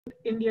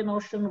Indian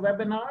Ocean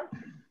webinar.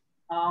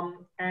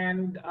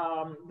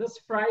 This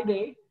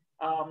Friday,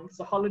 it's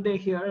a holiday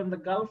here in the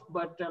Gulf,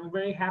 but I'm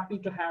very happy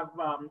to have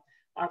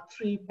our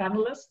three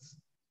panelists.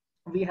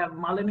 We have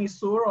Malini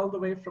Soor all the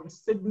way from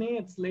Sydney.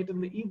 It's late in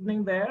the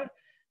evening there.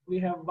 We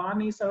have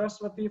Vani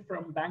Saraswati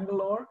from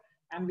Bangalore,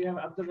 and we have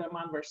Abdul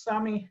Rahman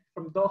Versami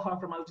from Doha,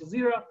 from Al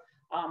Jazeera.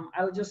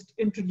 I'll just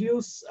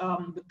introduce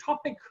the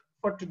topic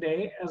for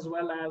today, as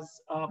well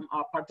as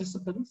our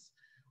participants.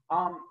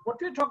 What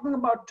we're talking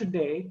about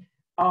today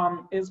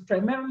is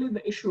primarily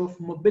the issue of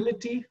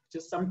mobility, which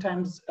is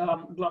sometimes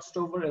glossed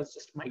over as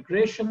just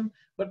migration,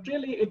 but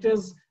really it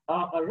is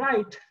a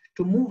right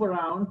to move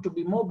around, to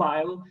be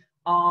mobile,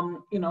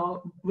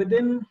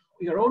 within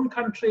your own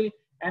country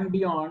and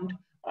beyond,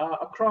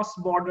 across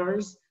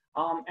borders,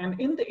 and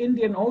in the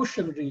Indian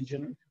Ocean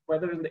region,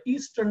 whether in the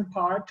eastern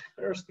part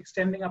or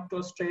extending up to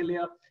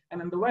Australia,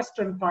 and in the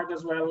western part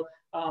as well,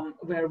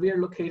 where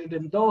we're located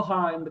in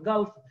Doha in the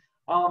Gulf.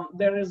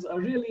 There is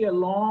really a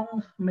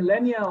long,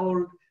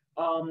 millennia-old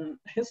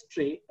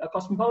history, a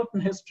cosmopolitan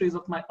histories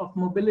of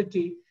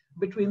mobility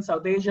between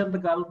South Asia and the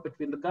Gulf,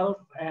 between the Gulf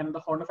and the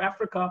Horn of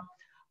Africa.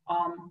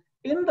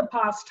 In the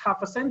past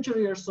half a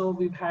century or so,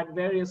 we've had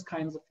various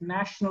kinds of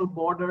national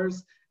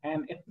borders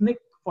and ethnic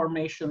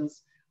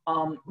formations,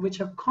 which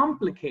have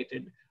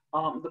complicated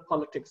the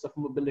politics of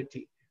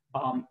mobility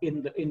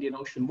in the Indian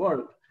Ocean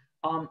world.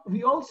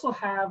 We also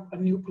have a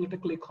new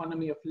political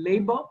economy of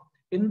labor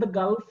in the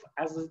Gulf,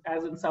 as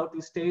in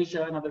Southeast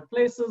Asia and other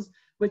places,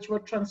 which were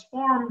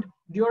transformed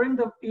during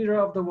the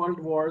era of the world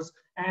wars,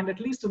 and at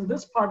least in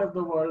this part of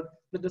the world,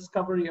 the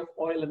discovery of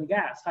oil and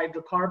gas,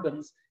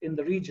 hydrocarbons in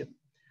the region.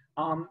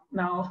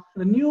 Now,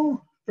 the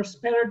new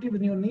prosperity, the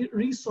new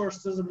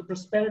resources and the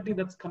prosperity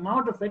that's come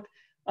out of it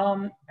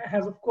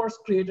has of course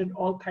created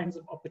all kinds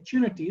of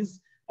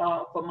opportunities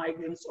for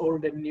migrants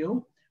old and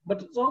new,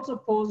 but it's also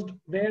posed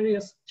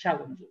various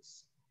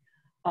challenges.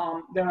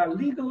 There are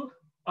legal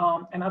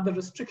and other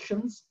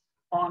restrictions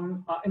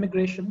on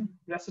immigration,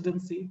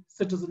 residency,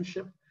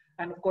 citizenship,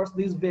 and of course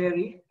these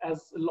vary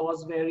as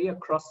laws vary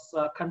across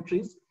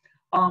countries.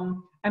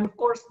 And of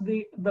course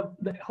the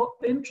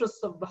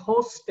interests of the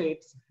host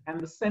states and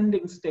the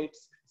sending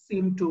states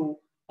seem to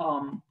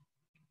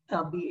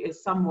be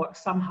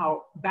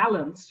somehow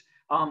balanced,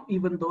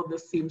 even though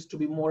this seems to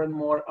be more and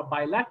more a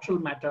bilateral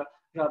matter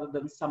rather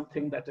than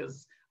something that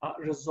is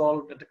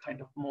resolved at a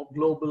kind of more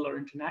global or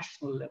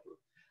international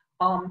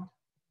level.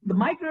 The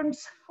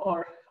migrants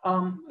or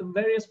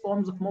various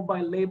forms of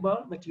mobile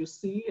labor that you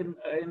see in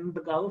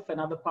the Gulf and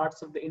other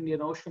parts of the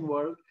Indian Ocean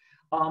world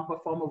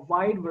perform a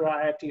wide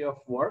variety of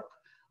work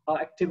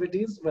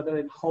activities, whether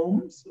in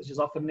homes, which is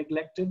often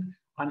neglected,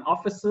 on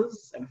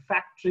offices and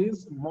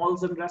factories,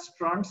 malls and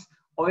restaurants,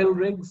 oil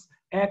rigs,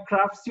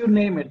 aircrafts, you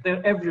name it,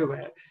 they're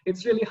everywhere.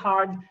 It's really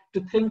hard to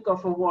think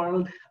of a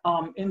world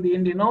in the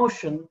Indian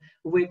Ocean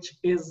which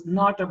is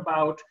not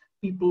about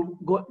people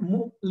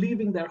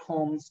leaving their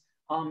homes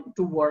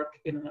to work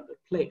in another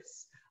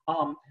place.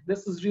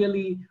 This is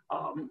really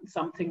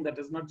something that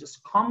is not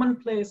just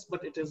commonplace,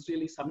 but it is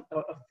really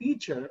a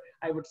feature.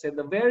 I would say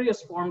the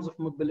various forms of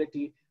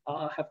mobility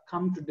have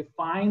come to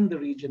define the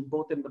region,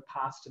 both in the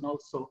past and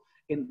also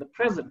in the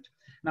present.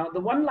 Now,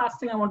 the one last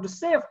thing I want to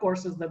say, of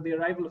course, is that the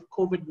arrival of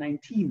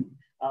COVID-19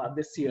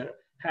 this year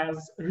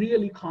has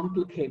really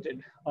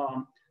complicated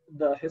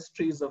the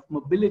histories of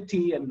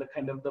mobility and the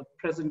kind of the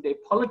present day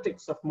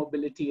politics of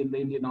mobility in the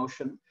Indian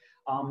Ocean.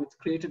 It's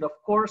created, of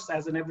course,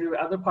 as in every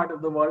other part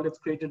of the world, it's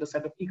created a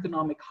set of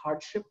economic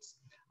hardships,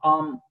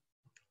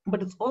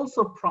 but it's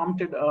also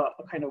prompted a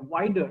kind of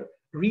wider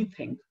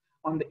rethink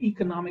on the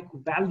economic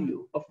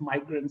value of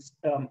migrants,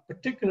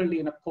 particularly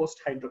in a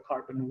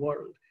post-hydrocarbon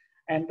world.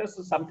 And this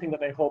is something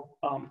that I hope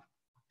our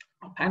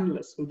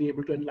panelists will be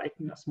able to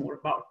enlighten us more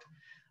about.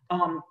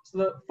 So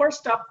the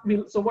first up,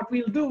 what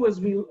we'll do is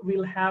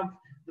we'll have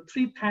the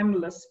three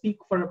panelists speak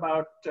for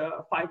about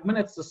 5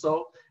 minutes or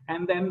so,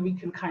 and then we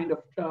can kind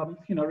of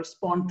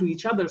respond to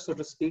each other, so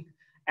to speak,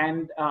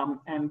 and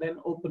then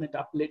open it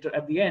up later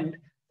at the end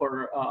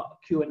for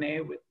Q&A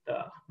with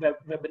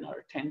webinar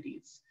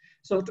attendees.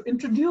 So to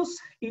introduce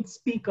each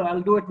speaker,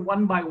 I'll do it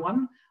one by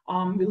one.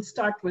 We'll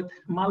start with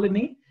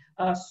Malini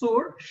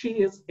Soor.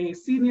 She is a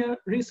senior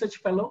research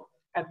fellow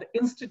at the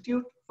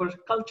Institute for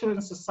Culture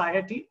and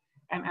Society,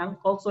 and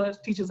also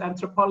teaches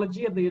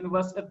anthropology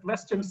at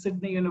Western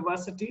Sydney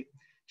University.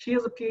 She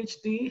has a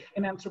PhD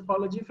in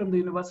anthropology from the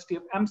University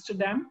of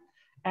Amsterdam,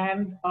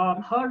 and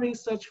her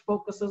research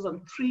focuses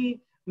on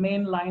three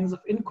main lines of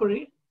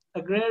inquiry: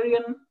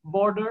 agrarian,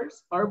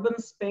 borders, urban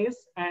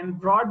space, and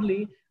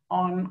broadly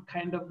on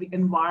kind of the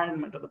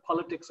environment or the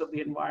politics of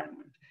the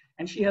environment.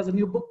 And she has a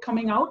new book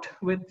coming out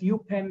with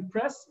UPenn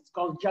Press. It's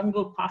called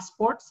Jungle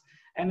Passports,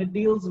 and it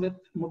deals with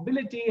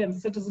mobility and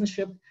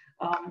citizenship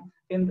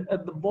in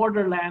the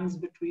borderlands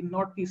between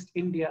Northeast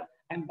India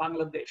and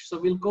Bangladesh. So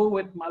we'll go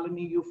with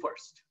Malini, you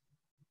first.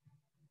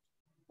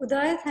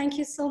 Uday, thank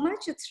you so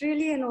much. It's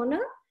really an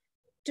honor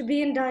to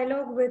be in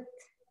dialogue with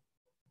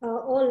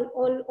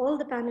all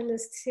the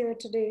panelists here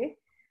today.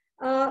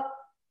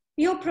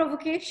 your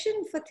provocation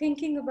for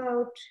thinking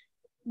about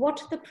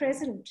what the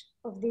present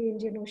of the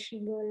Indian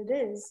Ocean world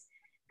is,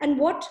 and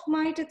what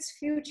might its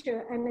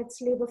future and its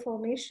labor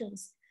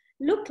formations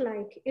look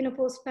like in a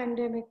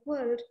post-pandemic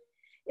world,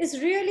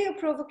 is really a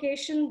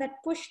provocation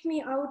that pushed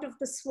me out of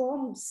the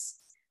swamps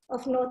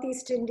of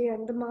Northeast India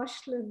and the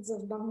marshlands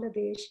of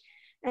Bangladesh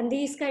and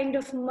these kind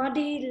of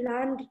muddy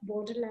land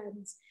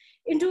borderlands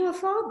into a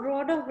far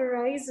broader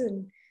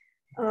horizon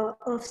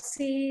of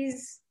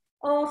seas,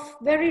 of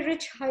very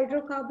rich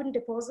hydrocarbon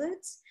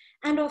deposits,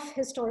 and of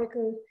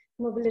historical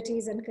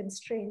mobilities and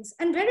constraints.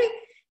 And very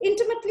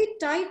intimately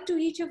tied to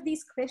each of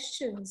these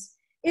questions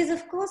is,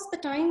 of course, the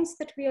times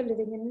that we are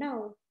living in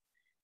now.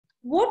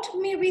 What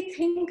may we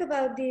think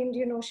about the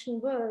Indian Ocean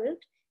world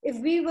if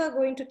we were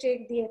going to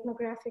take the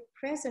ethnographic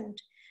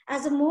present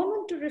as a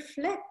moment to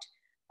reflect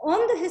on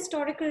the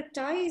historical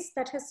ties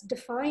that has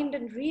defined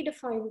and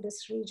redefined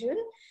this region,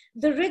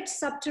 the rich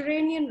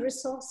subterranean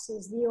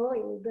resources, the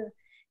oil, the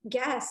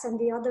gas, and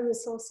the other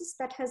resources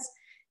that has,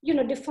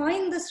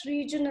 defined this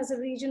region as a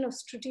region of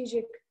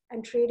strategic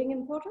and trading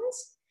importance?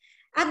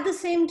 At the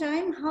same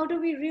time, how do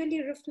we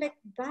really reflect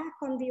back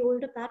on the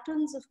older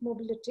patterns of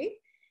mobility?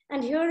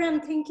 And here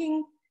I'm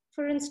thinking,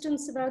 for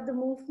instance, about the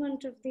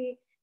movement of the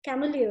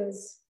cameliers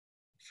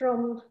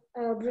from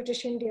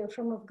British India,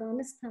 from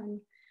Afghanistan,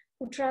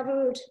 who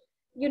traveled,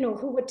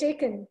 who were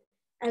taken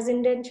as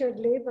indentured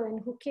labor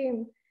and who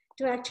came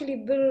to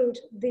actually build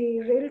the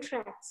rail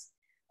tracks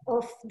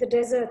of the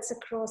deserts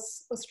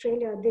across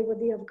Australia. They were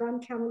the Afghan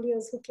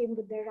cameliers who came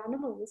with their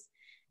animals.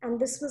 And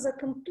this was a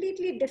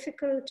completely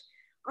difficult,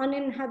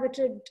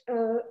 uninhabited,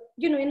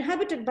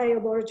 inhabited by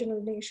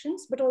Aboriginal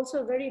nations, but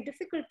also very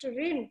difficult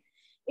terrain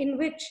in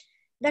which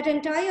that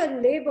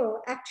entire labor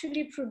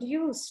actually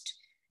produced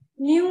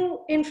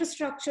new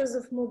infrastructures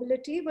of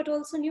mobility, but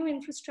also new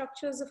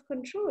infrastructures of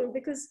control,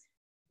 because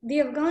the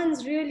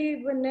Afghans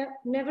really were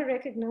never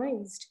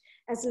recognized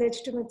as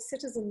legitimate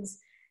citizens,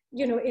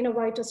 in a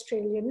white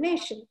Australian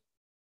nation.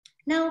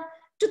 Now,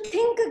 to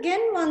think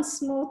again once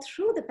more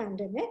through the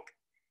pandemic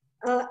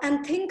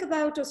and think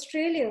about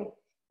Australia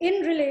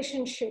in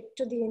relationship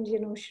to the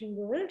Indian Ocean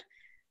world,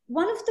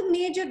 one of the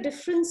major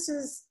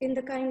differences in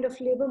the kind of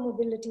labor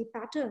mobility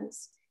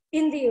patterns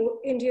in the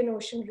Indian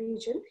Ocean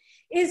region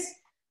is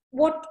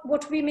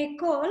what we may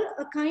call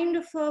a kind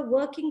of a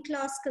working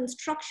class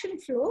construction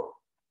flow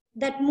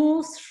that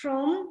moves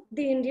from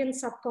the Indian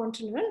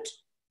subcontinent,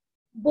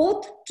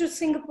 both to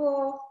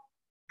Singapore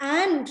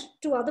and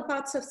to other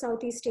parts of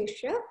Southeast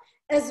Asia,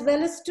 as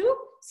well as to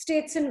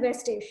states in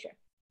West Asia,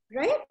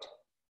 right?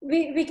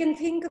 We can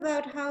think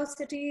about how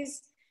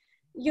cities,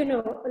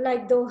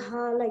 like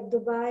Doha, like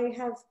Dubai,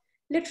 have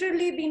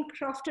literally been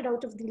crafted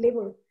out of the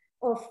labor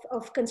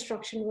of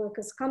construction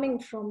workers coming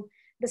from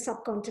the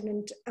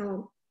subcontinent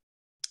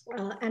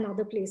and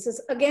other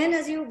places. Again,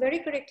 as you very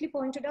correctly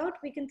pointed out,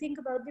 we can think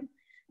about the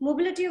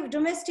mobility of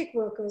domestic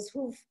workers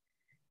who've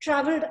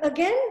traveled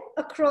again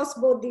across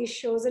both these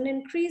shores. And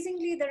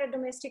increasingly, there are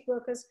domestic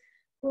workers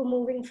who are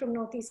moving from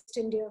Northeast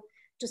India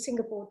to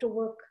Singapore to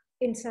work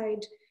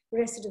inside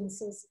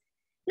residences.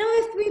 Now,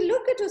 if we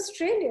look at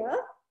Australia,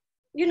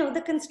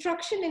 the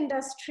construction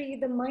industry,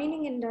 the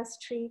mining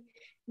industry,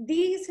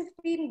 these have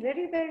been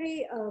very,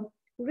 very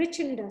rich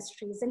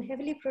industries and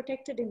heavily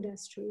protected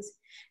industries.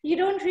 You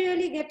don't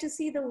really get to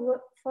see the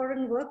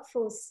foreign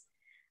workforce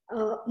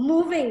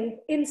moving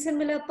in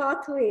similar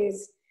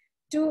pathways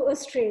to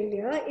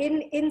Australia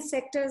in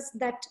sectors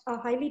that are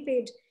highly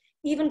paid,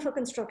 even for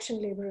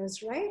construction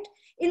laborers, right?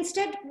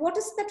 Instead, what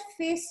is that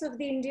face of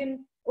the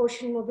Indian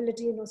Ocean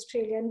mobility in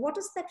Australia? And what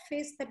is that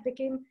face that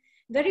became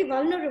very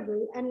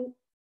vulnerable and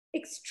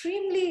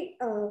extremely,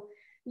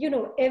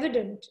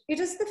 evident? It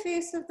is the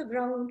face of the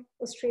brown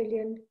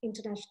Australian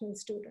international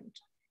student.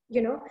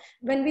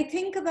 When we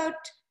think about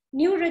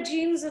new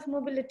regimes of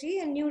mobility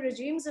and new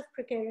regimes of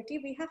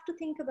precarity, we have to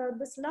think about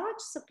this large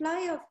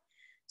supply of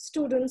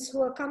students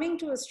who are coming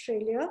to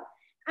Australia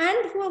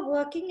and who are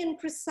working in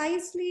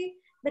precisely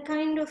the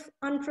kind of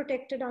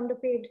unprotected,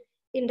 underpaid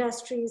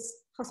industries,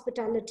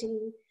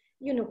 hospitality,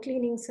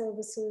 cleaning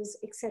services,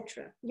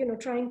 etc.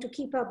 Trying to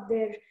keep up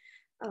their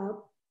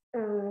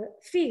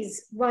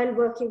fees while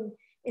working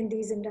in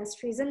these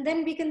industries. And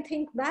then we can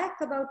think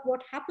back about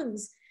what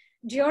happens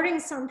during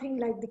something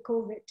like the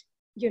COVID,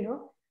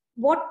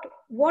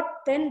 what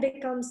then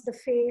becomes the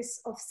face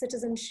of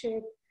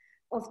citizenship,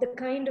 of the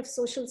kind of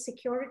social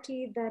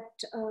security that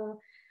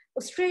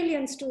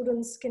Australian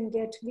students can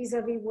get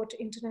vis-a-vis what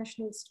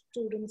international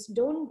students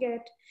don't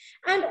get.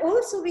 And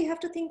also we have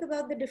to think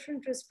about the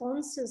different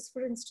responses,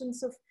 for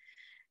instance, of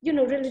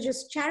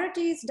religious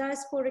charities,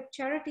 diasporic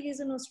charities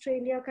in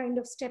Australia kind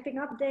of stepping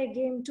up their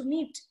game to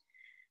meet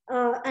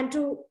and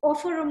to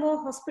offer a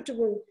more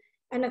hospitable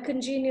and a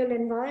congenial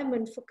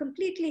environment for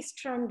completely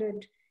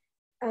stranded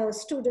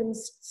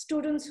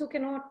students who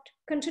cannot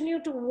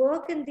continue to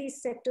work in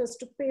these sectors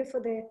to pay for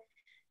their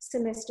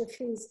semester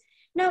fees.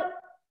 Now,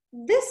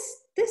 this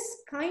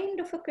kind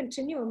of a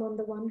continuum on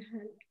the one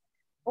hand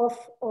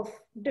of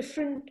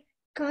different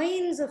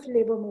kinds of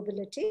labor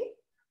mobility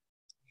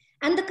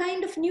and the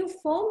kind of new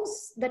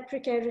forms that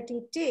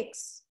precarity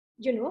takes,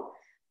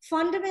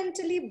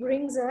 fundamentally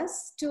brings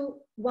us to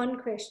one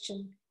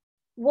question.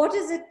 What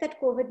is it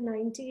that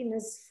COVID-19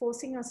 is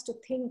forcing us to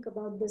think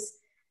about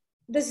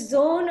this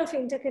zone of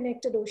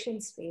interconnected ocean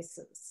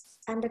spaces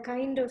and the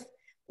kind of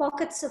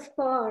pockets of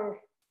power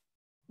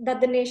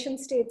that the nation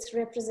states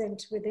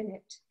represent within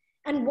it?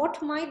 And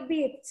what might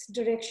be its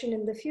direction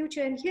in the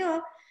future? And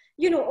here,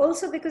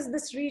 also because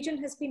this region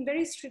has been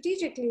very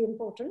strategically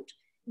important,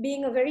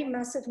 being a very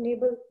massive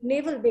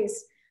naval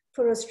base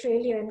for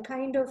Australia and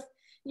kind of,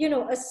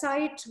 a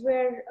site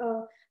where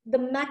the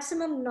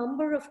maximum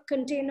number of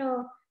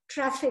container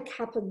traffic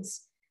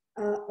happens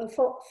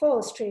for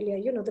Australia,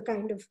 the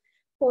kind of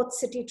port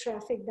city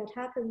traffic that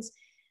happens.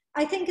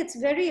 I think it's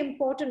very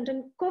important.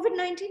 And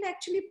COVID-19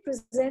 actually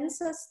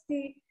presents us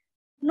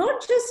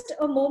not just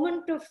a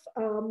moment of,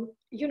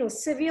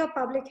 severe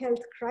public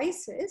health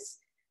crisis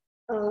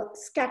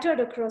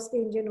scattered across the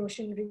Indian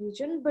Ocean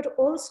region, but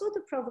also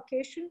the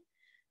provocation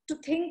to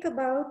think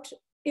about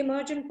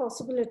emergent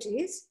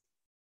possibilities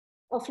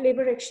of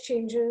labor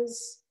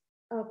exchanges,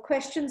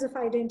 questions of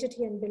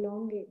identity and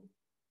belonging.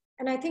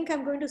 And I think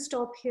I'm going to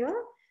stop here.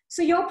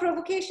 So your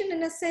provocation,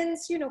 in a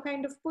sense,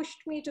 kind of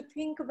pushed me to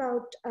think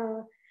about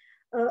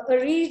a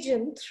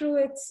region through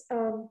its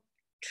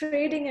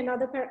trading and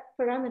other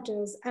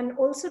parameters, and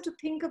also to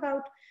think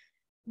about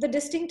the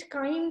distinct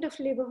kind of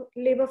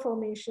labor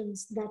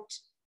formations that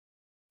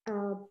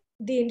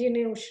the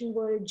Indian Ocean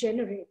world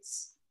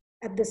generates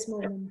at this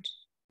moment.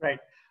 Right.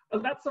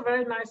 Well, that's a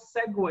very nice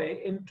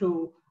segue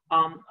into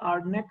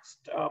our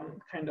next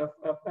kind of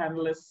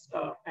panelist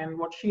and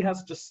what she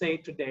has to say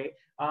today.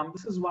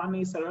 This is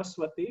Vani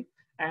Saraswati,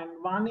 and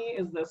Vani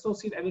is the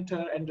Associate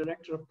Editor and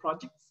Director of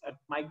Projects at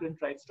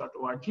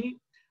migrantrights.org.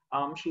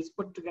 She's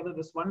put together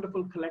this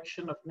wonderful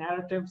collection of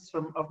narratives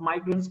of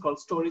migrants called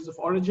Stories of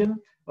Origin,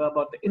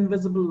 about the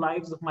invisible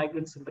lives of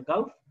migrants in the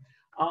Gulf.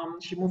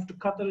 She moved to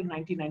Qatar in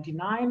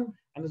 1999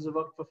 and has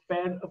worked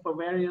for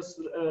various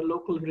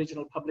local and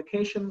regional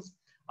publications.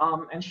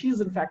 And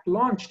she's in fact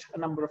launched a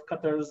number of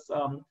Qatar's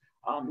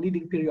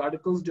leading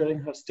periodicals during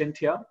her stint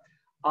here.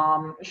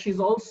 She's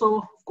also,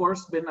 of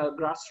course, been a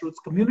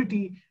grassroots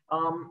community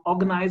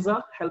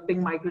organizer,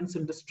 helping migrants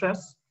in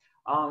distress.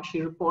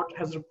 She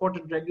has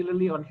reported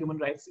regularly on human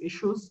rights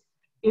issues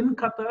in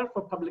Qatar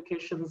for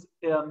publications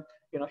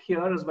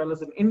here as well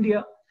as in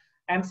India.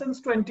 And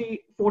since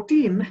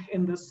 2014,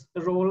 in this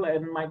role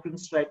in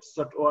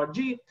migrantrights.org,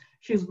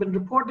 she's been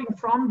reporting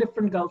from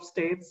different Gulf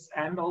states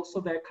and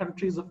also their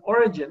countries of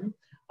origin,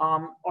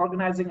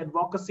 organizing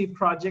advocacy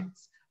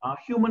projects,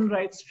 human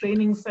rights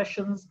training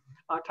sessions,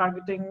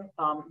 targeting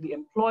the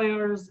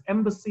employers,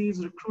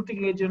 embassies,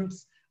 recruiting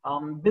agents,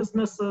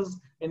 businesses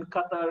in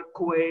Qatar,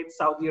 Kuwait,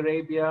 Saudi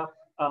Arabia,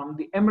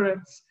 the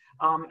Emirates.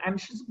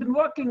 And she's been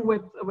working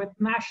with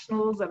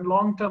nationals and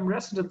long-term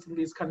residents in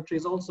these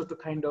countries also to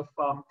kind of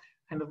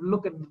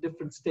look at the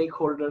different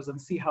stakeholders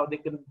and see how they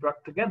can be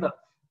brought together.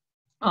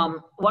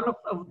 One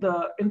of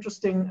the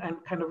interesting and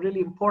kind of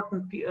really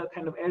important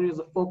kind of areas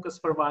of focus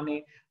for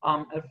Vani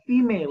are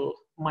female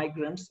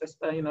migrants,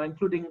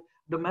 including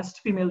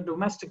female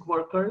domestic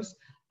workers,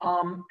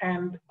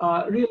 and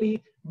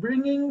really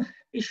bringing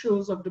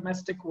issues of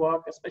domestic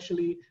work,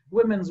 especially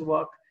women's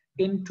work,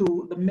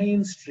 into the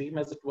mainstream,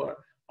 as it were,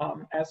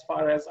 as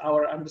far as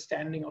our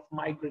understanding of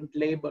migrant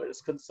labor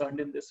is concerned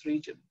in this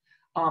region.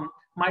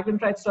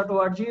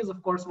 Migrantrights.org is,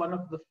 of course, one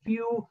of the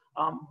few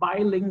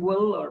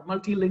bilingual or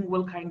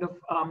multilingual kind of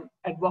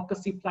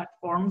advocacy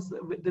platforms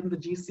within the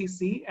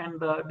GCC and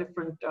the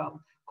different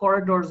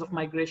corridors of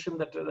migration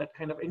that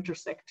kind of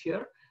intersect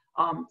here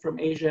from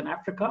Asia and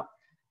Africa.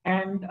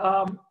 And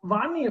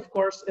Vani, of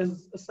course,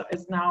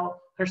 is now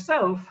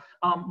herself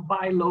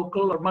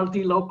bi-local or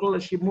multi-local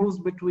as she moves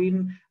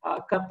between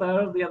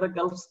Qatar, the other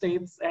Gulf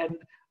states, and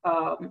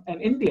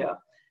India.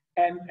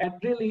 And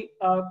really,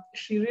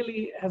 she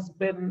really has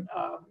been,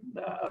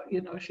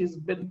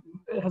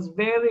 has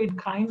varied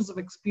kinds of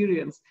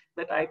experience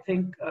that I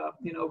think,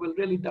 will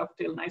really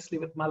dovetail nicely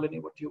with Malini,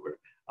 what you were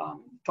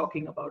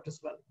talking about as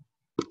well.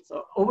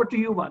 So over to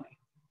you, Vani.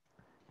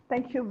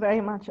 Thank you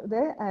very much,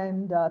 Uday,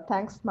 and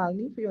thanks,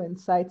 Malini, for your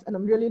insights. And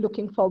I'm really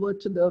looking forward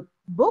to the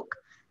book.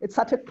 It's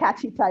such a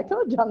catchy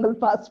title, Jungle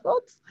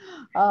Passports.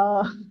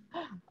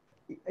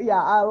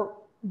 Yeah,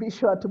 I'll be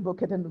sure to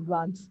book it in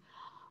advance.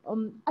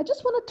 I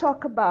just want to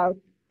talk about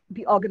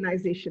the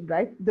organization,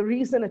 right? The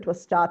reason it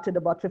was started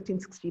about 15,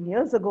 16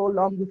 years ago,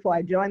 long before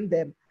I joined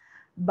them,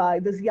 by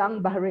this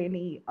young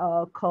Bahraini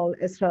called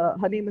Esra.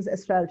 Her name is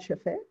Esra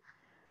Al-Shafeh.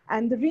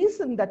 And the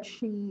reason that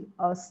she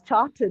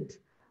started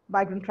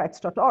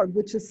migrantrights.org,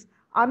 which is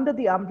under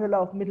the umbrella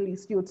of Middle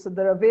East Youth. So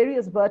there are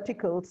various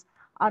verticals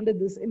under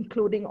this,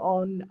 including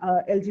on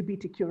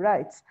LGBTQ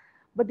rights.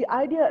 But the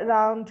idea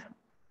around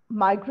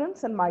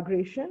migrants and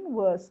migration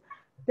was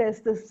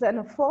there's this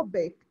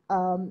xenophobic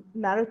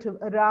narrative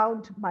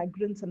around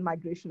migrants and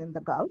migration in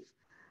the Gulf.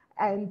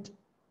 And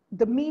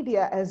the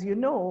media, as you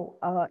know,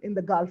 in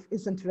the Gulf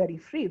isn't very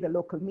free, the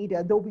local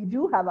media, though we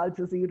do have Al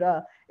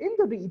Jazeera in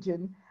the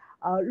region.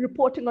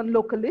 reporting on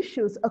local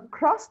issues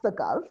across the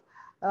Gulf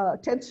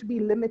tends to be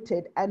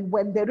limited. And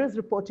when there is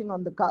reporting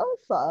on the Gulf,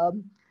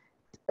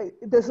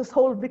 there's this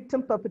whole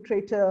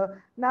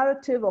victim-perpetrator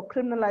narrative or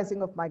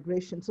criminalizing of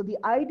migration. So the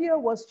idea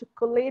was to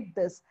collate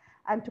this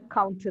and to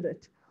counter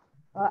it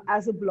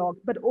as a blog.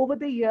 But over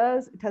the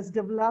years, it has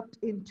developed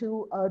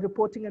into a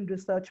reporting and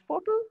research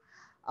portal.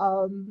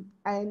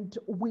 And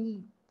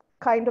we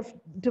kind of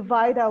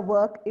divide our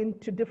work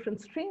into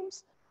different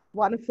streams.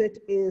 One of it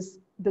is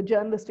the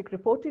journalistic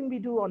reporting we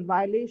do on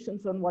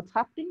violations, on what's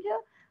happening here.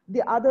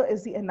 The other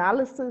is the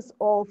analysis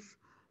of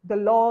the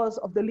laws,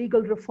 of the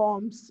legal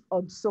reforms,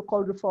 or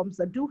so-called reforms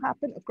that do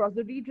happen across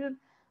the region,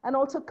 and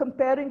also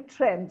comparing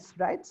trends,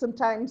 right?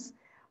 Sometimes,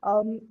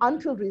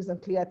 until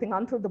recently, I think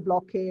until the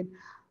blockade,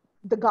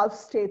 the Gulf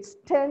states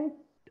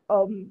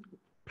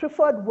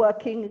preferred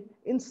working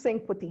in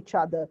sync with each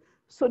other.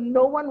 So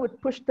no one would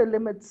push the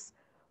limits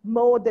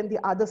more than the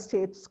other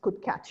states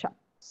could catch up.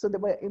 So they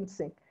were in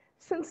sync.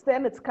 Since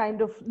then, it's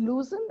kind of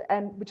loosened,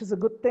 and which is a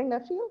good thing, I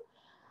feel.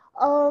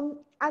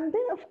 And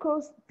then, of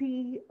course,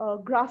 the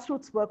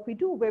grassroots work we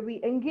do, where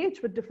we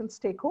engage with different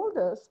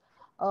stakeholders,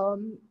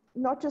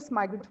 not just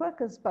migrant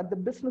workers, but the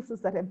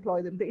businesses that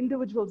employ them, the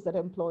individuals that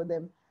employ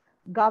them,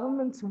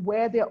 governments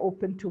where they're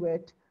open to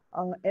it,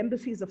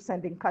 embassies of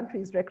sending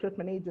countries,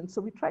 recruitment agents.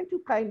 So we try to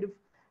kind of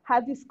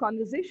have these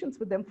conversations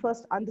with them,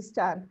 first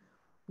understand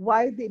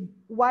why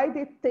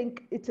they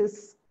think it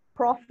is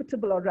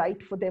profitable or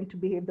right for them to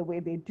behave the way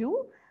they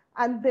do,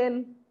 and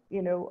then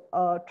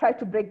try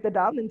to break that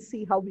down and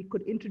see how we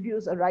could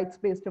introduce a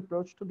rights-based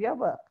approach to their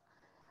work.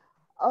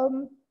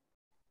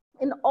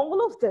 In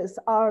all of this,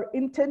 our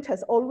intent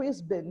has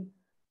always been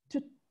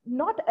to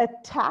not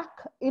attack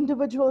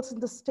individuals in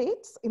the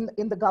states,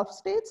 in the Gulf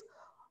states,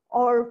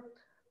 or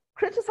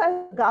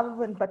criticize the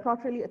government, but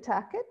not really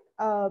attack it,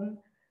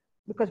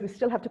 because we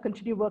still have to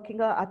continue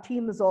working. Our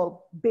team is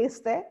all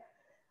based there.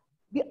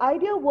 The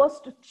idea was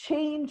to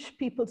change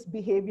people's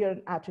behavior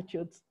and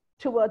attitudes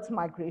towards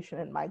migration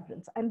and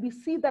migrants. And we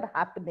see that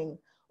happening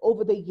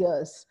over the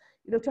years.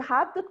 To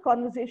have that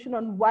conversation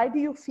on why do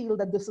you feel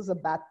that this is a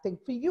bad thing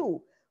for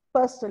you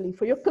personally,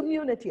 for your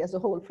community as a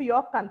whole, for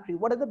your country,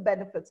 what are the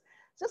benefits?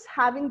 Just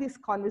having these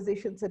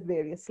conversations at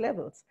various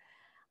levels.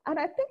 And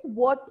I think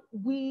what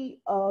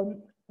we,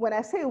 when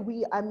I say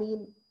we, I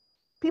mean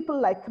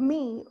people like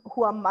me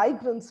who are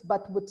migrants,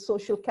 but with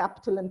social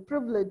capital and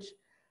privilege,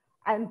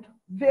 and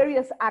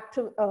various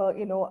active,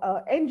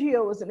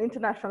 NGOs and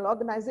international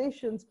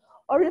organizations,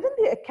 or even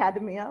the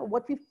academia.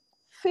 What we've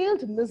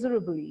failed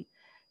miserably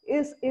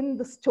is in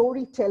the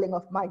storytelling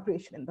of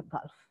migration in the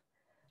Gulf.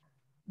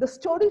 The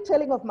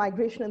storytelling of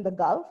migration in the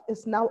Gulf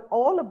is now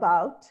all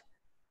about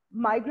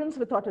migrants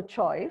without a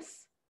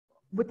choice,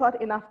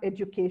 without enough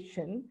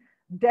education,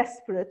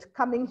 desperate,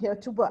 coming here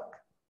to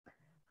work.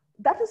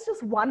 That is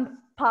just one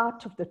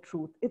part of the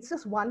truth. It's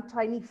just one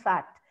tiny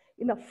fact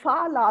in a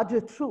far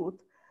larger truth.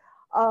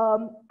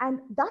 And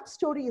that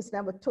story is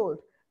never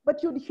told.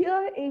 But you'd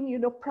hear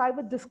in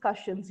private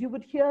discussions, you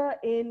would hear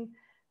in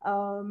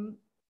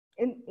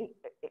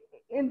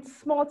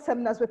small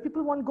seminars where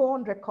people won't go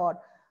on record,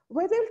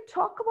 where they'll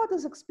talk about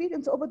this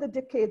experience over the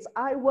decades.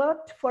 I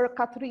worked for a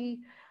Qatari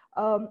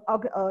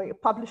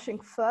publishing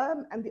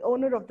firm, and the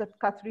owner of that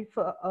Qatari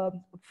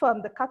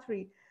firm, the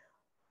Qatari,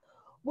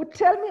 would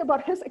tell me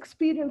about his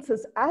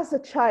experiences as a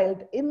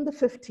child in the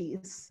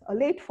 50s,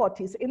 late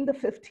 40s, in the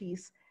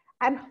 50s,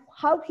 and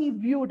how he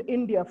viewed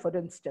India, for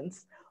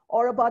instance,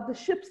 or about the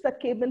ships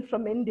that came in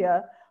from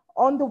India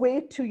on the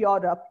way to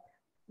Europe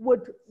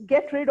would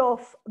get rid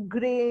of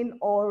grain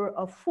or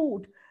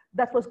food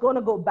that was going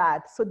to go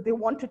bad. So they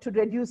wanted to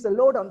reduce the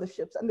load on the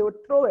ships, and they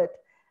would throw it,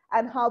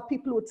 and how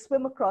people would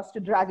swim across to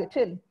drag it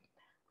in.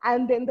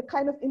 And then the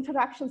kind of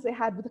interactions they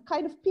had with the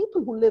kind of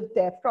people who lived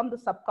there from the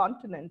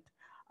subcontinent,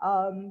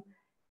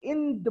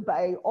 in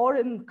Dubai or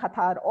in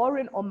Qatar or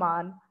in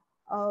Oman,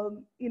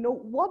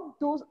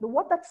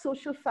 what that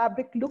social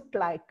fabric looked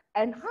like,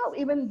 and how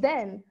even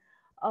then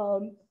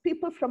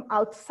people from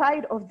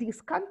outside of these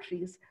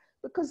countries,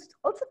 because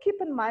also keep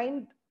in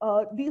mind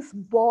these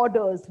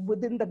borders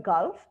within the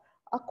Gulf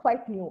are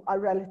quite new,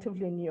 are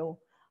relatively new.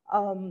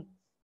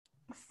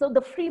 So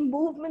the free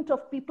movement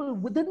of people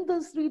within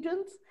those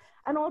regions,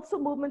 and also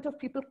movement of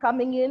people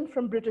coming in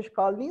from British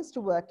colonies to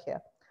work here.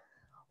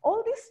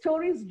 All these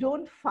stories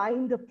don't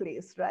find a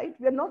place, right?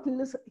 We're not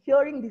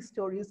hearing these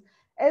stories.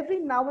 Every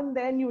now and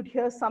then you'd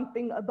hear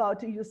something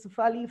about Yusuf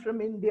Ali from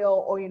India,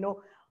 or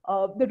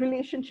the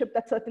relationship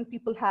that certain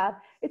people have.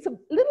 It's a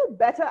little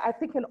better, I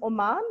think, in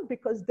Oman,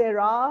 because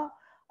there are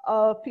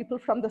people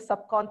from the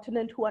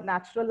subcontinent who are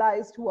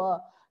naturalized, who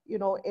are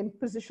in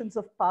positions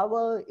of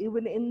power,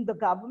 even in the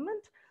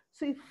government.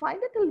 So you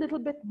find it a little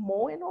bit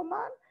more in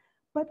Oman.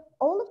 But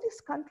all of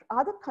these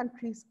other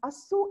countries are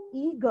so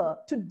eager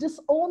to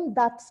disown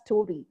that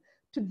story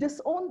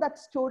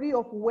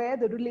of where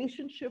the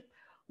relationship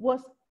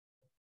was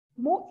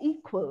more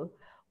equal,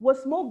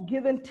 was more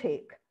give and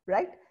take,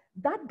 right?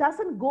 That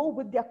doesn't go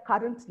with their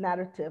current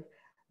narrative.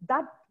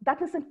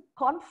 That is in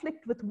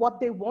conflict with what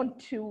they want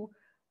to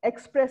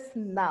express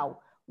now.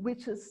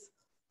 which is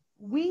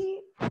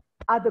we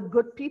are the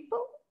good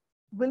people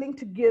willing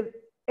to give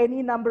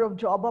any number of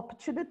job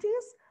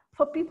opportunities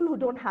for people who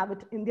don't have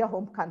it in their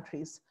home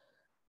countries,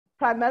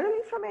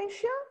 primarily from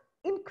Asia,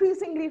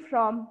 increasingly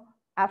from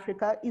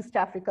Africa, East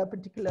Africa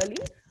particularly.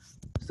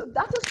 So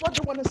that is what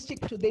they want to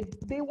stick to.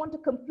 They want to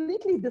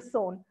completely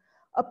disown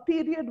a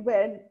period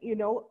when, you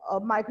know,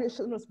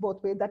 migration was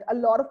both ways, that a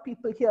lot of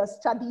people here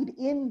studied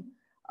in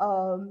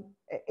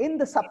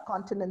the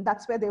subcontinent.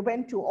 That's where they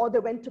went to, or they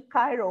went to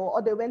Cairo,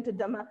 or they went to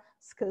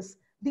Damascus.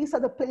 These are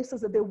the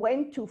places that they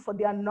went to for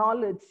their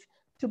knowledge,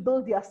 to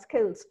build their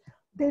skills.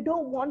 They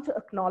don't want to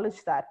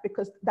acknowledge that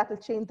because that will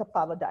change the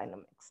power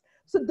dynamics.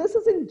 So this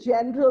is in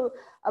general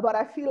about,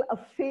 I feel, a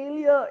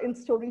failure in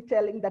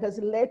storytelling that has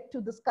led to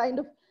this kind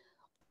of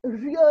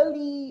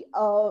really,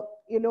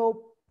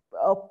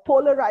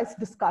 polarized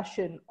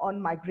discussion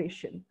on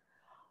migration.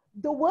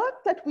 The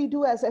work that we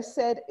do, as I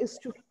said, is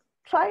to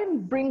try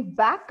and bring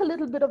back a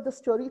little bit of the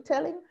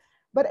storytelling.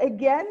 But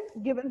again,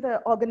 given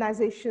the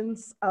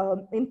organization's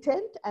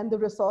intent and the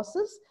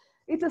resources,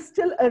 it is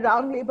still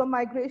around labor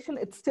migration.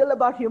 It's still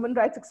about human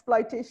rights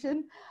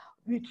exploitation.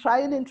 We try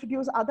and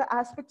introduce other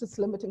aspects, it's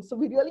limiting. So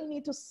we really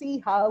need to see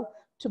how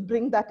to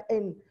bring that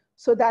in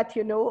so that,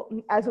 you know,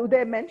 as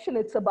Uday mentioned,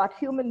 it's about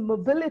human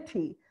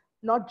mobility,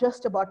 not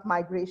just about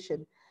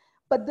migration.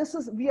 But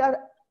we are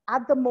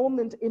at the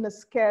moment in a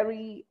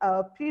scary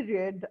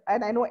period.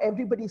 And I know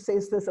everybody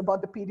says this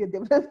about the period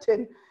they've lived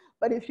in,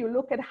 but if you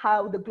look at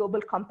how the Global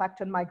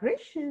Compact on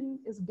Migration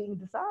is being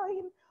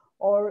designed,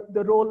 or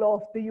the role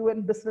of the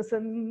UN Business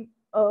and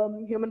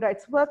Human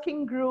Rights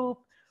Working Group,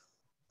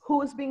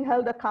 who is being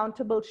held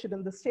accountable?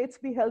 Shouldn't the states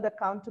be held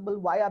accountable?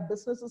 Why are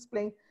businesses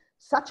playing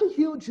such a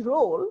huge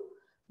role?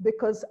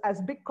 Because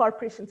as big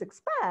corporations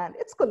expand,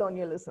 it's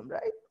colonialism,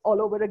 right?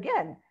 All over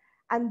again.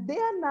 And they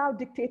are now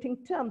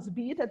dictating terms,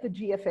 be it at the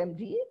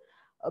GFMD,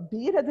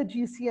 be it at the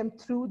GCM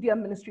through their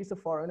ministries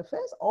of foreign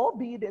affairs, or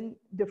be it in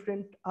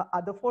different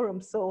other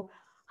forums. So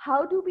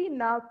how do we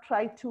now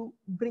try to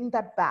bring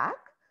that back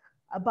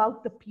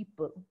about the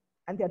people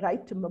and their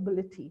right to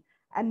mobility,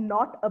 and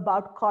not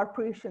about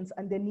corporations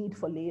and their need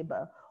for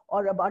labor,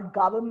 or about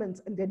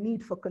governments and their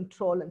need for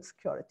control and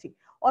security,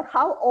 or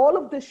how all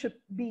of this should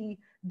be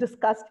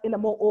discussed in a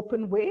more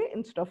open way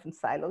instead of in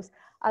silos.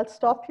 I'll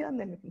stop here and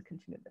then we can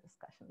continue the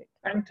discussion later.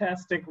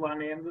 Fantastic,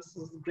 Vani, and this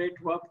is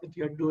great work that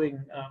you're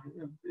doing,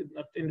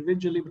 not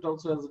individually, but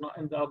also as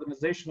in the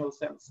organizational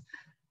sense.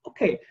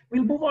 Okay,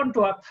 we'll move on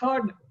to our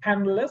third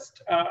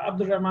panelist,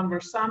 Abdurrahman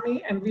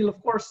Versami, and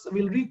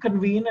we'll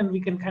reconvene and we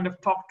can kind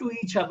of talk to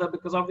each other,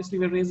 because obviously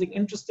we're raising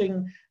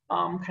interesting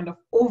kind of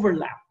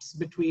overlaps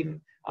between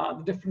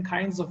the different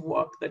kinds of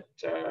work that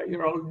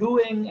you're all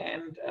doing,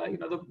 and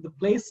the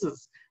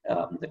places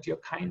that you're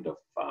kind of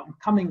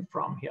coming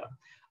from here.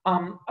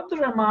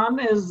 Abdurrahman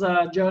is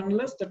a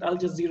journalist at Al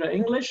Jazeera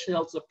English. He's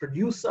also a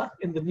producer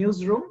in the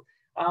newsroom.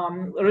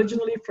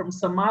 Originally from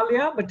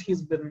Somalia, but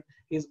he's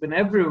been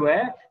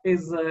everywhere.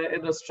 He's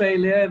in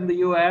Australia, in the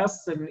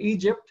US, in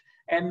Egypt,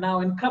 and now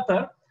in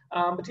Qatar.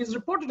 But he's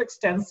reported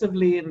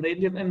extensively in the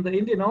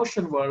Indian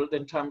Ocean world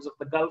in terms of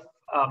the Gulf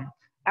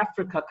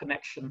Africa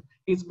connection.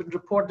 He's been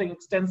reporting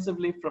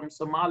extensively from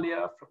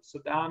Somalia, from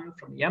Sudan,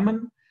 from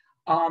Yemen.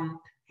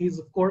 He's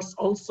of course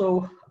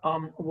also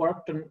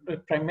worked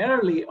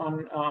primarily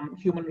on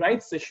human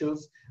rights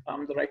issues,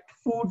 the right to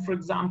food, for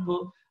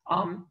example,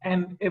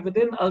 and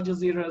within Al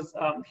Jazeera's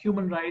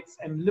Human Rights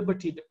and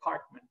Liberty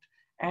Department.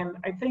 And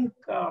I think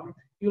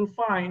you'll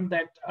find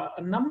that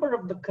a number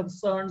of the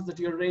concerns that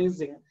you're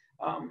raising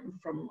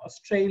from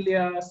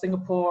Australia,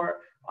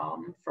 Singapore,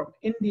 from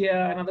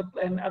India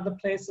and other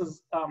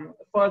places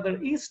further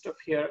east of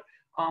here,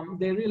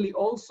 they really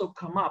also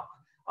come up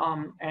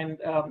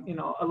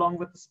along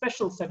with a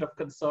special set of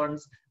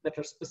concerns that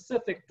are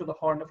specific to the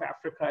Horn of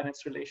Africa and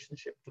its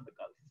relationship to the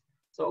Gulf.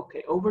 So,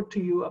 okay, over to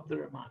you,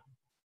 Abdurrahman.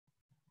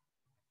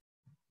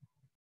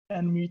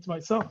 And mute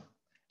myself.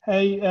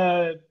 Hey,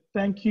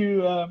 thank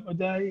you,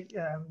 Uday.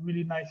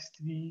 Really nice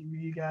to be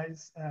with you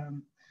guys.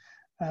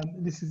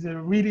 This is a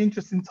really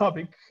interesting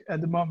topic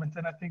at the moment,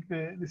 and I think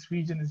this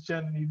region is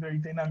generally very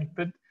dynamic.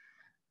 But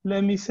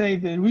let me say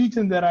the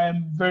region that I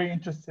am very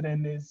interested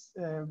in is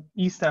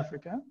East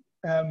Africa,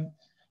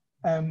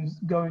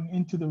 going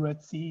into the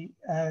Red Sea,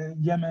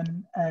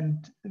 Yemen,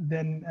 and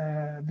then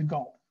the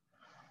Gulf.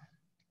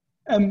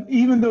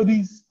 Even though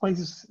these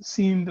places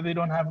seem that they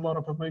don't have a lot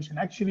of population,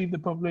 actually the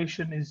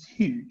population is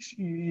huge.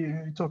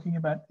 You're talking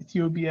about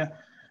Ethiopia,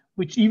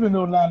 which even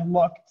though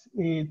landlocked,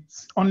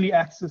 its only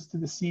access to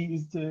the sea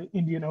is the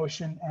Indian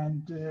Ocean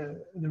and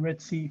the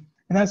Red Sea.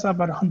 And that's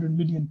about 100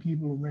 million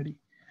people already.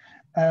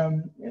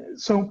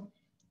 So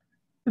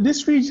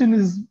this region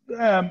is,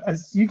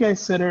 as you guys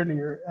said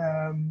earlier,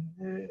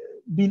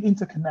 being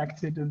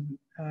interconnected,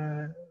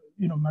 and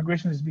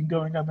migration has been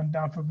going up and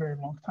down for a very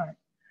long time.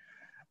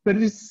 But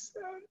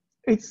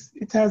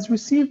it has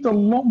received a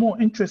lot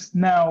more interest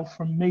now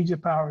from major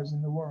powers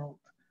in the world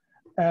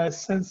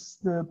since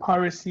the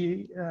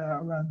piracy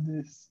around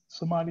the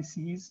Somali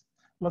seas.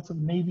 Lots of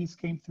navies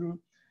came through,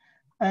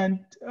 And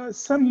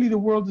suddenly the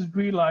world has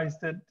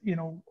realized that, you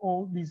know,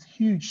 all these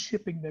huge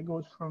shipping that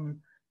goes from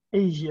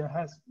Asia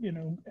has, you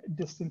know,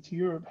 distant to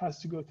Europe has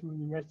to go through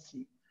the Red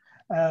Sea.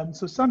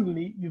 So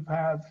suddenly you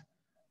have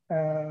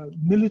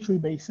military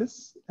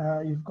bases.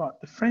 You've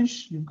got the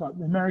French, you've got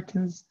the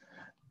Americans,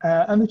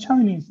 and the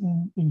Chinese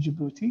in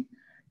Djibouti.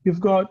 You've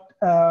got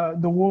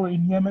the war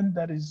in Yemen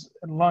that is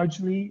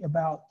largely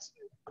about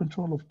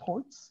control of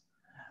ports.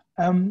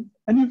 And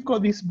you've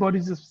got these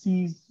bodies of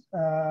seas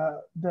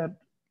that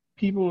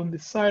people on the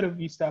side of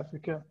East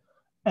Africa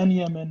and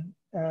Yemen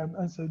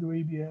and Saudi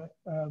Arabia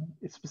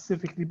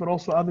specifically, but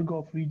also other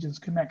Gulf regions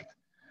connect.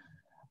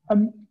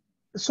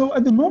 So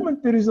at the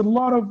moment, there is a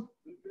lot of,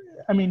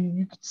 I mean,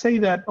 you could say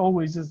that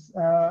always, as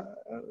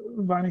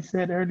Vani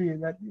said earlier,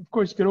 that of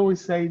course you could always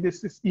say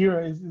this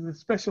era is a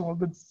special one,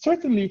 but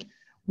certainly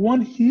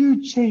one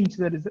huge change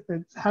that is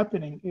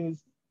happening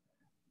is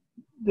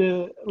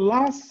the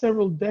last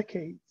several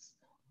decades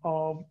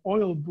of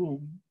oil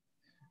boom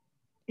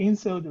in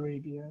Saudi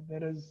Arabia.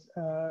 That is,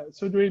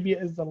 Saudi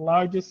Arabia is the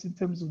largest in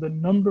terms of the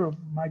number of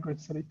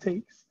migrants that it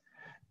takes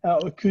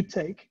or could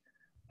take,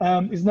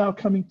 is now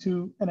coming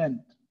to an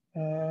end.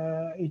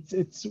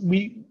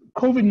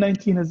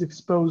 COVID-19 has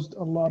exposed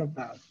a lot of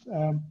that,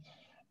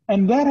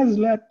 and that has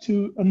led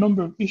to a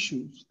number of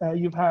issues.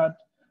 You've had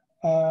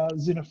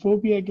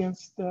xenophobia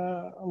against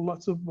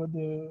lots of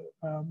the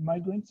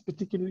migrants,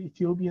 particularly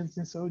Ethiopians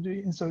in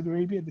Saudi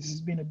Arabia. This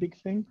has been a big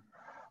thing.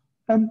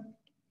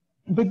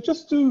 But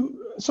just to,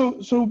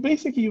 so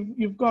basically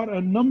you've got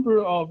a number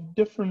of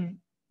different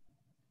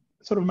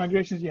sort of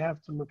migrations you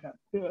have to look at,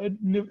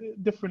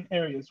 different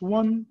areas.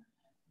 One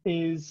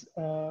is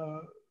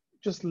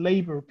just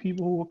labor,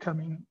 people who are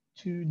coming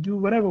to do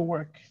whatever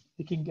work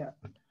they can get.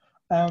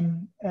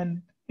 And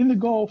in the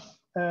Gulf,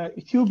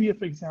 Ethiopia,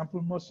 for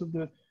example, most of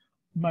the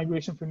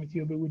migration from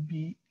Ethiopia would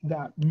be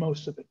that,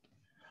 most of it.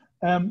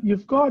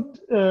 You've got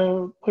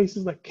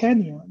places like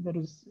Kenya that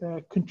has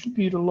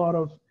contribute a lot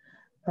of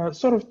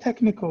sort of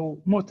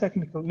technical, more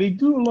technical. They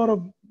do a lot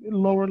of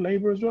lower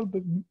labor as well,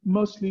 but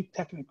mostly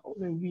technical.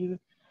 They would be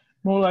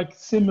more like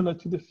similar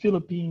to the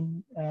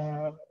Philippine,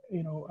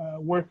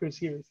 workers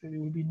here. So they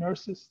would be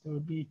nurses. They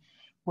would be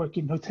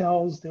working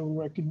hotels. They would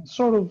work in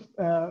sort of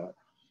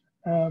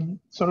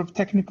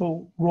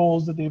technical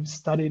roles that they've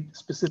studied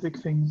specific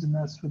things, and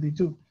that's what they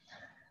do.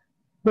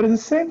 But at the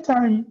same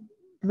time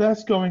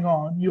that's going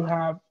on, you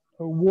have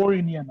a war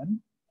in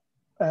Yemen.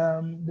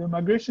 The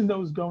migration that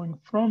was going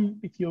from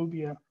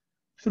Ethiopia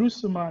through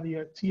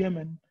Somalia to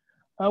Yemen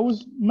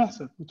was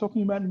massive. We're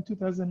talking about in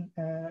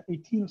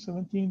 2018 or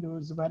 17, there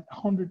was about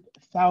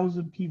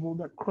 100,000 people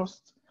that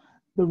crossed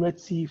the Red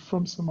Sea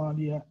from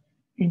Somalia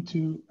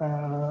into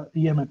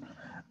Yemen.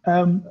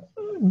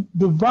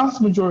 The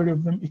vast majority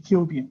of them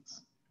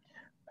Ethiopians.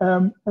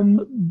 And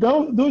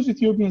those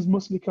Ethiopians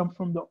mostly come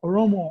from the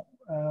Oromo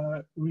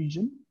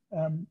region.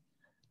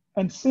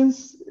 And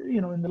since,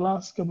 in the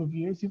last couple of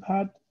years, you've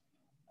had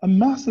a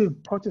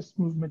massive protest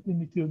movement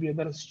in Ethiopia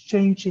that is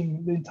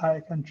changing the entire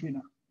country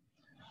now.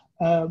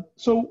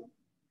 So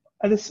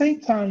at the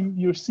same time,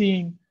 you're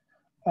seeing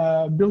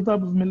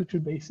build-up of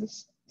military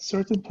bases,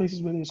 certain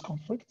places where there's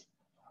conflict,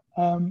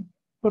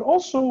 but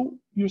also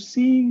you're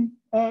seeing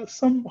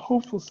some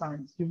hopeful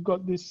signs. You've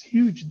got this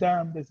huge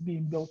dam that's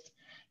being built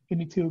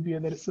in Ethiopia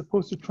that is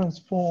supposed to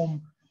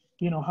transform,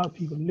 how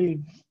people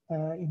live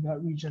in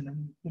that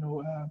region,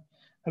 and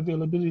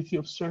availability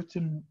of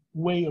certain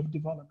way of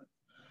development.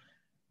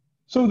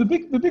 So the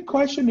big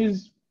question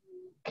is,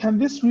 can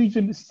this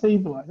region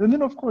stabilize? And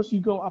then of course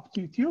you go up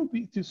to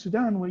Ethiopia, to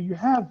Sudan, where you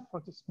have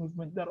protest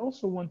movement that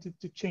also wanted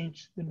to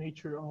change the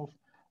nature of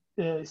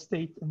the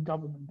state and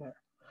government there.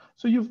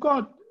 So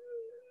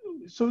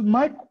so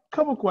my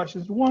couple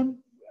questions. One,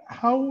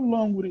 how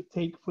long would it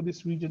take for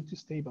this region to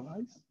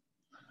stabilize?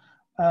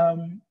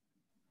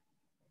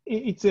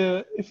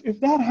 If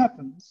that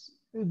happens,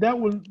 that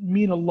will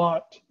mean a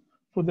lot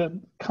for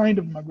the kind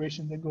of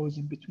migration that goes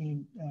in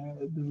between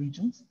the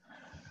regions.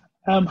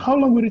 How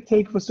long would it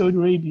take for Saudi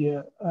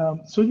Arabia?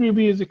 Saudi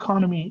Arabia's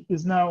economy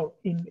is now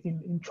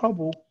in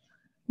trouble,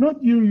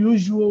 not your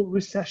usual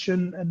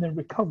recession and then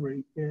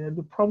recovery.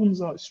 The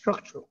problems are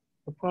structural.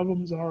 The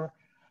problems are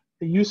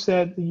that you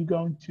said that you're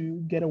going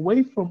to get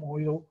away from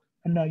oil,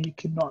 and now you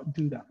cannot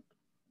do that.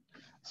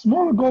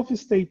 Smaller Gulf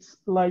states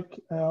like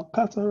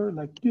Qatar,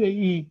 like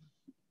UAE,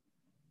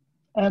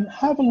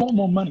 have a lot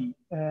more money,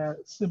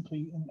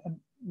 simply,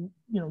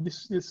 and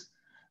this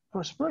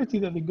prosperity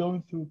that they're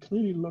going through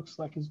clearly looks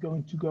like it's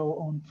going to go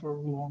on for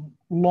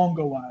a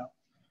longer while.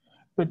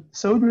 But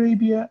Saudi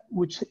Arabia,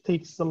 which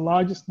takes the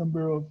largest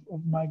number of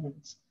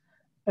migrants,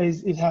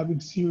 is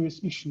having serious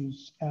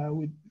issues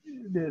with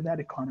that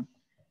economy.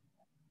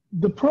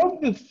 The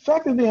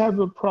fact that they have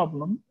a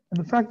problem, and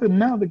the fact that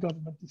now the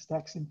government is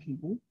taxing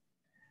people,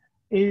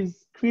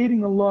 is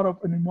creating a lot of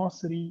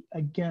animosity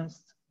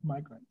against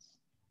migrants.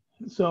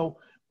 So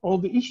all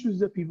the issues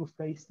that people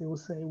face, they will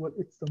say, well,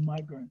 it's the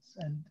migrants,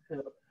 and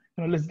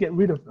let's get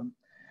rid of them.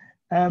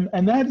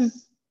 And that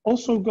is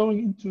also going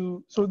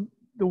into, so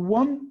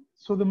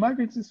the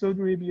migrants in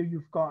Saudi Arabia,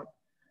 you've got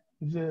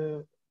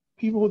the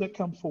people that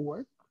come for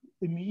work,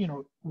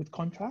 with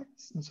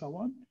contracts and so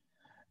on.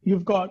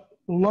 You've got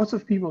lots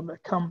of people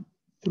that come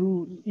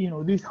through,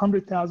 these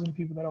 100,000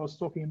 people that I was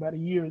talking about a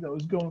year that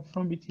was going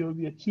from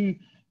Ethiopia to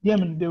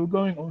Yemen. They were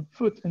going on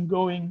foot and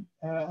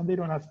and they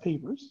don't have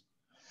papers.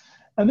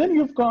 And then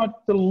you've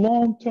got the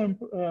long-term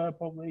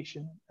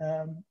population.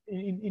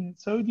 In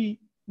Saudi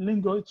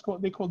lingo,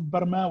 they call it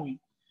Barmawi.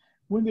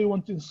 When they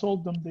want to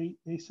insult them,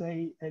 they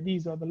say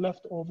these are the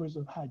leftovers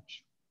of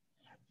Hajj.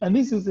 And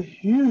this is a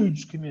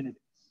huge community.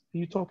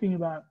 You're talking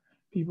about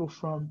people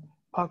from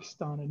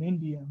Pakistan and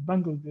India and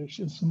Bangladesh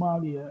and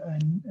Somalia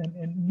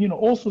and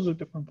all sorts of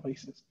different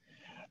places.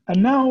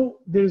 And now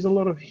there's a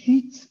lot of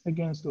heat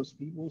against those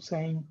people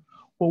saying,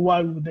 well,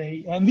 why would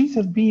they? And they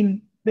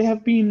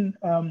have been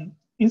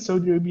in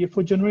Saudi Arabia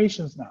for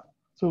generations now.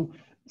 So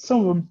some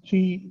of them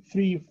 2,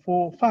 3,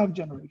 4, 5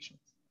 generations.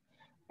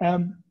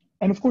 And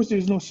of course,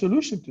 there's no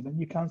solution to them.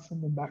 You can't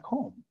send them back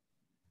home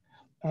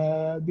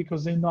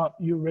because they're not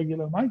your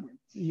regular migrants.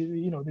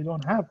 They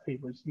don't have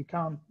papers. You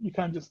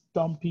can't just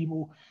dump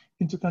people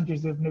into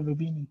countries they've never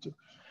been into.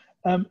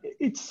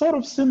 It's sort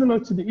of similar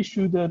to the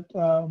issue that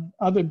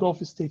other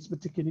Gulf states,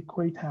 particularly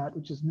Kuwait, had,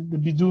 which is the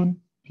Bidun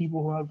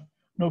people who have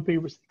no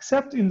papers,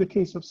 except in the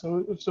case of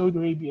Saudi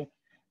Arabia.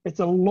 It's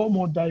a lot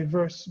more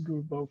diverse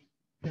group of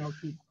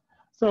people.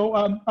 So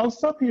I'll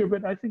stop here,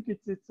 but I think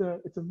it's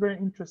a very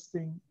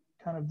interesting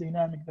kind of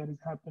dynamic that is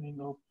happening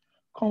of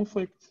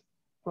conflict,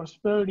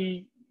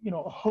 prosperity,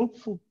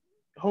 hopeful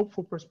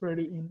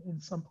prosperity in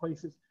some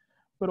places,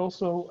 but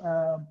also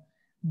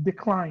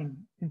decline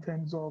in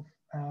terms of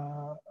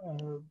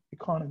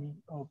economy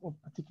of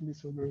particularly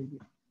Saudi Arabia.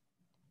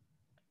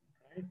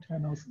 Right.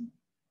 And also,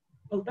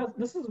 well,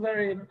 this is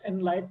very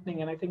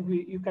enlightening, and I think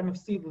you kind of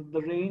see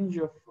the range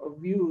of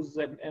views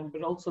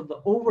but also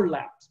the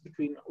overlaps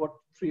between what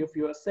three of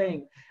you are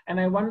saying. And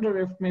I wonder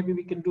if maybe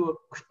we can do a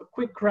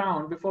quick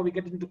round before we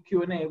get into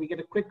Q&A. We get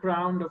a quick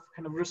round of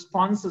kind of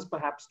responses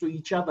perhaps to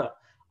each other.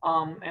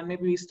 And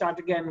maybe we start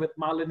again with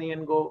Malini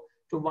and go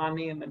to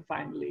Vani and then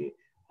finally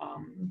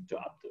to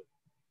Abdul.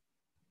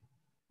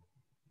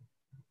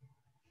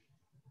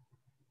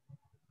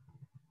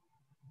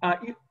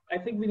 I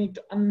think we need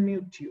to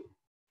unmute you.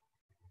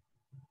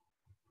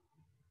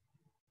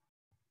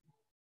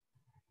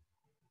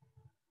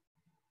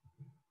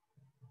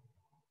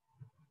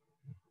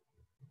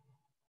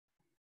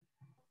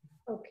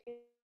 Okay.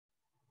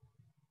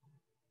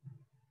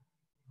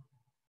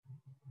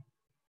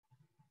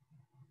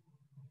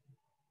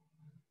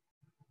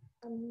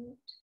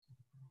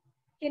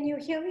 Can you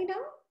hear me now?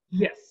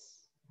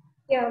 Yes.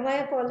 Yeah, my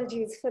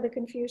apologies for the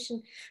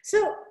confusion.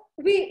 So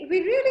we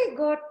really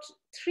got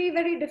 3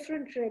 very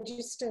different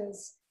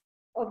registers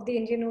of the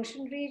Indian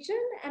Ocean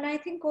region. And I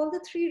think all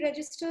the 3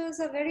 registers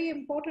are very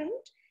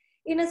important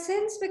in a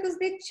sense because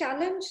they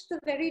challenge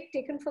the very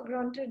taken for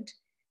granted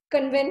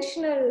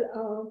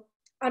conventional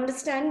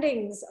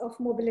understandings of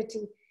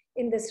mobility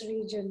in this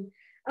region.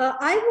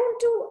 I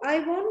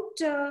want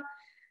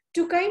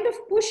to kind of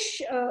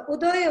push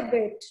Uday a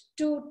bit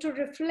to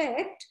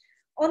reflect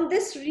on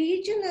this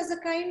region as a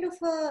kind of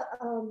a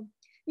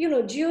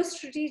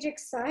geostrategic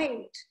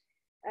site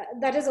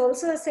that is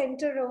also a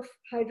center of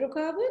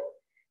hydrocarbon.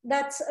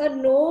 That's a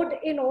node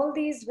in all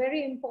these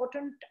very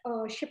important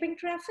shipping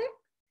traffic.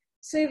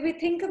 So if we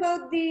think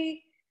about the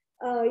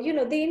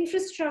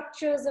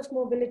infrastructures of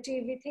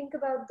mobility, we think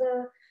about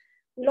the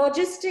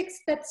logistics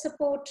that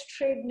support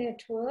trade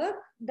network,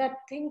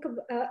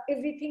 if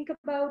we think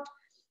about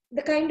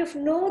the kind of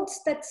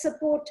nodes that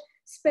support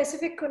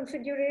specific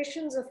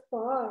configurations of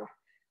power,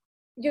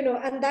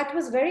 and that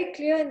was very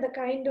clear in the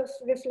kind of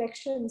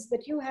reflections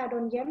that you had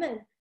on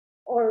Yemen,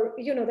 or,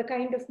 the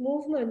kind of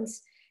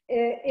movements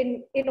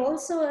in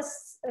also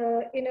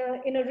in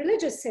a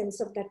religious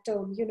sense of that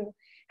term,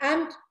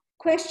 and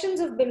questions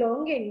of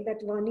belonging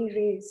that Vani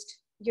raised,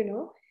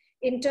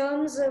 in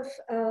terms of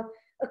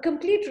a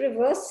complete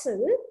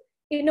reversal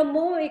in a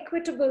more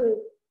equitable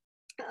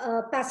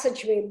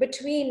passageway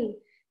between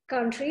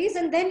countries.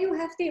 And then you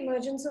have the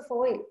emergence of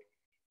oil,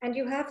 and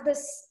you have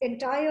this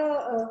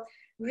entire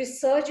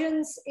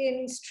resurgence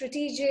in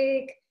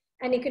strategic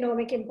and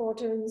economic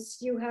importance.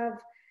 You have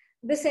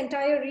this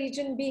entire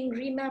region being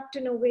remapped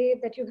in a way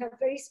that you have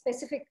very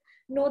specific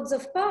nodes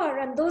of power,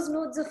 and those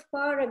nodes of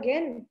power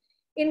again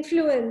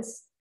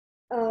influence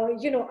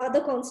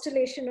other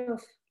constellation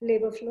of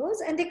labor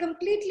flows, and they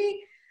completely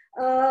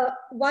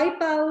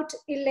wipe out,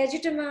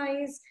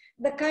 illegitimize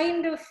the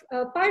kind of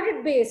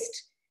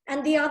pirate-based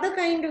and the other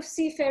kind of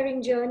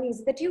seafaring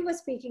journeys that you were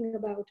speaking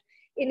about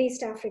in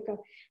East Africa.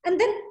 And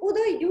then,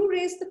 Uday, you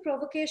raised the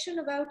provocation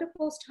about a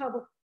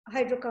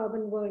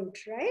post-hydrocarbon world,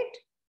 right?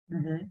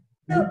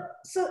 Mm-hmm.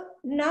 So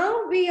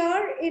now we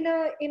are in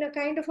a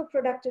kind of a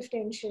productive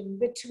tension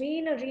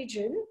between a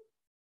region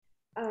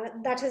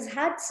that has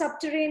had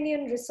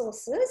subterranean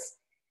resources,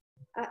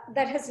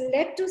 that has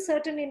led to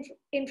certain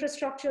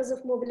infrastructures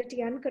of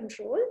mobility and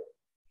control,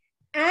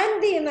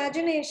 and the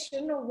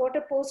imagination of what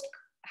a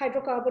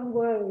post-hydrocarbon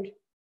world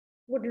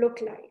would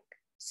look like.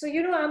 So,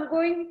 I'm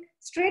going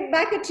straight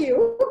back at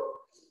you.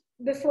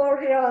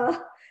 before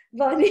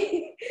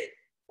Vani.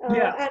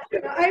 Yeah.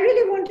 And I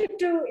really wanted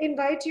to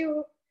invite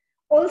you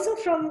also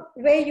from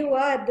where you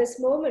are at this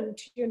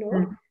moment, you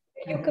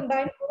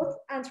combine both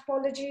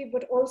anthropology,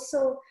 but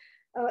also,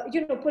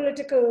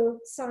 political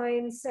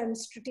science and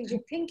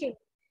strategic thinking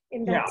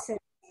in that sense.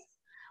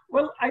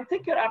 Well, I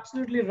think you're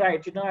absolutely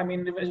right. I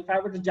mean, if I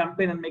were to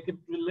jump in and make it,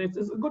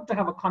 it's good to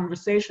have a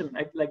conversation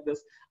like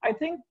this. I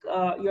think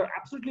you're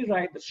absolutely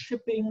right that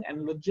shipping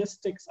and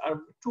logistics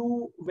are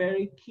two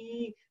very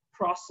key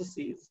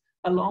processes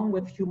along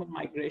with human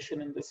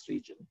migration in this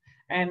region.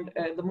 And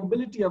the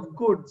mobility of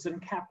goods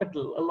and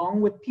capital,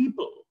 along with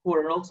people who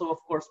are also, of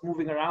course,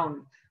 moving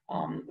around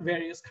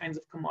various kinds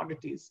of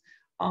commodities.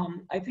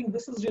 I think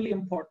this is really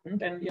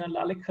important, and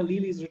Lalik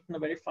Khalili's written a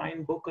very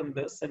fine book on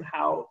this, and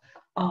how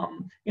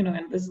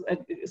and this,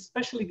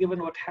 especially given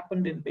what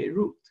happened in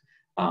Beirut,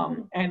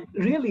 and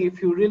really,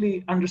 if you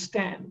really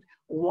understand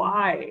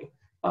why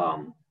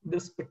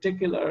this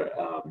particular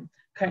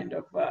kind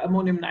of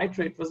ammonium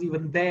nitrate was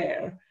even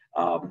there,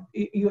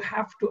 you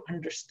have to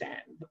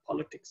understand the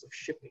politics of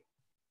shipping,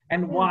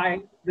 and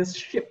why this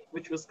ship,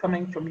 which was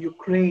coming from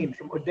Ukraine,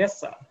 from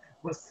Odessa,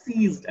 was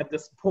seized at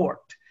this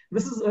port.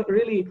 This is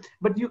really,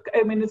 but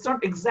I mean, it's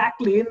not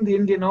exactly in the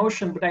Indian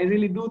Ocean, but I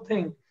really do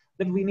think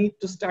that we need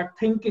to start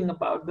thinking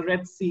about the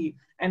Red Sea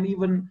and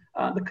even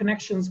the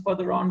connections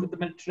further on with the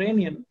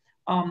Mediterranean,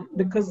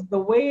 because the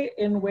way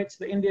in which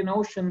the Indian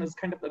Ocean is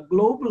kind of a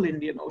global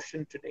Indian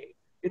Ocean today,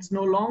 it's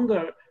no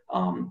longer,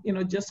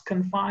 just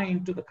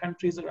confined to the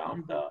countries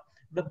around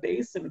the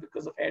basin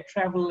because of air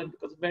travel and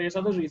because of various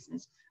other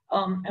reasons.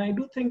 And I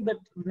do think that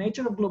the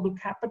nature of global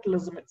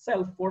capitalism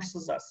itself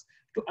forces us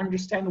to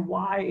understand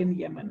why in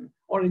Yemen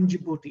or in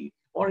Djibouti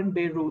or in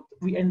Beirut,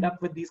 we end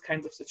up with these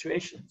kinds of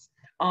situations.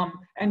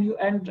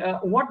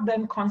 What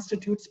then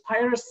constitutes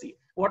piracy?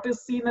 What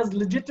is seen as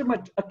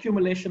legitimate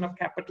accumulation of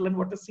capital and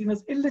what is seen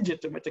as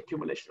illegitimate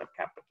accumulation of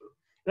capital,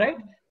 right?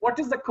 What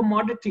is the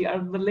commodity? Are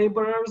the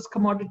laborers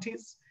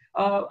commodities?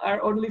 Are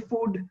only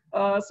food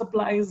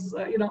supplies,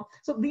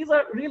 So these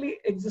are really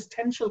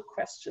existential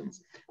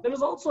questions. There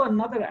is also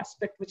another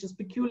aspect which is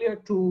peculiar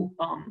to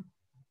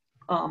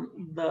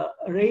the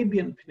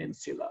Arabian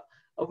Peninsula,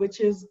 which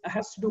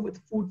has to do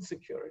with food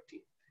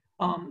security.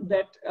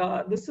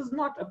 This is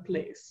not a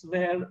place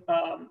where,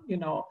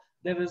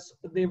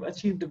 they've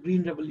achieved a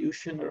green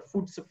revolution or a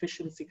food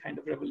sufficiency kind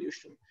of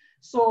revolution.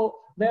 So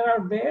there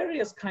are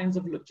various kinds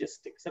of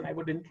logistics, and I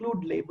would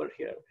include labor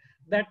here,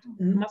 that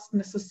must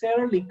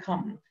necessarily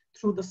come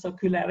through the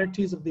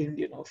circularities of the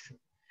Indian Ocean.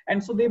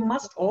 And so they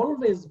must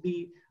always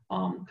be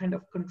kind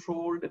of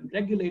controlled and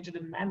regulated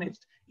and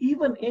managed,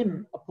 even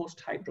in a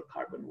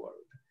post-hydrocarbon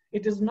world.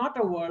 It is not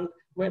a world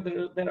where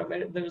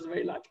there is a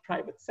very large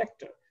private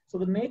sector. So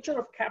the nature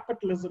of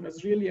capitalism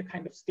is really a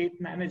kind of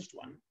state-managed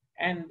one.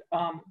 And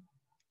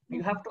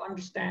you have to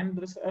understand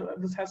this,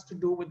 this has to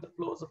do with the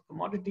flows of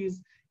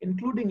commodities,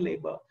 including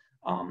labor,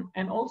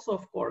 and also,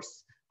 of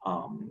course,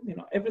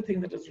 everything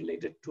that is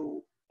related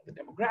to the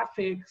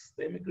demographics,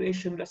 the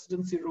immigration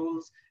residency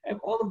rules, and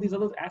all of these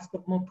other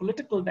aspects, more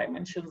political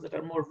dimensions that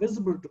are more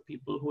visible to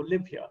people who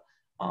live here.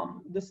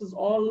 This is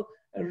all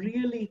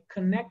really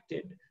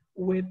connected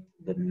with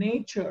the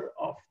nature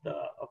of the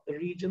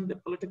region, the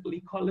political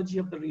ecology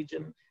of the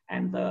region,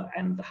 and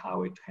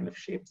how it kind of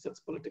shapes its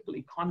political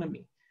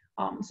economy.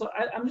 So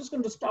I'm just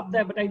going to stop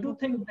there, but I do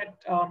think that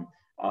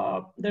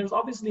there's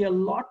obviously a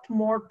lot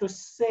more to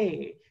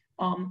say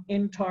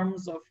in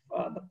terms of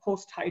the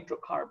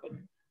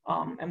post-hydrocarbon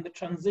and the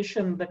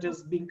transition that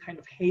is being kind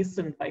of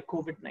hastened by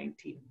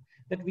COVID-19.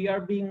 That we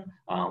are being,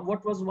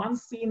 what was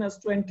once seen as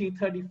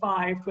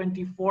 2035,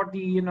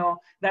 2040,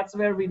 that's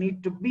where we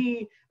need to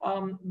be.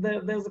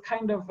 There's a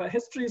kind of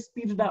history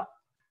speeded up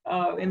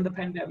in the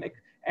pandemic.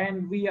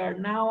 And we are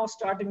now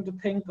starting to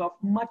think of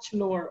much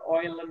lower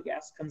oil and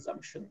gas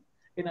consumption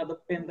in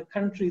the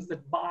countries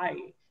that buy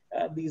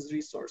these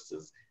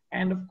resources.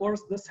 And of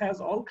course, this has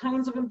all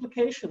kinds of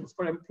implications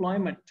for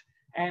employment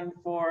and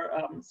for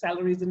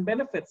salaries and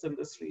benefits in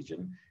this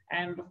region.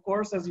 And of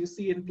course, as you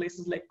see in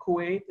places like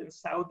Kuwait and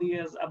Saudi,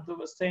 as Abdul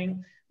was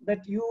saying,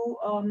 that you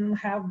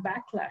have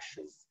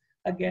backlashes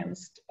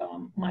against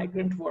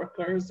migrant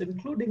workers,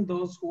 including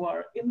those who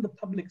are in the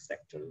public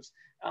sectors.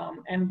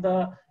 And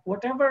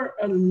whatever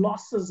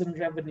losses in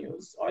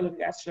revenues, oil and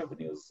gas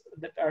revenues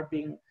that are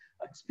being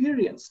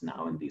experienced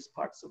now in these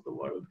parts of the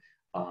world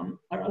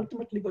are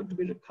ultimately going to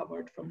be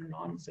recovered from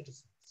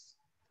non-citizens.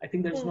 I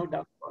think there's no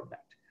doubt about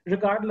that,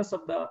 regardless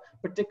of the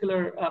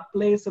particular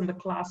place in the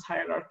class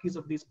hierarchies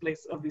of these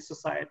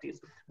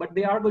societies. But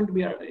they are going to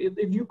be,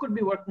 if you could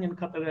be working in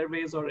Qatar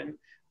Airways or in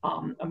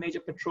a major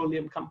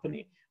petroleum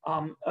company,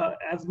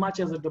 as much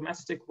as a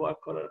domestic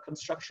worker or a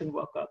construction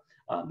worker,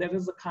 there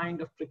is a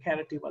kind of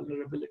precarity,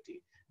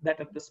 vulnerability that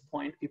at this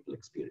point people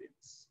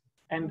experience.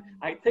 And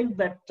I think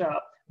that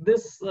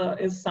this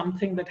is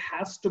something that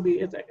has to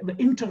be, the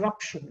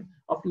interruption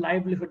of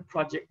livelihood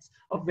projects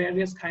of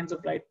various kinds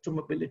of right to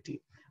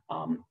mobility,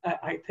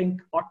 I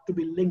think ought to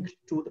be linked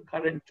to the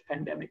current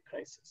pandemic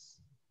crisis.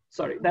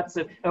 Sorry, that's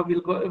it.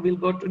 We'll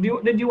go to,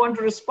 did you want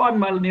to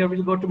respond, Malini, or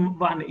we'll go to Vani?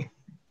 Vani,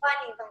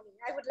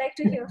 I would like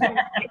to hear from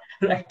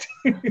you. Right.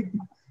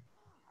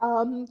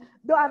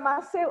 Though I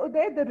must say,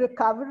 Uday, the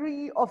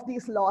recovery of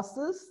these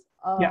losses,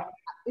 Yeah.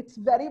 it's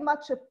very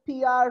much a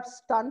PR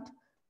stunt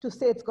to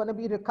say it's going to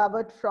be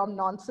recovered from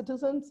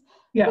non-citizens.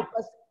 Yeah.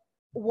 Because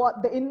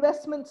what the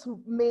investments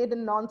made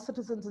in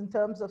non-citizens in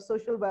terms of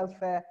social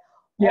welfare,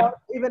 Yeah. or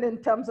even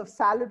in terms of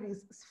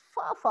salaries, is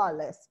far, far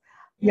less.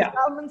 These Yeah.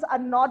 governments are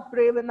not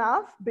brave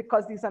enough,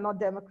 because these are not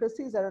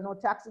democracies, there are no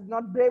taxes,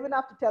 not brave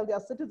enough to tell their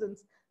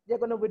citizens they're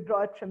going to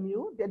withdraw it from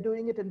you. They're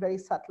doing it in very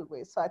subtle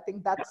ways. So I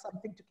think that's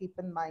something to keep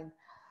in mind.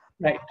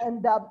 Right.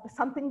 And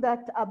something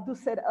that Abdu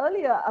said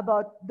earlier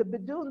about the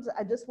Bidoons,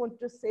 I just want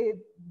to say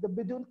the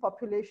Bidoon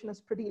population is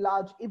pretty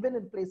large, even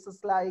in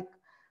places like,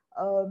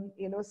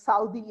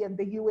 Saudi and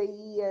the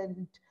UAE,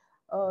 and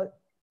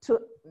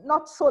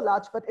not so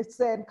large, but it's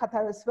there in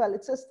Qatar as well.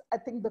 It's just, I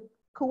think the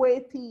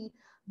Kuwaiti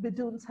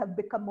Bidoons have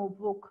become more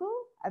vocal,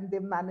 and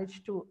they've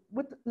managed to,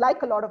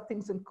 like a lot of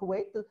things in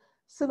Kuwait, the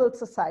civil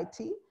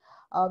society,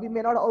 we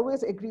may not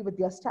always agree with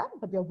their stand,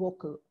 but they're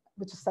vocal,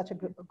 which is such a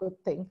good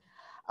thing.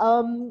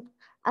 And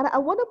I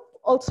want to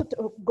also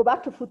go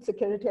back to food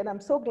security, and I'm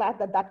so glad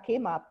that that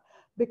came up,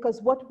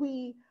 because what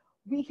we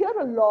hear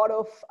a lot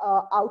of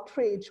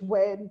outrage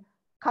when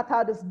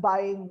Qatar is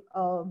buying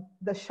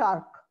the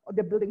Shark, or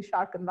they're building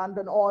Shark in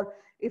London, or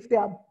if they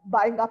are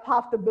buying up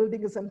half the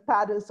building is in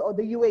Paris, or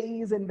the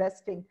UAE is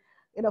investing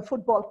in a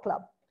football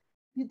club.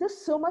 There's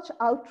so much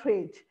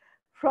outrage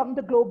from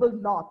the global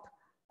north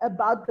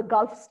about the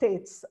Gulf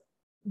states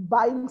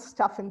buying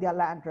stuff in their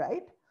land,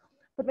 right?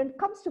 But when it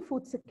comes to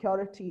food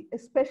security,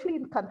 especially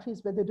in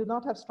countries where they do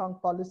not have strong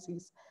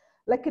policies,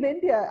 like in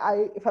India,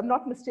 if I'm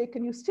not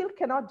mistaken, you still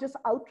cannot just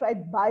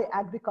outright buy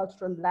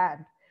agricultural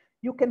land.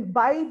 You can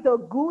buy the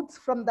goods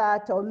from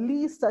that or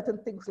lease certain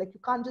things. Like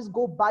you can't just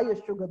go buy a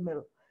sugar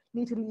mill,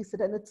 you need to lease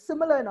it. And it's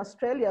similar in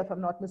Australia, if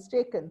I'm not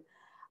mistaken.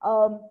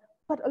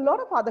 But a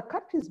lot of other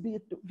countries, be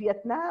it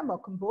Vietnam or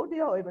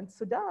Cambodia or even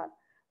Sudan,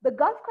 the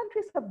Gulf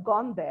countries have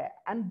gone there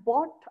and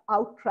bought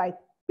outright,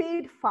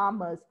 paid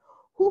farmers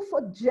who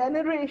for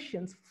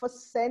generations, for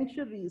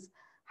centuries,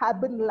 have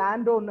been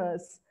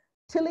landowners,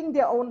 tilling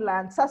their own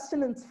land,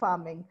 sustenance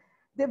farming.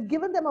 They've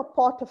given them a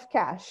pot of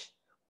cash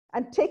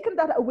and taken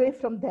that away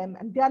from them,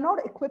 and they are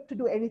not equipped to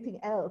do anything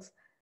else,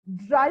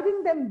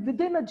 driving them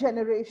within a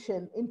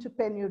generation into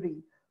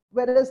penury,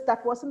 whereas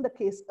that wasn't the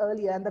case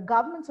earlier, and the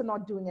governments are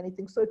not doing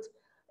anything. So it's,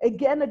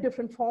 again, a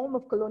different form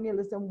of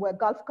colonialism, where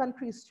Gulf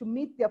countries, to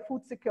meet their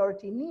food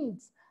security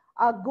needs,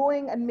 are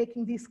going and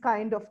making these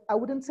kind of, I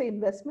wouldn't say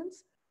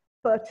investments,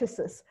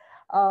 purchases.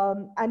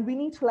 And we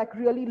need to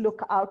really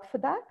look out for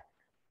that.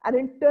 And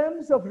in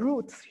terms of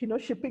routes,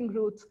 shipping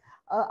routes,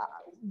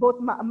 both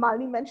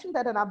Malini mentioned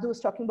that, and Abdul was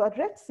talking about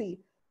Red Sea.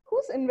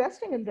 Who's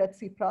investing in Red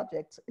Sea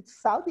projects?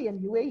 It's Saudi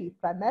and UAE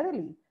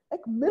primarily.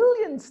 Like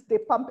millions they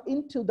pump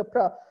into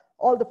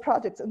all the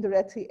projects in the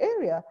Red Sea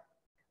area.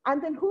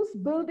 And then who's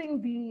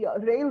building the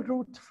rail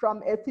route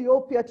from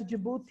Ethiopia to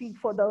Djibouti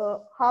for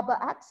the harbor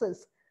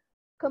access?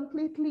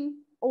 Completely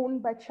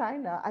owned by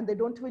China, and they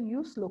don't even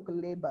use local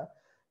labor.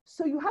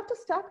 So you have to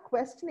start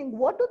questioning,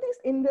 what do these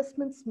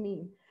investments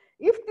mean?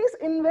 If these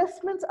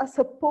investments are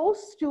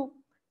supposed to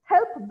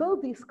help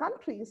build these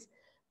countries,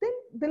 then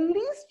the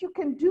least you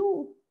can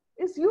do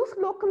is use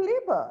local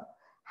labor,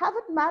 have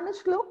it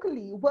managed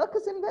locally, work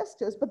as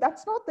investors, but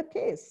that's not the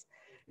case.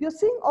 You're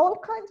seeing all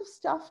kinds of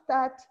stuff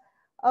that,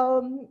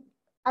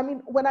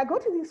 when I go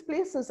to these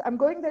places, I'm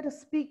going there to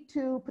speak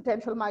to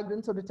potential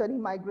migrants or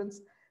returning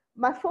migrants.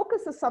 My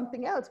focus is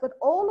something else, but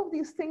all of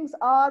these things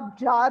are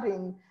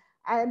jarring,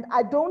 and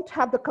I don't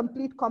have the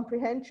complete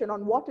comprehension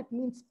on what it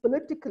means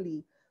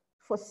politically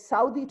for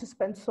Saudi to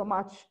spend so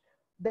much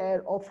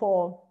there, or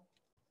for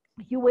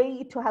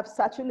UAE to have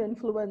such an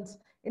influence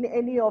in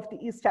any of the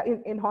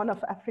in Horn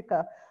of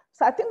Africa.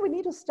 So I think we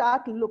need to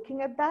start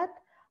looking at that,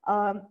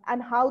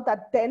 and how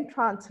that then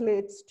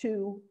translates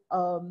to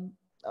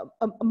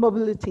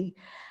mobility.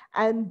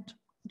 And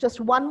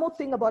just one more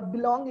thing about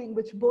belonging,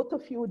 which both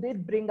of you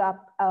did bring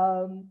up,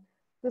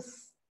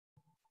 this,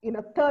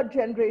 third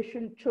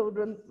generation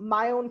children,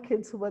 my own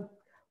kids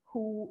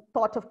who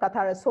thought of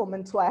Qatar as home,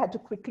 and so I had to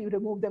quickly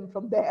remove them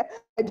from there.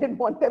 I didn't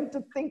want them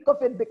to think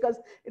of it because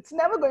it's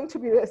never going to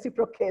be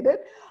reciprocated.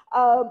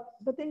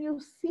 But then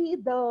you see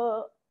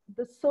the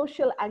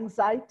social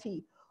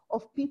anxiety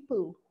of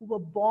people who were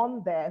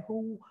born there,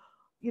 who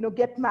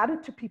get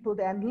married to people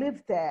there and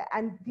live there.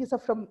 And these are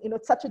from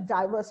such a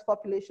diverse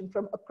population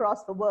from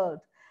across the world.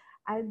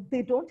 And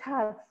they don't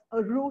have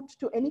a route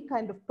to any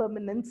kind of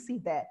permanency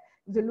there.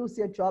 If they lose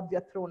their job,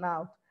 they're thrown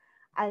out.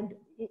 And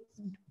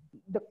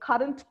the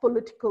current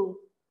political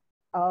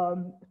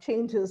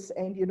changes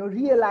and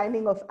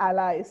realigning of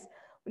allies,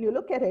 when you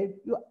look at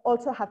it, you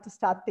also have to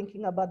start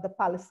thinking about the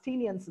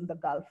Palestinians in the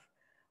Gulf,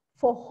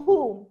 for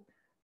whom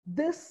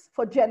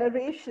for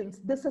generations,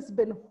 this has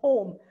been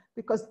home,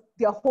 because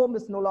their home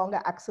is no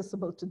longer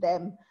accessible to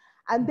them.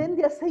 And then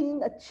they're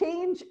seeing a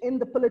change in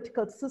the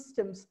political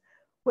systems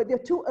where they're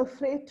too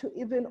afraid to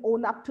even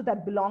own up to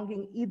that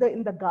belonging, either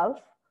in the Gulf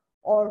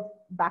or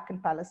back in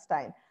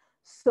Palestine.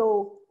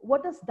 So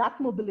what does that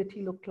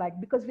mobility look like?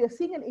 Because we are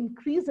seeing an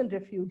increase in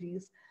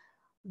refugees.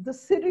 The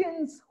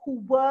Syrians who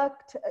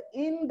worked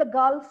in the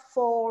Gulf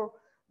for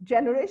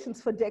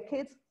generations, for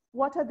decades,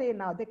 what are they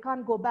now? They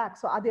can't go back.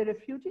 So are they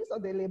refugees or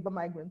they labor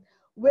migrants?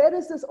 Where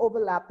is this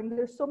overlapping?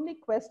 There's so many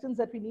questions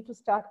that we need to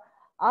start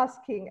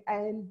asking,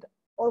 and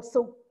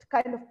also to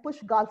kind of push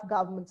Gulf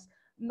governments,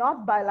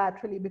 not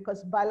bilaterally,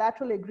 because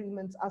bilateral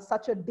agreements are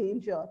such a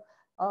danger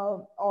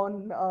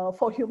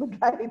for human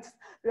rights,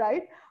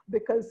 right?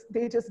 Because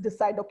they just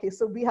decide, okay,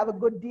 so we have a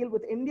good deal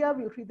with India,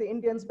 we'll treat the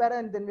Indians better,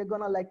 and then we're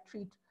gonna like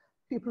treat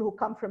people who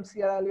come from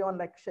Sierra Leone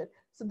like shit.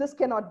 So this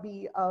cannot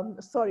be,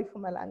 sorry for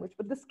my language,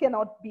 but this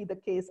cannot be the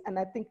case. And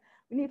I think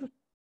we need to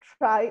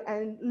try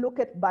and look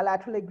at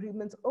bilateral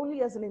agreements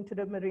only as an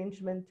interim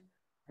arrangement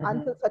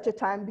until such a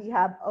time we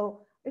have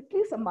at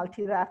least a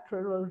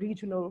multilateral or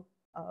regional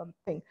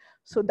thing.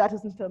 So that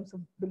is in terms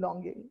of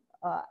belonging.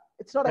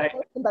 It's not a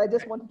question, but I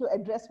just wanted to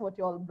address what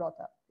you all brought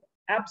up.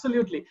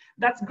 Absolutely.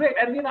 That's great.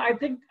 And, you know, I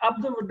think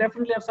Abdul would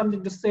definitely have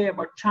something to say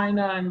about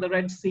China and the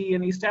Red Sea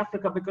and East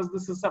Africa, because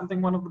this is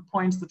something, one of the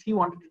points that he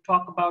wanted to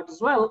talk about as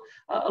well,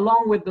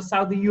 along with the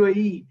Saudi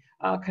UAE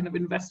kind of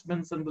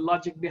investments and the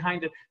logic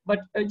behind it. But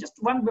just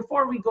one,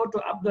 before we go to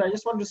Abdul, I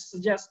just want to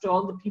suggest to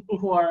all the people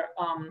who are,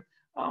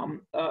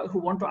 who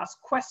want to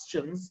ask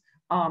questions,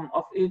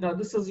 you know,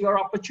 this is your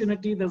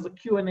opportunity. There's a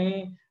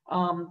Q&A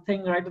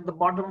thing right at the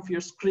bottom of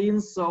your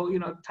screens. So, you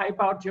know, type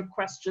out your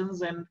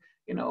questions, and,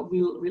 you know,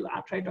 we'll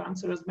try to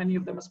answer as many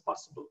of them as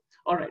possible.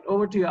 All right,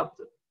 over to you,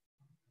 Abdul.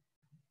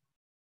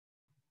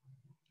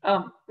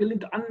 We'll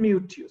need to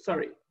unmute you,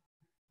 sorry.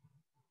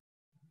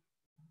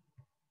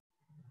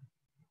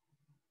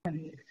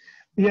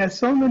 Yeah,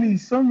 so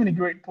many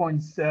great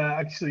points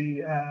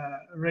actually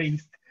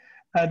raised.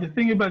 The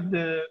thing about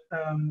the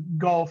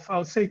Gulf,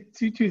 I'll say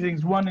two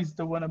things. One is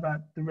the one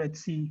about the Red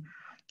Sea.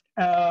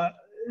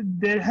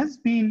 There has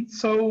been,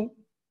 so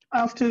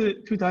after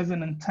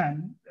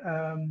 2010,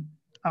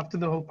 after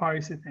the whole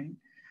Paris thing,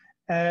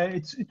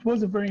 it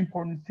was a very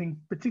important thing,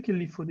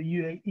 particularly for the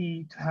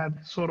UAE, to have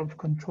sort of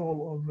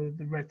control over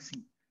the Red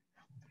Sea.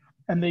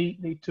 And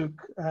they took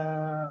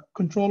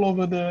control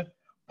over the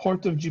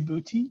port of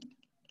Djibouti,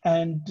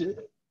 and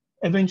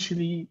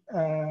eventually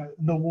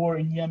the war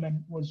in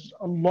Yemen was,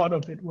 a lot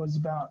of it was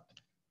about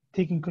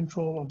taking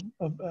control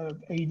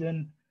of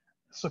Aden,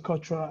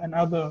 Socotra, and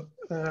other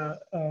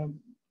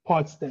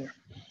parts there.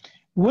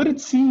 What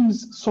it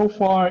seems so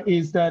far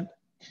is that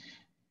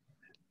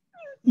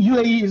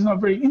UAE is not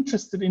very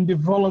interested in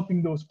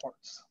developing those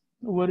parts.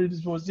 What it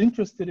was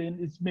interested in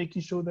is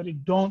making sure that they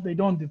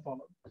don't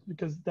develop,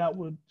 because that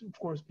would, of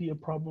course, be a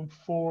problem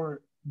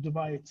for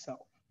Dubai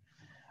itself.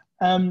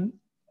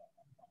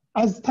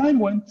 As time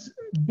went,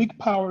 big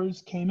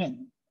powers came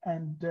in,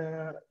 and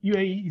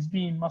UAE is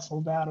being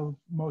muscled out of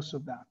most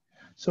of that.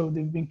 So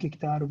they've been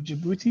kicked out of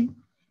Djibouti.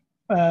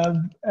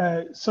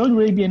 Saudi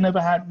Arabia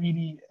never had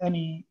really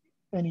any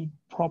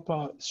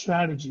proper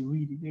strategy,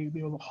 really.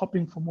 They were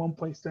hopping from one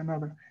place to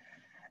another.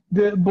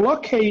 The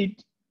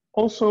blockade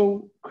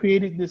also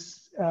created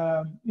this,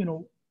 you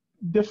know,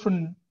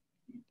 different,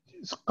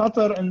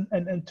 Qatar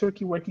and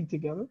Turkey working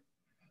together.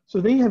 So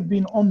they have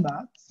been on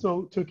that.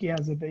 So Turkey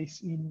has a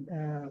base in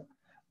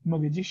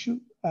Mogadishu.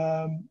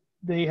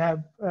 They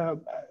have,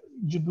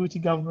 Djibouti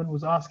government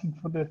was asking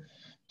for the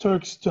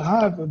Turks to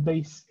have a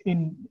base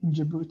in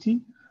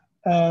Djibouti.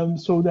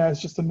 So that's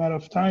just a matter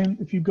of time.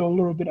 If you go a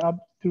little bit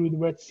up through the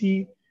Red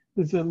Sea,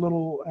 there's a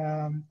little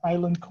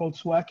island called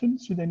Suakin,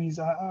 Sudanese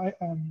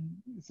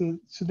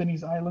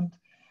island,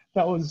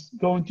 that was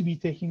going to be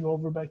taken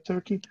over by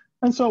Turkey,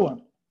 and so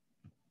on.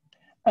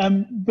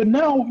 But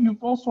now you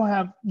also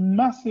have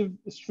massive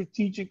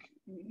strategic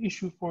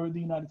issue for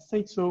the United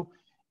States. So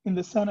in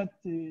the Senate,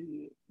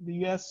 the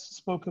US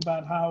spoke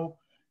about how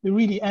they're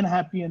really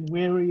unhappy and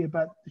wary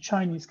about the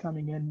Chinese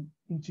coming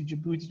into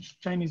Djibouti. The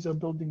Chinese are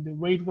building the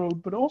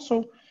railroad, but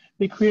also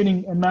they're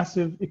creating a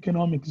massive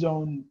economic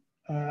zone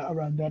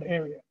around that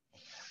area.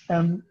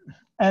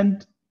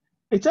 And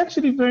it's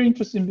actually very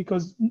interesting,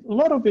 because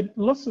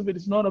lots of it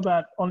is not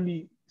about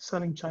only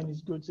selling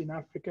Chinese goods in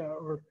Africa,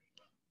 or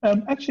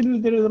actually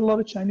there are a lot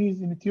of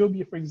Chinese in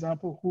Ethiopia, for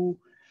example, who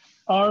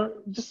are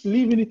just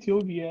live in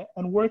Ethiopia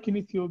and work in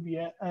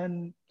Ethiopia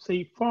and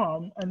say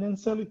farm and then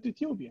sell it to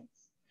Ethiopians.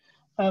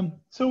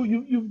 So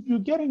you're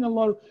getting a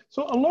lot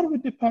of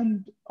it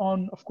depends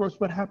on, of course,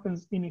 what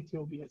happens in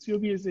Ethiopia.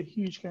 Ethiopia is a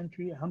huge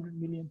country, 100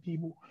 million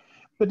people,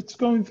 but it's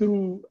going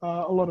through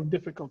a lot of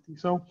difficulty.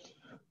 So,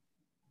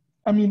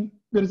 I mean,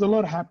 there's a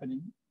lot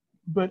happening,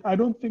 but I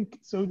don't think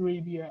Saudi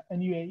Arabia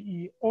and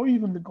UAE or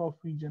even the Gulf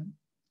region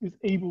is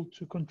able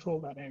to control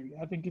that area.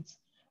 I think it's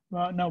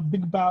now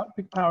big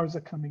powers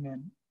are coming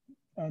in,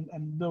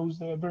 and those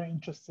that are very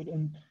interested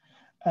in.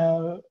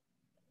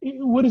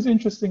 What is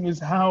interesting is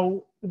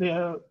how they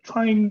are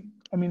trying.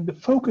 I mean, the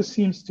focus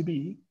seems to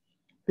be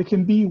there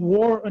can be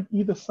war on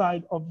either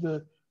side of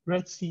the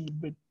Red Sea,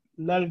 but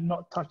let it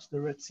not touch the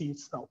Red Sea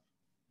itself.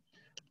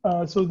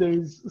 So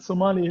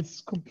Somalia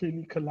is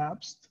completely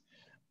collapsed.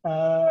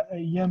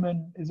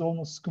 Yemen is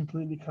almost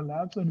completely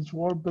collapsed in its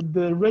war, but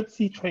the Red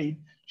Sea trade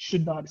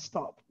should not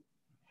stop.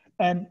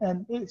 So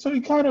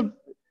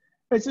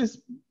it's just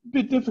a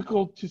bit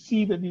difficult to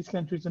see that these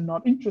countries are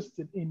not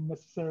interested in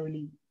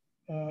necessarily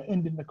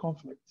ending the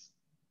conflicts,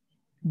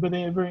 but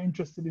they are very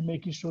interested in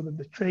making sure that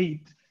the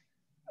trade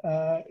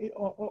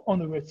on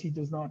the Red Sea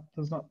does not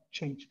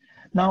change.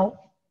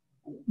 Now,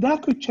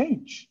 that could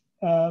change.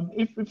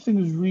 If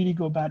things really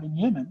go bad in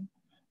Yemen,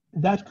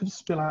 that could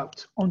spill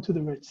out onto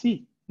the Red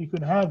Sea. You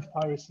could have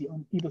piracy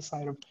on either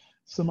side of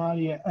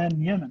Somalia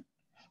and Yemen.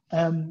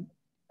 And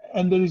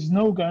there is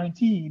no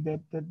guarantee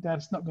that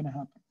that's not going to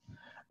happen.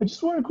 I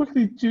just want to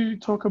quickly to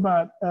talk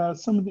about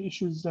some of the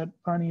issues that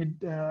Pani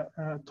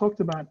had talked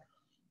about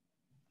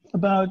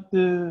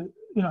the,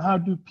 how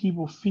do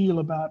people feel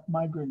about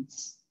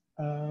migrants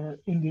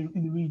in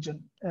the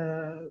region.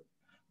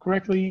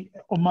 Correctly,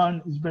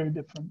 Oman is very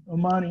different.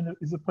 Oman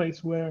is a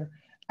place where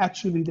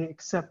actually they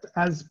accept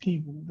as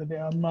people that they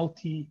are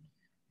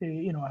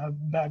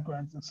have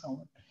backgrounds and so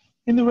on.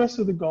 In the rest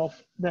of the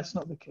Gulf, that's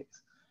not the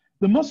case.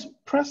 The most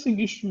pressing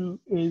issue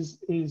is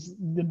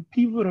the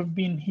people that have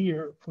been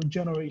here for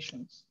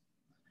generations.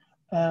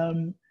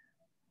 And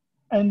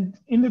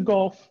in the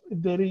Gulf,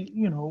 there is,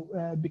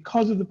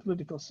 because of the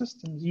political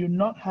systems, you're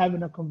not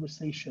having a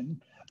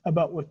conversation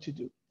about what to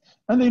do.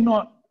 And they're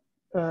not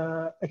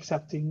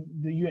accepting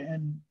the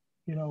UN,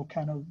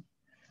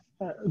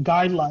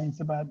 guidelines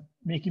about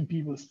making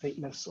people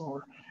stateless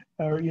or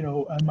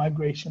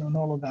migration and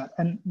all of that.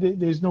 And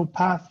there's no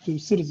path to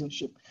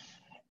citizenship.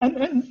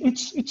 And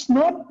it's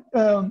not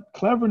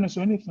cleverness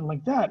or anything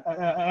like that.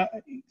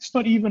 It's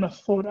not even a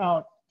thought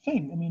out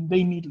thing. I mean,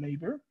 they need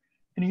labor,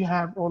 and you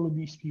have all of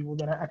these people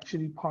that are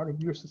actually part of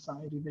your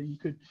society that you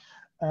could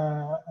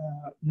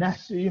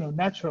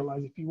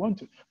naturalize if you want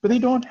to. But they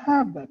don't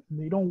have that, and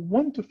they don't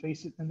want to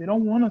face it, and they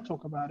don't want to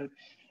talk about it.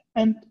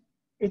 And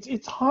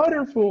it's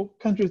harder for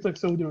countries like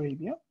Saudi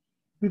Arabia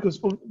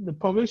because the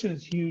population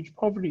is huge,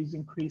 poverty is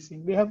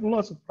increasing, they have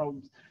lots of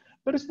problems.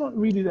 But it's not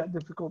really that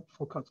difficult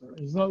for Qatar.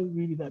 It's not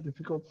really that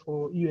difficult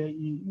for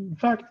UAE. In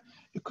fact,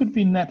 it could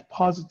be net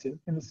positive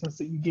in the sense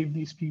that you give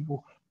these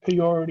people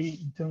priority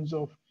in terms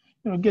of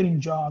getting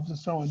jobs and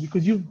so on,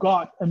 because you've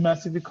got a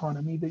massive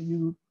economy that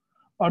you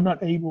are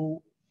not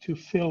able to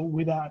fill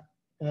without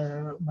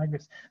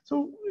migrants.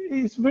 So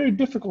it's very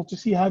difficult to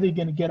see how they're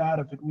going to get out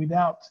of it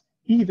without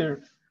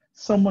either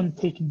someone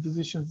taking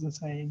decisions and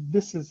saying,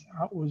 this is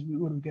what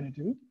we're going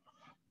to do,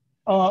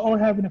 or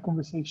having a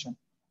conversation.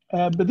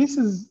 But this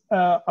is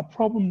a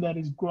problem that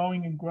is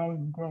growing and growing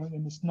and growing,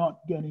 and it's not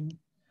getting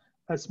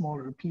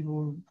smaller.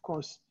 People, of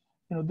course,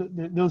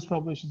 those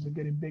populations are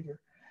getting bigger.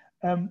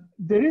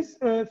 There is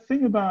a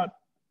thing about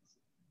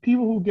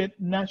people who get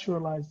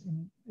naturalized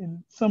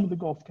in some of the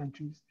Gulf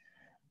countries.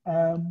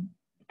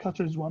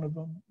 Qatar is one of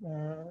them.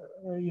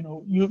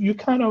 You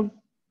kind of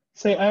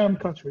say, I am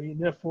Qatari,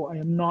 therefore I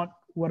am not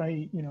what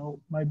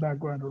my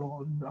background at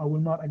all. I will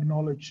not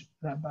acknowledge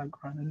that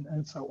background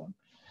and so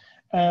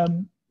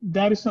on.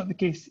 That is not the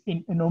case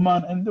in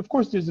Oman, and of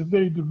course, there's a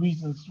very good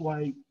reasons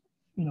why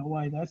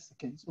that's the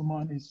case.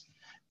 Oman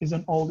is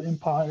an old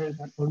empire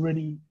that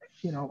already,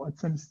 at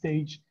some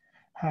stage,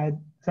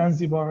 had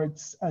Zanzibar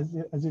as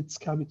its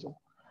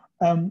capital.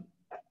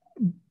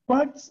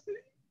 But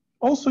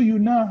also, you're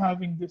now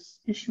having this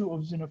issue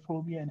of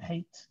xenophobia and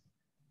hate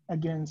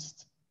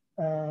against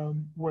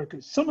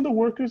workers. Some of the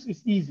workers,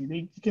 it's easy;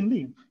 they can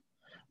leave,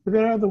 but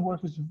there are other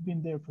workers who've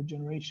been there for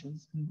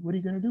generations, and what are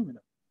you going to do with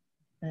them?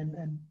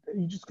 And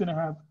you're just going to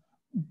have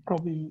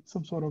probably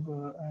some sort of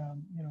a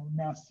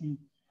nasty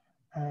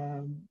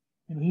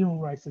human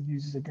rights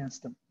abuses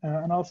against them.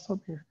 And I'll stop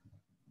here.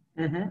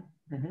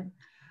 Mm-hmm. Mm-hmm.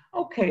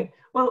 Okay.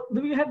 Well,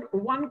 we had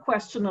one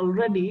question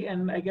already,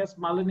 and I guess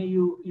Malini,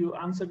 you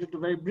answered it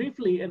very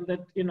briefly. And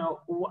that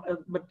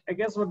but I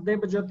guess what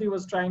Debajyoti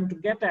was trying to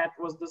get at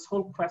was this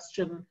whole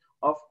question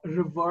of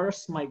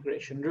reverse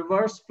migration,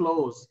 reverse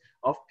flows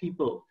of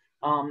people.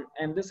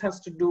 And this has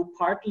to do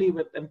partly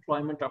with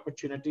employment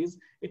opportunities.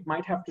 It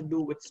might have to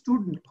do with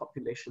student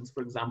populations,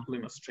 for example,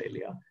 in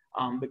Australia,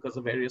 because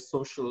of various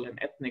social and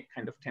ethnic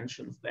kind of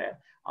tensions there.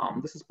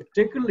 This is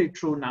particularly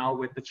true now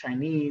with the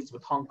Chinese,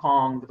 with Hong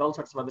Kong, with all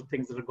sorts of other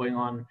things that are going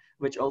on,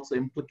 which also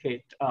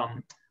implicate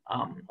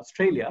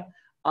Australia.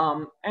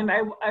 And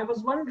I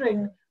was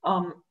wondering,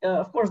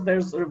 of course,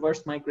 there's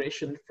reverse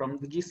migration from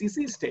the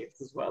GCC states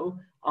as well.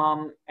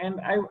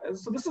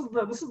 So this is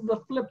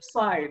the flip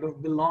side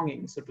of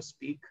belonging, so to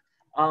speak,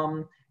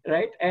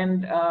 right?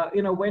 And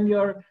when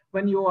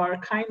you are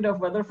kind of,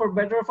 whether for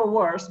better or for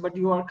worse, but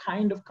you are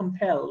kind of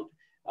compelled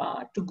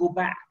to go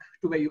back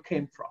to where you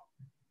came from.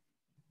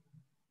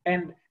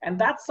 And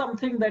that's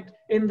something that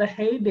in the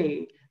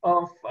heyday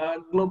of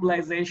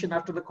globalization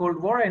after the Cold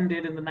War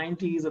ended in the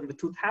 90s and the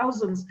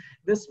 2000s,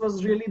 this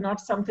was really not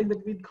something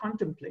that we'd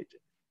contemplated.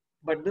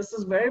 But this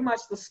is very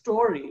much the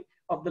story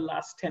of the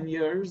last 10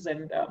 years.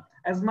 And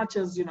as much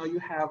as, you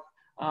have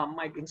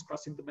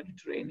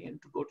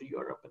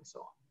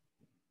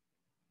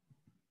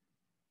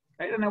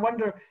right? And I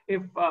wonder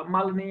if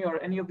Malini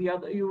or any of the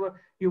other,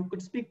 you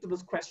could speak to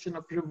this question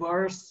of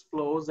reverse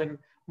flows and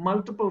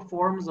multiple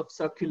forms of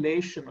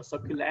circulation or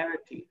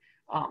circularity,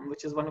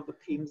 which is one of the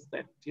themes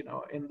that, you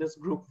know, in this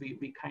group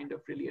we kind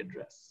of really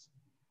address.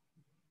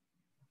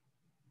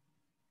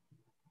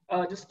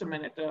 Just a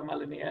minute,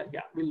 Malini.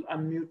 Yeah, we'll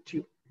unmute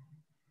you.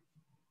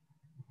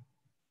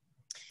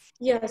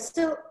 Yeah,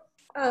 so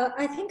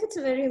I think it's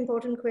a very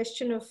important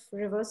question of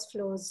reverse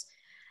flows.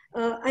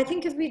 I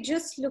think if we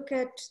just look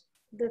at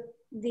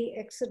the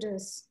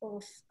exodus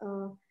of,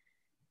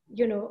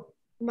 you know,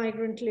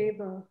 migrant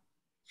labor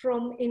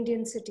from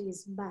Indian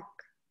cities back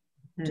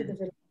to the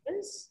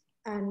villages,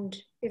 and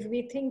if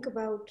we think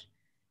about,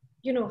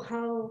 you know,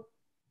 how,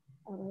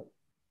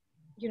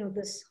 you know,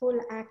 this whole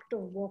act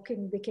of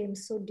walking became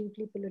so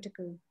deeply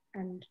political,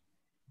 and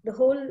the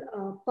whole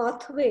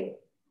pathway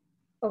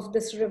of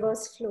this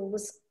reverse flow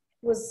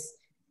was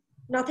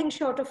nothing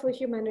short of a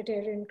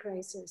humanitarian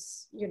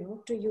crisis, you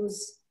know, to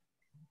use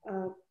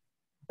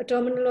a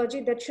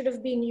terminology that should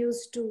have been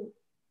used to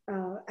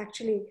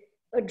actually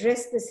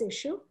address this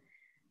issue.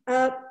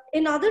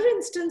 In other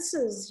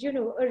instances, you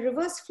know, a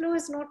reverse flow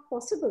is not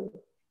possible.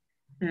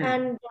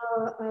 And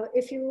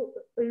if you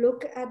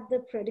look at the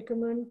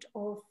predicament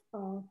of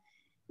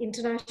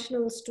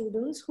international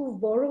students who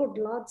borrowed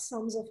large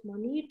sums of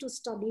money to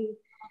study,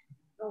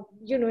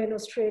 you know, in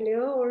Australia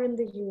or in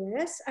the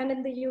US, and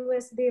in the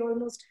US, they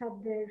almost had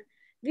their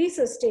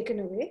visas taken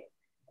away.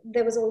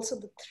 There was also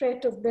the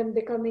threat of them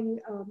becoming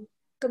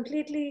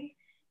completely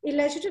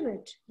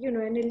illegitimate, you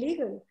know, and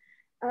illegal.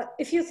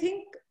 If you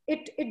think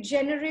it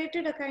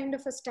generated a kind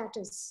of a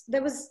status,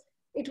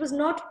 it was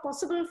not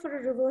possible for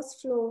a reverse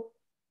flow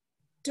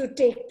to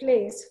take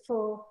place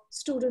for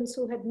students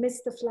who had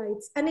missed the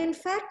flights. And in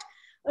fact,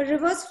 a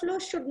reverse flow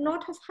should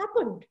not have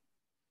happened,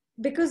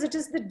 because it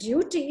is the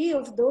duty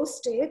of those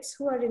states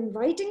who are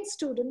inviting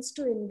students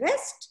to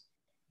invest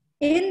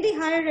in the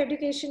higher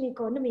education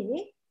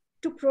economy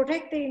to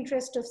protect the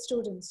interest of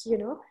students. You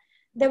know,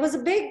 there was a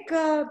big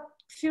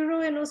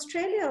furor in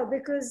Australia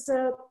because,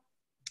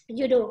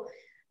 you know,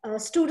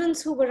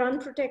 students who were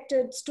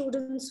unprotected,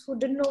 students who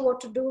didn't know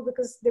what to do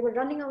because they were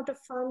running out of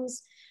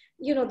funds.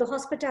 You know, the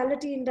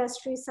hospitality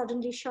industry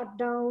suddenly shut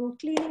down,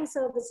 cleaning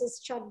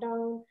services shut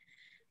down.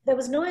 There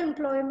was no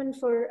employment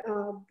for,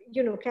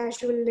 you know,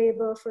 casual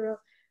labor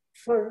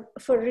for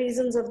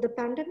reasons of the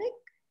pandemic.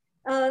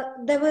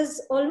 There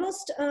was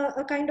almost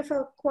a kind of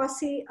a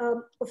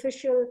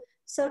quasi-official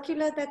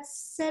circular that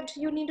said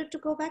you needed to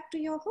go back to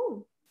your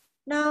home.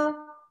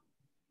 Now,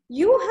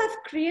 you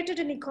have created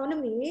an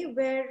economy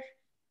where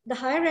the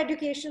higher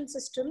education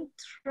system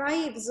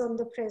thrives on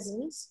the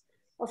presence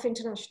of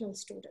international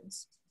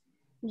students.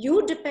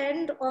 You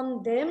depend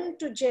on them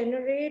to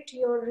generate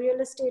your real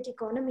estate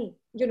economy.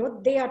 You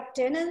know, they are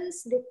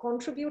tenants, they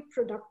contribute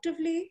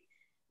productively,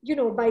 you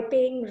know, by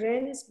paying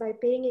rents, by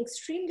paying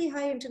extremely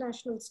high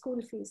international school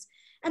fees.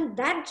 And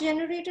that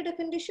generated a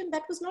condition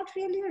that was not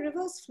really a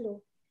reverse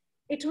flow.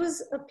 It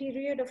was a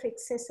period of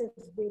excessive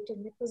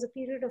waiting. It was a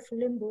period of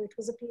limbo. It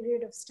was a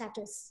period of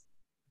status.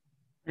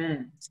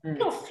 You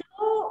know,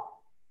 flow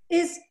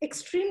is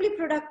extremely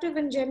productive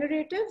and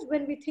generative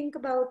when we think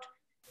about,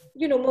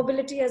 you know,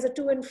 mobility as a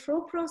to and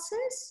fro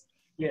process.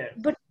 Yeah.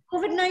 But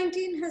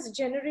COVID-19 has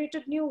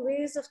generated new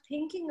ways of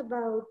thinking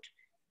about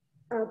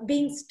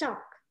being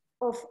stuck,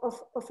 of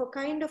a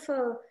kind of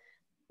a,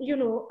 you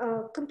know,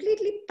 a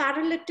completely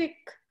paralytic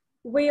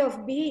way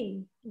of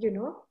being, you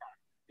know.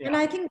 Yeah. And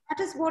I think that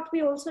is what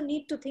we also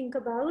need to think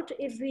about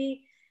if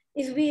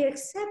we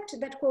accept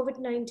that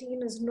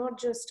COVID-19 is not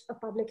just a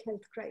public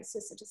health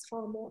crisis, it is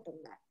far more than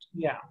that.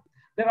 Yeah,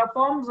 there are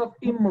forms of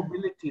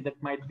immobility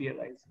that might be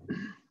arising.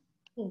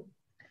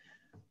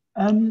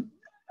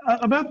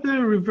 About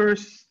the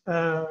reverse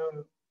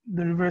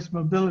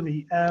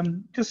mobility,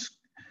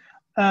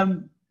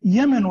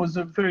 Yemen was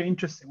a very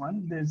interesting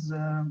one. There's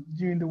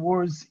during the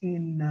wars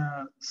in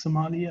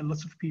Somalia,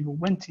 lots of people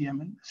went to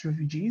Yemen as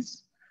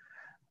refugees,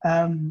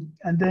 and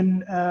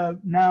then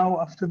now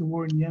after the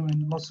war in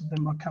Yemen, lots of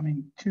them are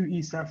coming to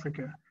East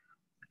Africa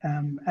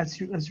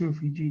as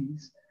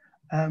refugees.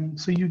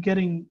 So you're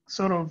getting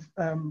sort of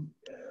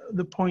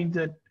the point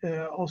that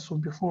also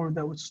before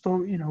that was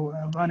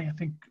Vani, I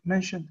think,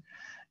 mentioned,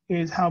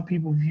 is how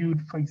people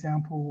viewed, for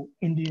example,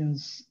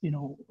 Indians, you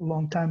know, a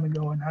long time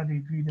ago, and how they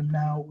view them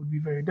now would be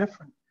very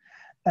different.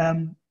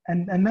 And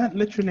that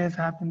literally has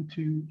happened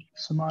to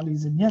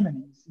Somalis and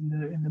Yemenis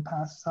in the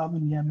past.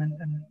 Southern Yemen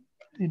and,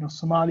 you know,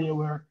 Somalia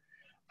were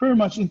very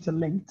much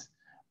interlinked.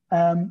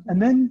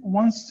 And then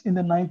once in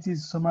the 90s,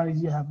 Somalis,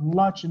 you have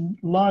large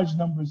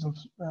numbers of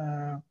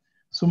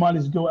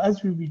Somalis go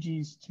as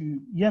refugees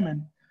to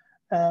Yemen.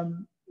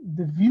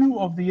 The view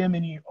of the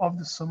Yemeni, of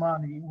the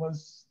Somali,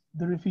 was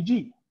the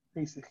refugee,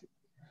 basically,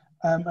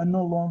 and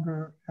no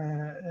longer,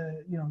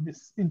 you know,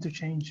 this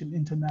interchange and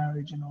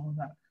intermarriage and all of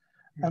that.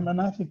 And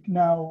I think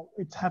now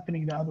it's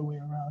happening the other way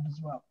around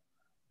as well.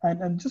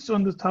 And just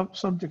on the top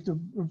subject of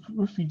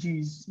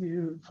refugees,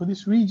 for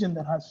this region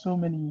that has so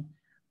many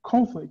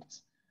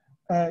conflicts,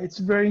 it's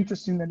very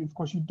interesting that, of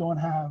course, you don't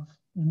have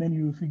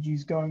many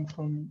refugees going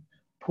from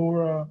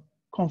poorer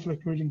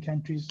conflict-ridden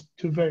countries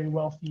to very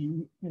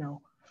wealthy,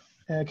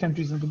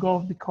 countries in the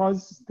Gulf,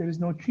 because there is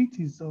no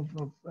treaties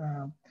for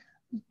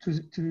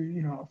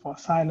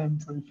asylum,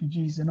 for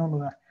refugees and all of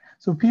that.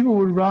 So people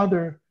would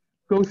rather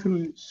go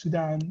through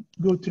Sudan,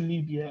 go to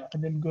Libya,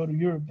 and then go to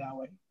Europe that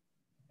way.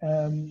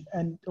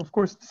 And of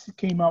course, this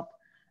came up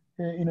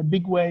in a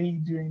big way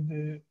during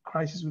the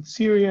crisis with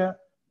Syria.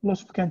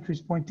 Lots of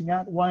countries pointing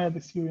out, why are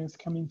the Syrians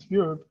coming to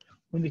Europe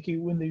when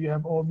you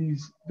have all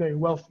these very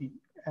wealthy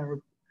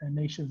Arab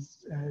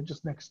nations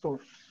just next door?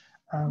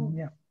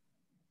 Yeah.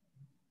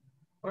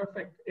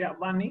 Perfect. Yeah,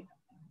 Vani?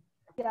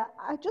 Yeah,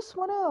 I just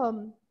want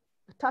to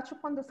touch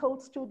upon this whole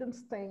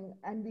students thing.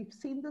 And we've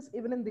seen this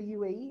even in the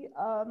UAE,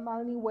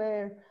 Malini,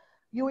 where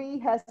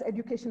UAE has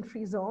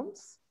education-free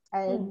zones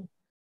and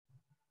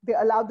they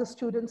allowed the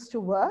students to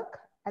work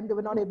and they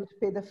were not able to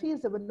pay the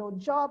fees. There were no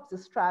jobs, they're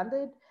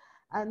stranded,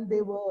 and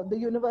the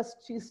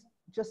universities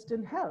just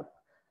didn't help.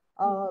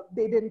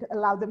 They didn't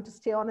allow them to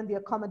stay on in the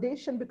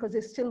accommodation because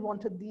they still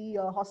wanted the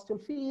hostel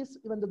fees,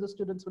 even though the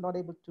students were not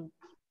able to,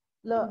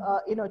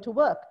 to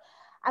work.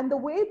 And the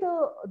way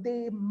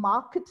they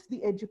market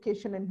the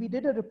education, and we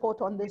did a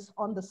report on this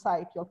on the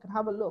site, you all can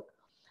have a look,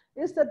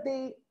 is that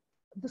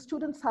the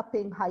students are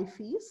paying high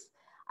fees,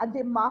 and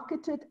they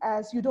market it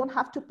as you don't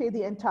have to pay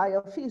the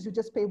entire fees, you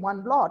just pay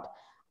one lot.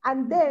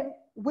 And then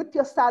with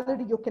your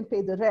salary, you can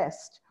pay the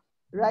rest,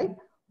 right?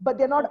 But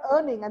they're not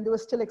earning and they were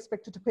still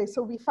expected to pay.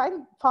 So we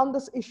found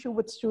this issue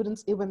with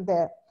students even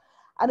there.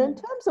 And in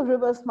terms of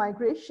reverse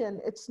migration,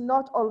 it's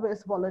not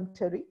always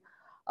voluntary.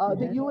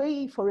 The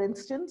UAE, for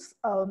instance,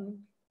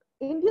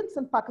 Indians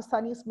and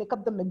Pakistanis make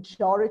up the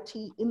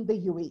majority in the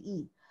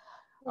UAE.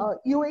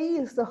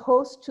 UAE is the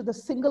host to the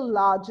single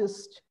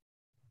largest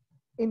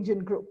Indian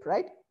group,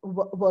 right?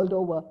 World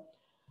over.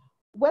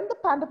 When the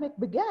pandemic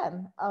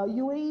began,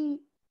 UAE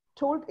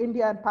told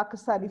India and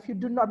Pakistan, if you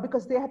do not,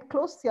 because they had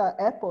closed their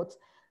airports,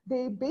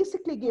 they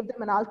basically gave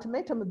them an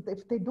ultimatum.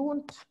 If they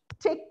don't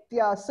take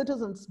their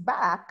citizens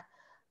back,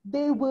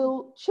 they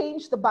will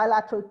change the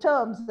bilateral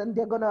terms and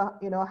they're gonna,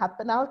 have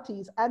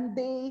penalties. And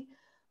they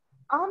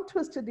arm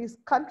twisted these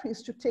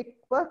countries to take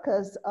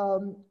workers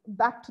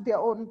back to their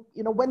own,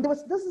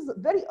 this is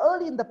very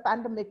early in the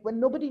pandemic when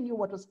nobody knew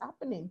what was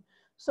happening.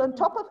 So on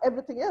top of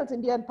everything else,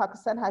 India and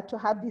Pakistan had to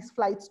have these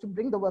flights to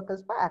bring the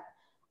workers back,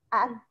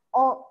 and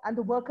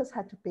the workers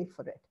had to pay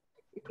for it.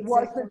 It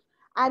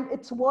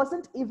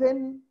wasn't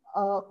even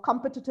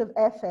competitive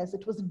airfares.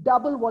 It was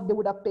double what they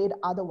would have paid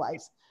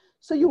otherwise.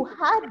 So you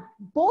had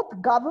both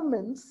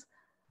governments,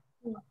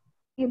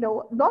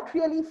 not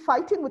really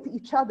fighting with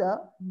each other,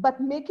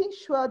 but making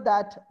sure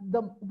that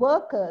the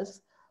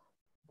workers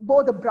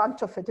bore the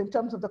brunt of it in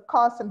terms of the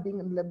cost and being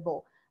in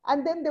limbo.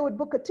 And then they would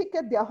book a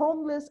ticket, they're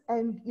homeless,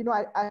 and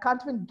I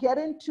can't even get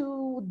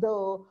into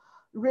the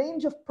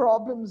range of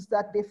problems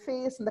that they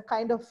face and the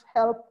kind of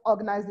help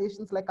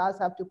organizations like us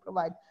have to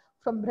provide,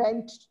 from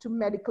rent to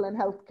medical and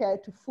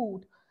healthcare to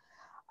food.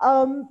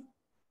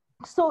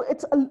 So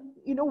it's,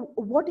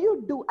 what do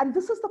you do? And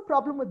this is the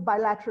problem with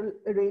bilateral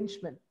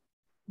arrangement,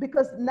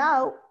 because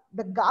now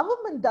the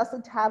government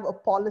doesn't have a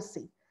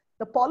policy.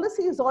 The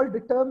policy is all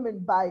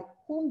determined by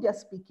whom they're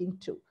speaking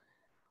to.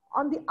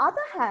 On the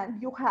other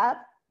hand, you have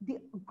the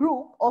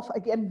group of,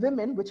 again,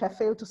 women, which I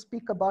failed to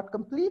speak about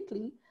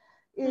completely,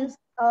 is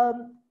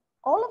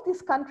all of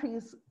these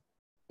countries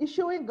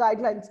issuing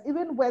guidelines,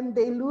 even when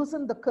they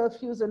loosen the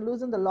curfews and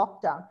loosen the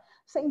lockdown,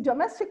 saying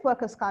domestic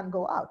workers can't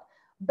go out.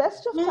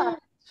 Best of times,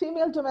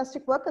 female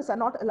domestic workers are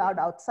not allowed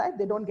outside.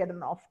 They don't get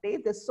an off day.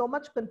 There's so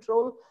much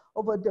control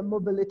over their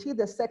mobility.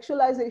 There's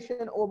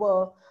sexualization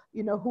over,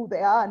 who they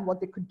are and what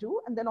they could do.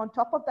 And then on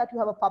top of that, you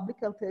have a public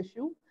health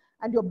issue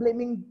and you're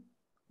blaming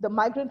the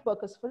migrant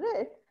workers for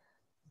it.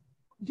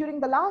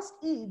 During the last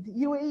Eid,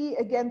 UAE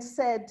again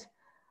said,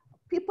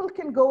 people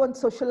can go and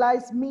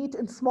socialize, meet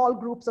in small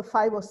groups of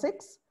 5 or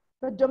 6,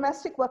 but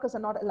domestic workers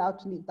are not allowed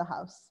to leave the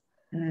house.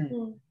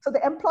 So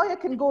the employer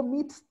can go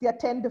meet their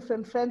 10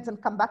 different friends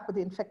and come back with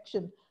the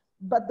infection.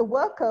 But the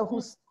worker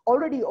who's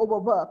already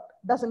overworked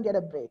doesn't get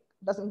a break,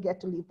 doesn't get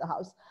to leave the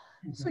house.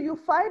 So you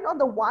find on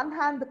the one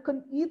hand,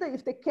 either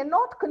if they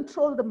cannot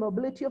control the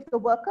mobility of the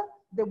worker,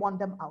 they want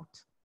them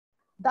out.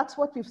 That's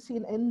what we've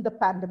seen in the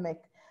pandemic.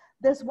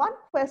 There's one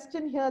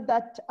question here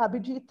that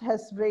Abhijit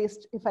has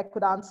raised, if I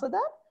could answer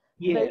that.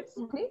 Yes.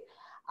 Very quickly.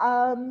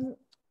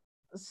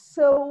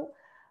 So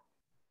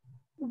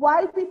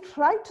while we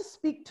try to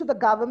speak to the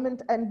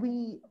government, and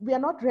we are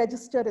not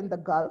registered in the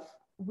Gulf,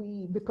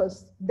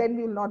 because then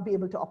we will not be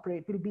able to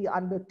operate. We'll be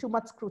under too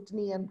much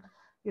scrutiny and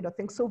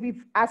things. So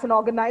as an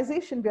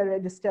organization, we are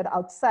registered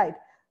outside,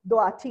 though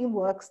our team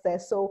works there.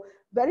 So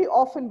very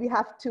often we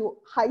have to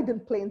hide in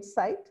plain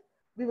sight.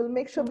 We will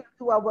make sure we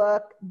do our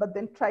work, but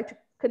then try to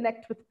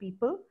connect with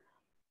people.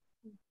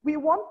 We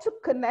want to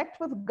connect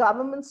with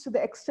governments to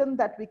the extent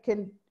that we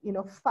can,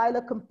 file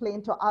a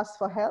complaint or ask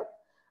for help,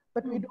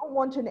 but we don't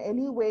want to in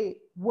any way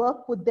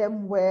work with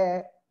them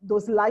where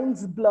those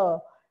lines blur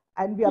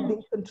and we are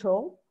being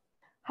controlled.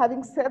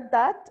 Having said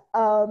that,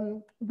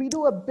 we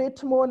do a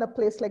bit more in a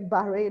place like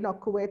Bahrain or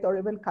Kuwait or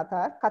even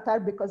Qatar.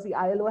 Qatar, because the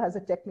ILO has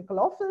a technical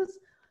office,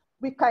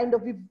 we've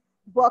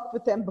worked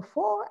with them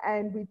before,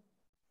 and we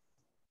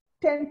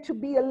tend to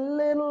be a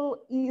little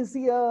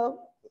easier.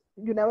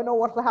 You never know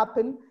what will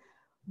happen.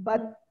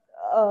 But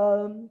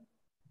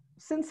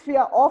since we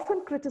are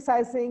often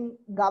criticizing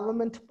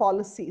government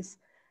policies,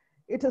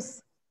 it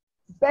is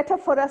better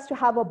for us to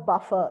have a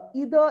buffer,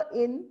 either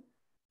in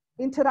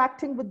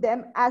interacting with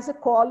them as a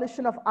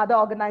coalition of other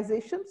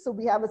organizations, so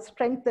we have a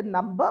strength in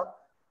number,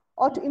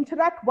 or to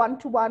interact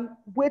one-to-one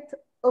with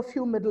a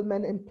few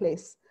middlemen in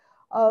place.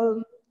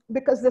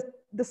 Because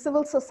the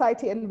civil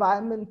society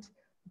environment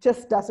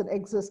just doesn't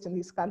exist in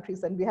these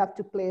countries, and we have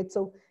to play it.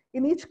 So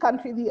in each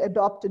country, we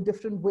adopt a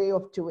different way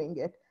of doing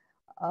it.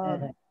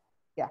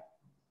 Yeah.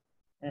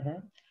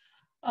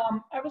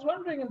 I was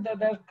wondering if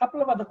there are a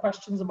couple of other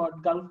questions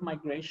about Gulf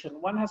migration.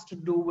 One has to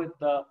do with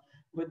the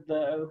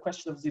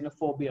question of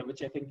xenophobia,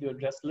 which I think you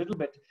addressed a little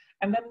bit.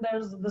 And then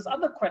there's this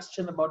other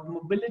question about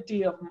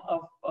mobility of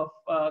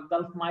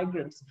Gulf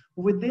migrants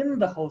within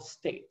the host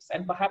states,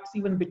 and perhaps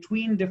even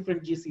between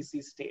different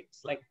GCC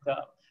states, like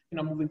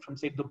moving from,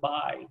 say,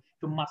 Dubai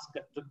to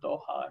Muscat to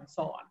Doha and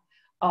so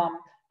on.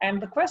 And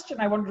the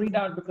question I want to read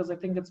out, because I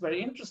think it's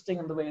very interesting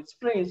in the way it's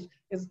phrased,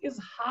 is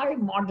high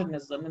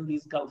modernism in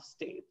these Gulf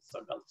states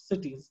or Gulf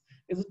cities,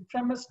 is it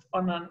premised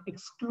on an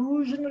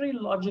exclusionary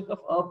logic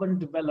of urban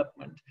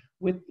development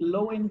with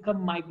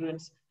low-income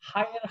migrants,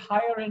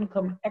 higher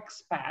income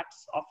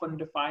expats, often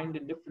defined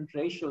in different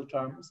racial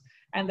terms,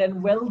 and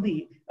then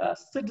wealthy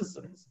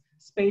citizens,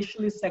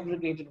 spatially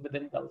segregated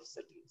within Gulf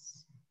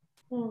cities?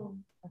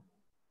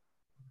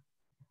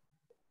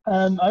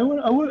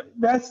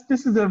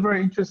 This is a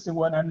very interesting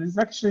one, and it's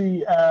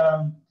actually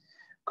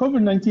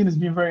COVID-19 has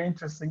been very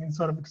interesting in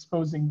sort of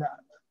exposing that.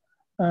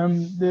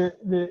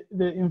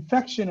 The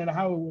infection and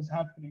how it was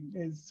happening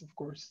is, of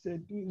course,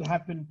 it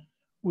happened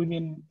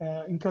within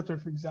in Qatar,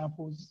 for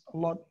example, is a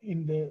lot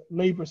in the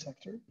labor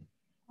sector.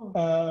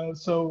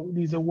 So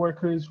these are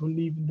workers who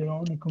live in their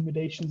own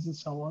accommodations and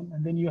so on,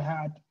 and then you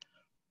had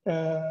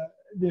the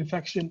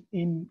infection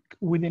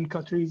within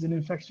Qataris and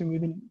infection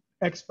within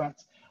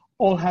expats,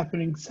 all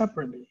happening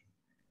separately,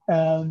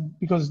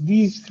 because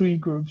these three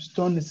groups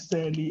don't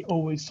necessarily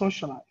always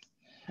socialize.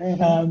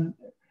 The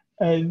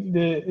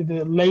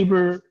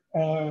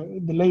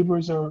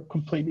laborers are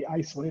completely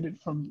isolated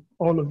from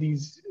all of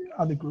these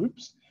other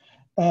groups,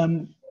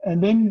 and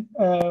then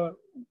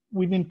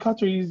within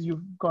Qataris,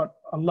 you've got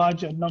a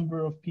larger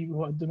number of people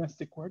who are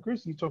domestic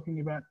workers. You're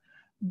talking about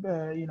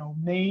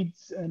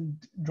maids and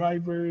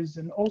drivers,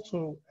 and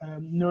also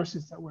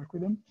nurses that work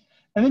with them.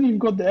 And then you've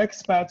got the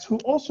expats who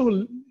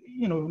also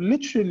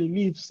literally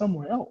live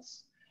somewhere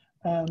else.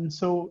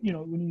 So,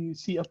 when you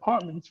see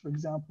apartments, for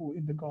example,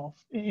 in the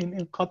Gulf,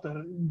 in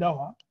Qatar, in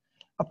Doha,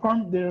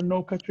 there are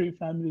no Qatari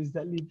families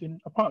that live in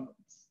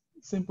apartments.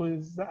 Simple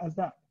as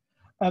that.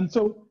 And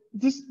so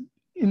this,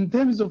 in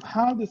terms of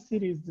how the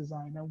city is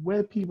designed and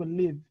where people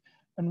live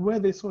and where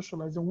they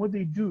socialize and what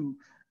they do,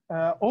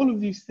 all of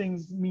these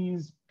things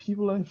means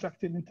people are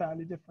infected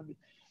entirely differently.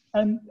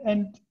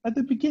 And at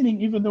the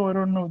beginning, even though I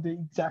don't know the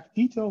exact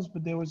details,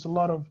 but there was a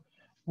lot of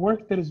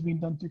work that has been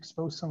done to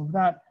expose some of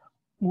that,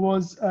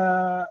 was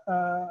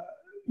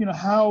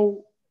how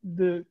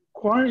the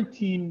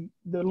quarantine,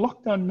 the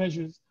lockdown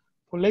measures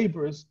for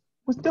laborers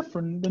was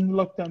different than the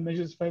lockdown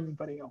measures for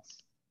everybody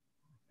else.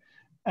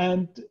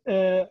 And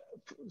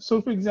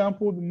so, for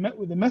example,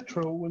 the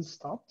metro was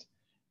stopped.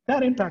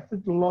 That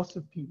impacted the loss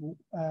of people,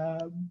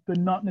 but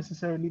not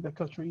necessarily the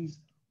Qataris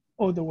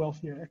or the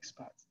wealthier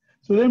expats.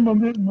 So their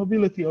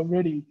mobility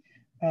already,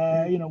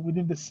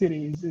 within the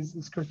city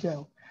is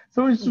curtailed.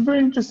 So it's very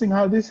interesting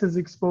how this has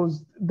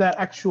exposed that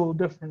actual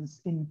difference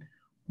in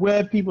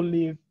where people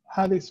live,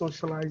 how they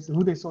socialize,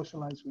 who they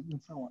socialize with,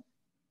 and so on.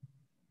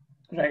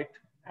 Right.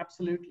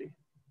 Absolutely.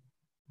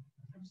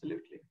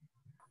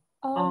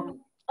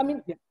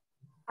 Yeah.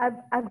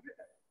 I've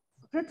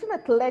written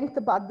at length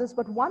about this,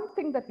 but one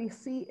thing that we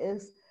see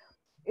is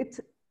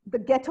the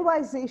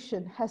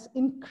ghettoization has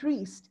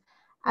increased.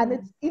 And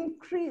it's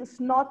increased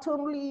not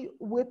only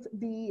with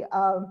the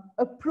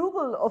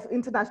approval of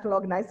international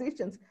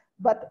organizations,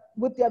 but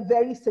with their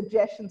very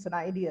suggestions and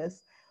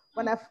ideas.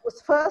 When I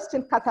was first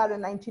in Qatar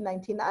in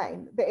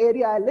 1999, the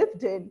area I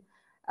lived in,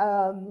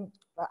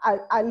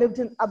 I lived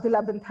in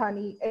Abdullah bin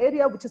Thani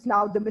area, which is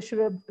now the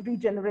Mishra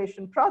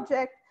Regeneration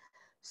Project.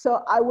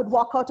 So I would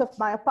walk out of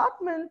my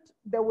apartment,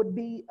 there would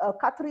be a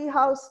Qatari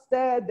house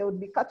there would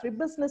be Qatari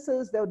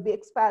businesses, there would be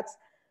expats.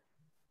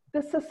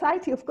 The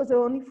society, of course, there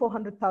were only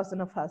 400,000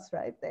 of us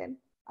right then,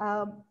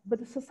 but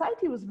the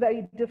society was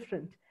very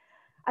different.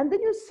 And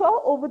then you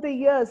saw over the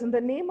years, in the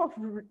name of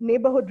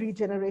neighborhood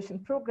regeneration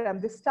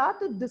program, they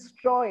started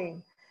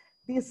destroying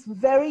these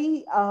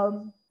very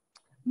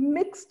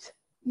mixed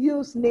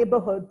use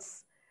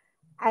neighborhoods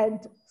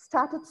and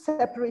started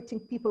separating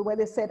people where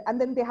they said,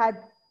 and then they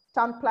had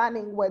town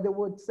planning where they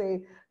would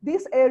say,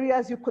 these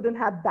areas you couldn't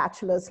have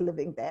bachelors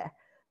living there.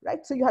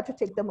 right? So you had to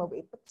take them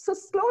away. So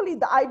slowly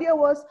the idea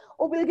was,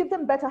 oh, we'll give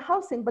them better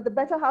housing, but the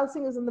better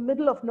housing is in the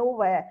middle of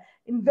nowhere,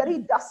 in very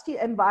dusty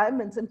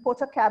environments, in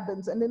porter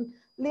cabins and in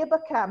labor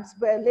camps,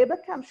 where labor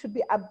camps should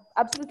be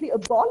absolutely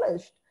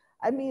abolished.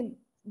 I mean,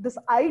 this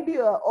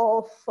idea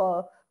of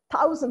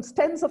thousands,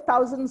 tens of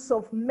thousands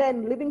of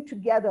men living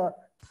together,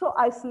 so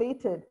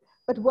isolated,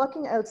 but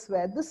working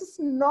elsewhere. This is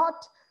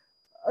not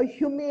a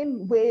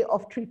humane way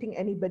of treating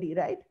anybody,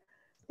 right?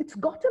 It's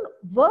gotten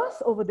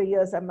worse over the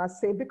years, I must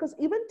say, because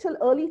even till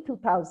early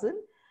 2000,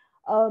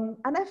 and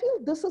I feel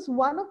this is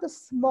one of the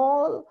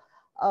small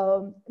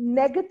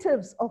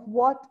negatives of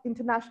what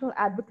international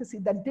advocacy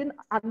that didn't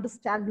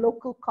understand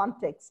local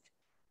context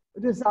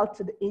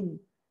resulted in,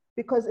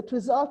 because it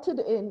resulted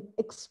in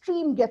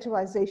extreme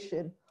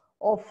ghettoization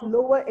of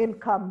lower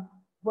income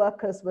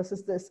workers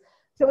versus this.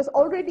 There was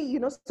already, you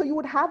know, so you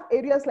would have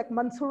areas like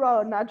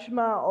Mansoura or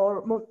Najma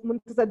or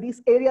Muntaza,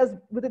 these areas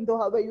within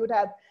Doha where you would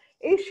have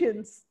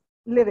Asians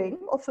living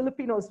or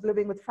Filipinos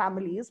living with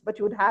families, but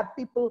you would have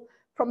people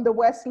from the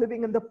West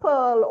living in the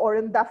Pearl or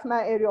in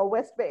Daphna area or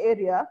West Bay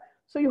area.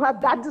 So you have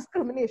that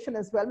discrimination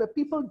as well, where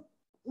people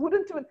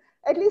wouldn't even,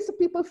 at least the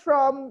people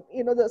from,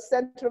 you know, the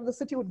center of the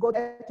city would go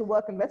there to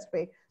work in West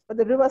Bay, but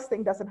the reverse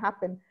thing doesn't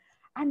happen.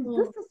 And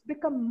this has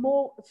become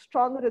more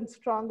stronger and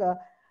stronger.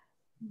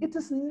 It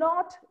is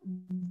not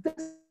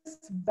this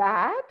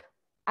bad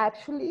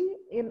actually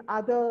in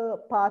other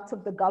parts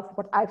of the Gulf.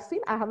 What I've seen,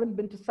 I haven't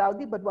been to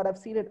Saudi, but what I've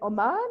seen in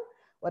Oman,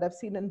 what I've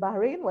seen in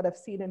Bahrain, what I've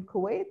seen in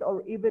Kuwait,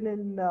 or even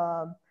in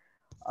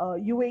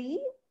UAE,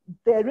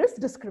 there is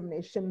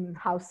discrimination in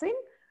housing,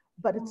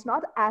 but it's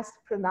not as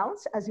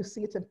pronounced as you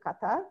see it in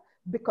Qatar,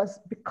 because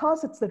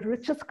it's the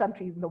richest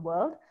country in the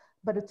world,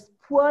 but it's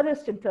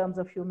poorest in terms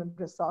of human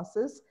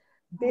resources.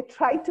 They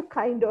try to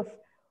kind of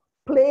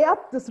play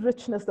up this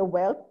richness, the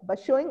wealth, by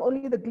showing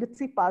only the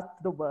glitzy part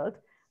of the world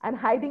and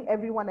hiding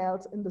everyone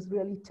else in this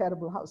really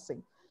terrible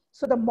housing.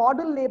 So the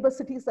model labor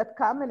cities that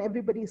come and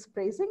everybody is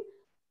praising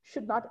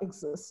should not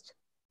exist.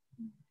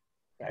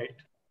 Right.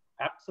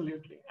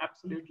 Absolutely.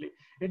 Absolutely.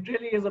 It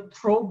really is a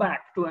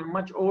throwback to a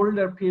much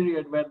older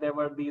period where there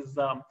were these,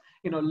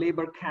 you know,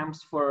 labor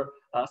camps for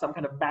some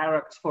kind of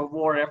barracks for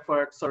war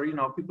efforts, or, you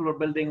know, people were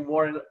building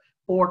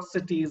port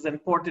cities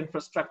and port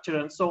infrastructure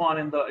and so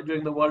on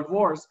during the world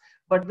wars.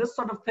 But this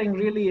sort of thing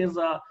really is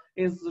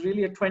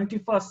really a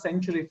 21st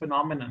century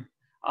phenomenon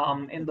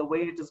in the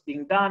way it is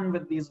being done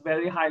with these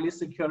very highly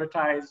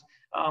securitized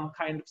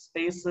kind of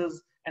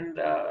spaces. And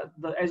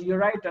as you're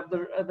right,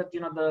 that you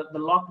know, the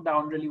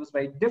lockdown really was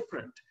very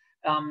different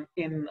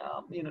in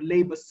you know,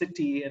 labor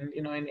city and,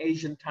 you know, in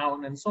Asian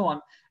town and so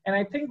on. And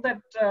I think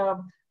that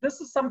this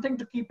is something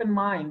to keep in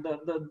mind,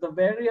 the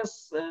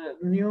various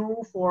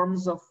new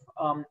forms of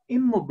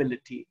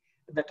immobility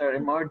that are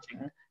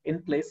emerging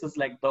in places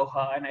like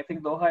Doha. And I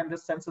think Doha in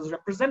this sense is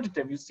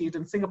representative. You see it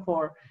in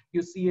Singapore,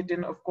 you see it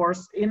in, of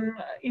course, in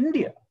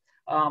India.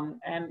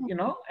 And, you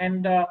know,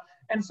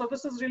 and so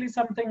this is really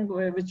something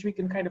which we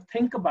can kind of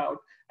think about.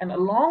 And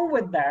along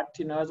with that,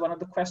 you know, as one of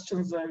the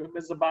questions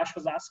Ms. Zabash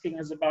was asking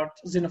is about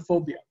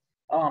xenophobia,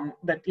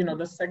 that, you know,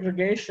 the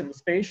segregation,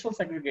 spatial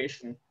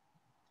segregation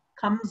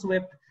comes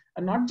with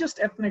not just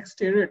ethnic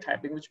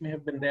stereotyping, which may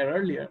have been there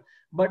earlier,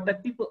 but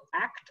that people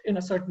act in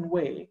a certain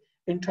way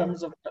in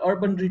terms of the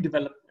urban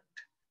redevelopment.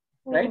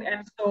 Right.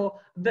 And so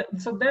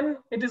then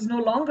it is no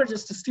longer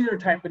just a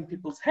stereotype in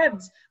people's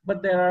heads,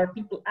 but there are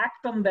people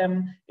act on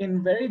them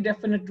in very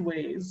definite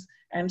ways.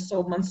 And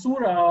so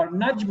Mansoura or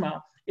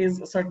Najma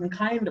is a certain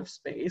kind of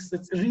space.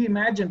 It's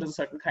reimagined as a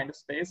certain kind of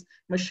space.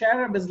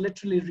 Musharraf is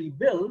literally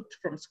rebuilt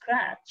from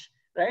scratch.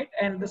 Right.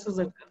 And this is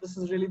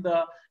really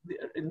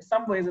in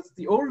some ways it's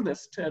the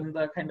oldest and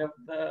the kind of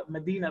the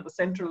Medina, the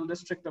central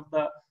district of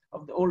the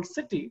old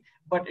city,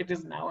 but it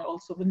is now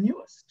also the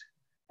newest.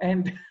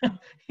 And,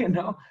 you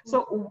know,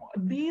 so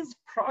these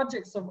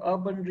projects of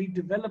urban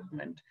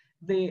redevelopment,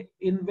 they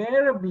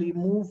invariably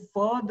move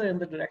further in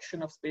the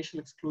direction of spatial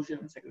exclusion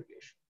and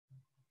segregation.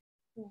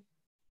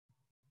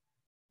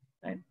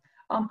 Right?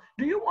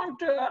 Do you want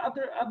to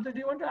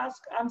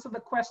answer the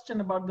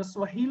question about the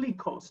Swahili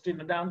coast, you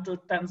know, down to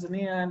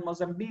Tanzania and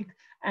Mozambique,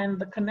 and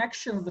the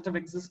connections that have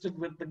existed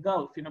with the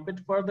Gulf, you know, a bit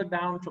further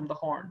down from the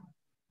Horn?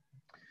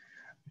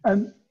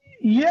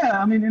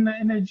 Yeah, I mean,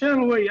 in a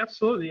general way,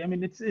 absolutely. I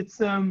mean,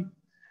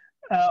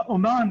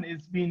 Oman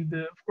has been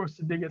of course,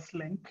 the biggest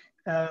link.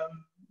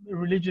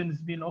 Religion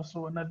has been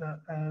also another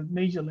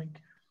major link.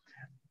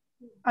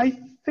 I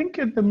think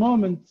at the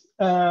moment,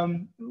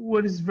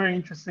 what is very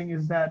interesting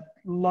is that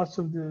lots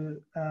of the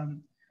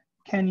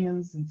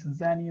Kenyans and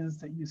Tanzanians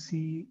that you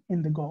see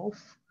in the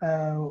Gulf,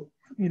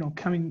 you know,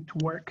 coming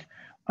to work,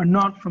 are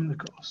not from the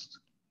coast.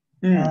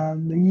 They're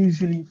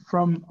usually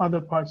from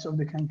other parts of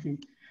the country.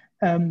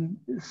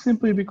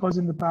 Simply because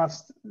in the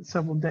past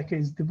several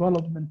decades,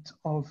 development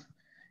of,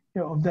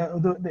 you know,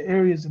 the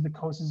areas of the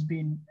coast has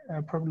been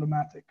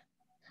problematic.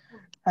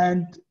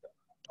 And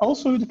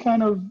also the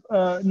kind of,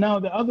 now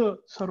the other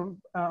sort of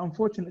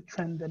unfortunate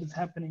trend that is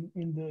happening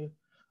in the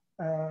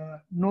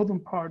northern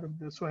part of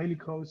the Swahili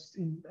coast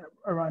in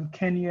around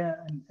Kenya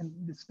and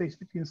the space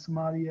between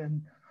Somalia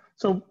and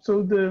so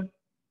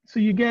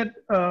you get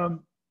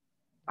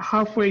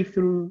halfway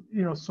through,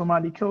 you know,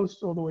 Somali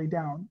coast all the way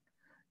down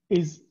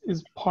is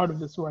part of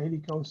the Swahili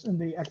coast, and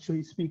they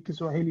actually speak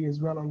Swahili as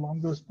well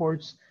along those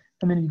ports.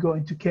 And then you go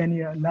into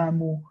Kenya,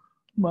 Lamu,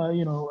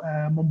 you know,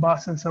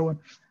 Mombasa, and so on.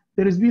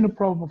 There has been a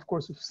problem, of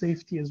course, of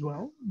safety as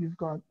well. You've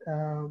got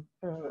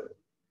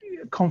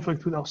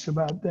conflict with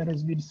Al-Shabaab that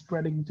has been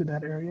spreading into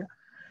that area.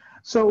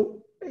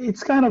 So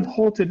it's kind of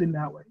halted in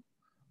that way.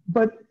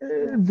 But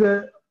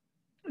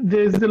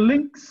there's the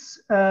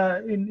links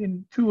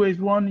in two ways.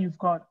 One, you've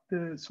got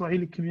the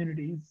Swahili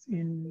communities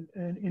in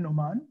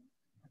Oman,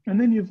 and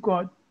then you've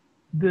got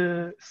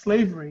the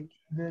slavery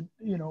that,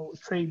 you know,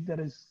 trade that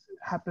has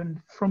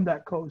happened from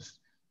that coast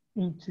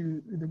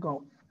into the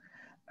Gulf.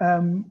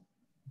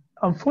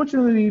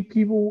 Unfortunately,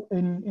 people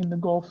in the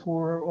Gulf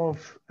were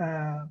of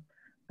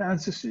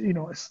ancestry, you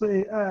know,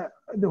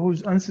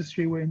 whose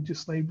ancestry were into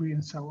slavery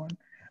and so on,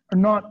 are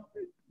not,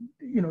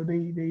 you know,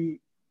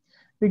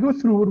 they go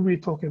through what we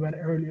were talking about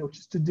earlier, which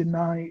is to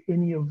deny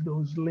any of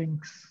those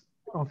links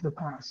of the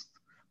past.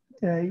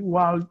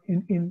 While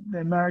in the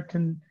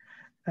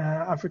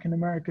African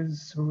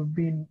Americans who have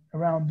been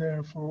around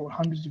there for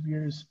hundreds of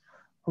years,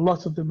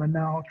 lots of them are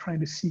now trying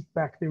to seek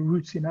back their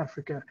roots in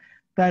Africa.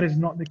 That is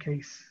not the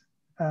case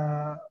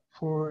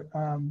for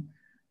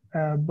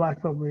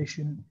Black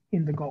population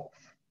in the Gulf.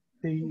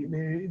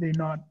 They're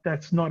not,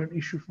 that's not an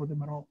issue for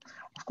them at all.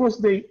 Of course,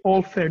 they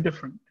all fare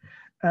different.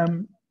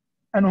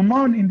 And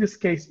Oman in this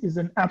case is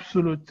an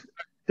absolute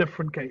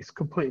different case,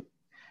 complete.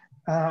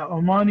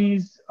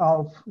 Omanis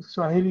of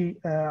Swahili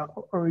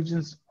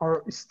origins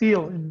are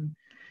still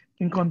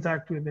in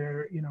contact with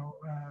their, you know,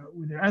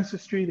 with their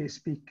ancestry. They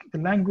speak the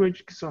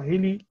language,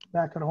 Swahili,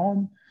 back at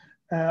home,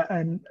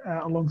 and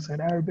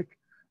alongside Arabic.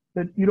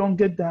 But you don't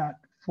get that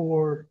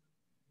for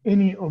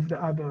any of the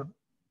other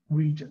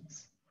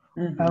regions.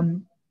 Mm-hmm.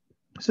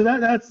 So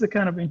that's the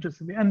kind of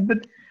interesting thing. And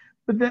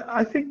but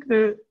I think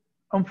the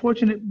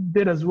unfortunate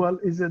bit as well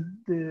is that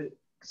the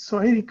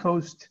Swahili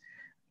coast,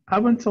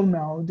 up until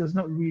now, does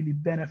not really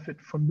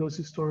benefit from those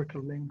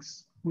historical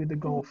links with the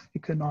Gulf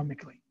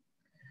economically.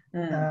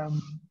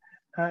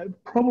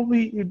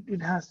 Probably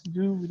it has to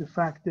do with the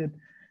fact that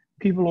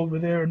people over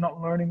there are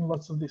not learning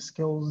lots of the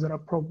skills that are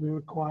probably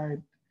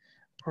required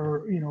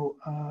or, you know,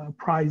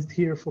 prized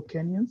here for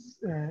Kenyans,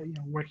 you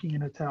know, working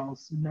in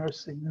hotels,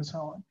 nursing, and so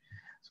on.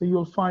 So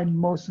you'll find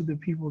most of the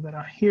people that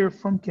are here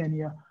from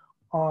Kenya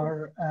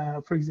are,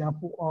 for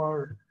example,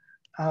 are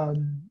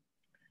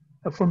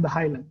from the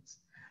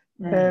highlands.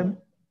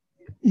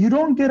 You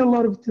don't get a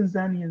lot of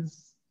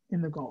Tanzanians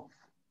in the Gulf.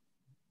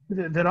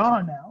 There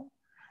are now,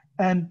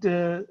 and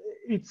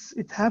it's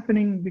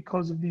happening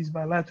because of these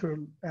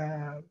bilateral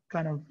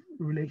kind of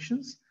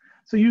relations.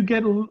 So you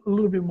get a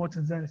little bit more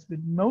Tanzanians, but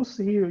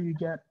mostly here you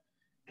get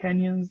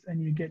Kenyans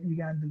and you get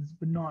Ugandans,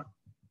 but not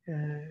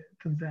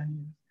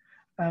Tanzanians.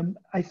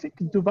 I think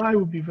Dubai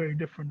would be very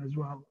different as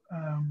well.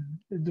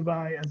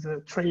 Dubai as a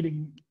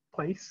trading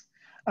place,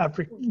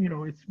 Africa, you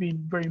know, it's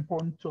been very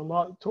important to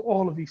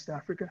all of East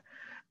Africa,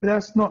 but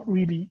that's not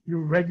really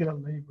your regular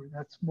labor.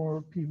 That's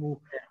more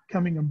people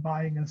coming and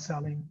buying and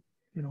selling,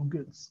 you know,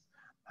 goods.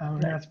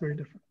 And that's very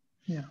different.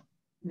 Yeah.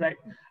 Right.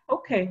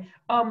 Okay.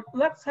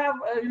 Let's have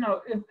you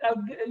know,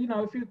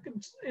 if you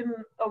could in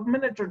a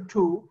minute or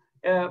two,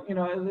 you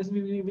know,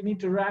 we need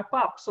to wrap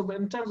up. So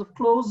in terms of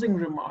closing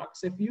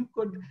remarks, if you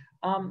could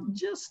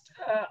just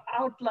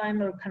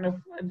outline or kind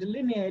of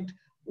delineate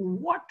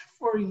what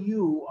for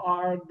you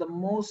are the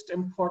most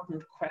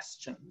important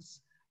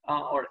questions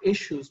or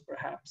issues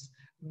perhaps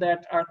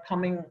that are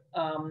coming,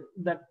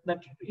 that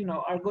you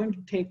know, are going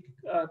to take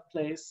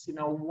place, you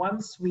know,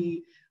 once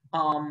we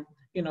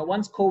you know,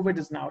 once COVID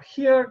is now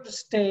here to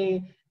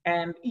stay,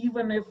 and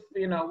even if,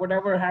 you know,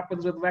 whatever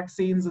happens with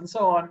vaccines and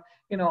so on,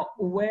 you know,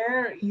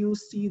 where you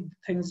see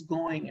things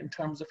going in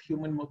terms of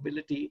human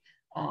mobility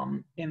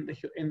in the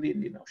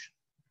Indian Ocean.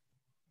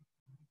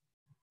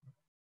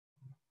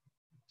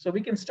 So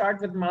we can start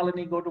with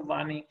Malini, go to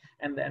Vani,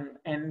 and then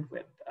end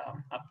with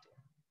Abdi.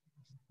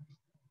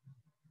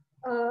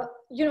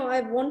 You know,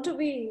 I want to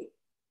be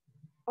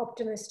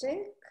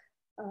optimistic.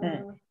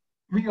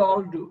 We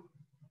all do.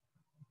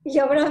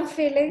 Yeah, but I'm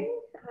failing.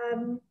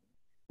 I'm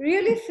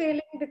really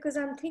failing because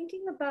I'm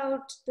thinking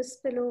about the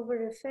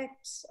spillover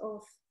effects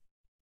of,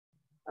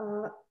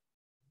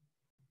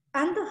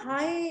 and the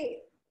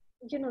high,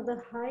 you know,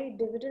 the high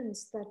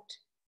dividends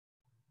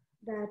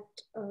that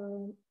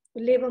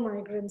labor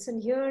migrants,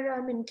 and here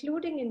I'm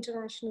including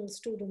international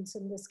students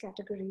in this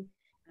category,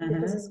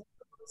 because as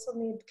also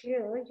made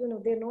clear, you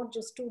know, they're not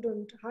just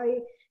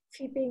high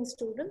fee-paying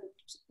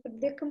students, but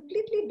they're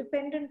completely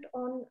dependent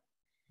on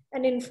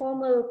an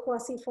informal,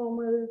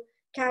 quasi-formal,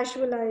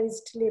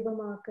 casualized labor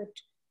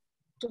market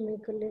to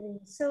make a living.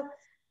 So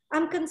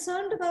I'm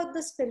concerned about the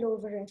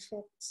spillover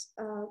effects.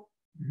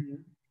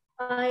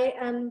 I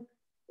am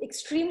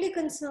extremely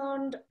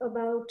concerned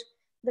about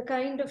the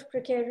kind of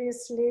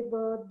precarious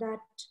labor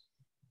that,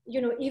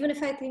 even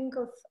if I think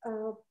of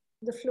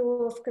the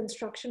flow of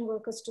construction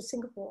workers to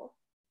Singapore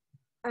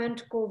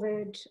and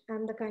COVID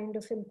and the kind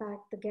of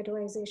impact, the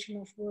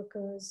ghettoization of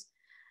workers,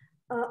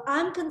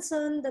 I'm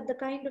concerned that the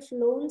kind of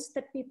loans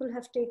that people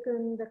have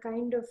taken, the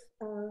kind of,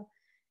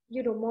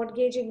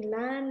 mortgaging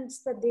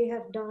lands that they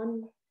have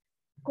done,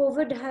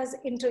 COVID has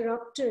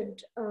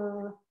interrupted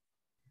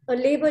a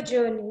labor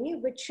journey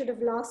which should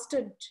have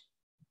lasted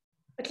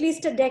at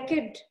least a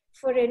decade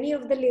for any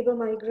of the labor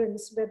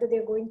migrants, whether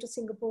they're going to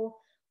Singapore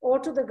or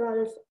to the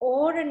Gulf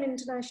or an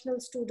international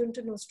student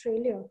in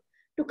Australia,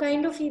 to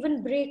kind of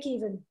even break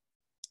even,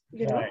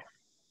 you know.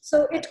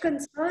 So it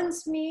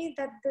concerns me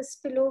that the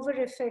spillover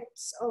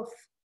effects of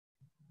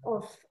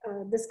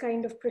this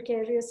kind of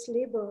precarious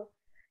labor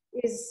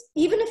is,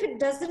 even if it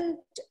doesn't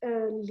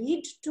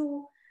lead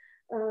to,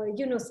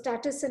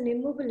 status and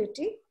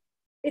immobility,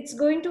 it's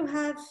going to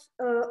have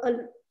a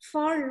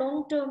far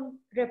long-term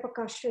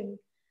repercussion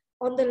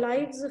on the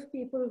lives of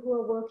people who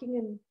are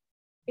working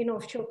in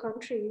offshore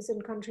countries,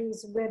 in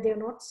countries where they're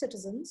not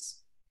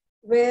citizens,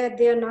 where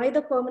they are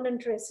neither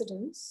permanent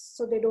residents,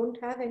 so they don't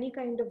have any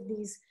kind of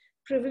these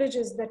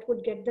privileges that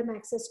would get them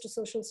access to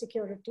social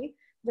security.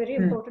 Very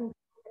important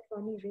that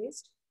Vani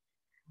raised.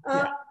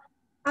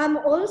 I'm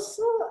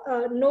also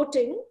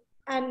noting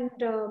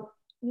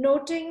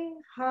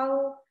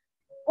how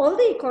all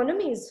the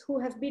economies who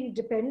have been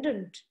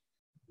dependent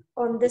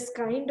on this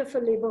kind of a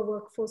labor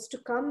workforce to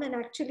come and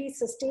actually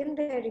sustain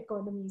their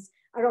economies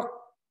are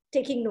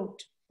taking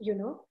note,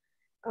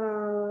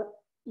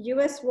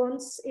 US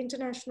wants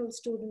international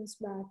students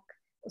back.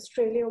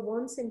 Australia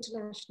wants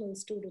international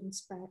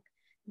students back.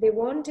 They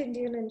want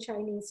Indian and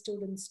Chinese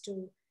students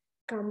to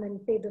come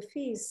and pay the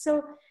fees.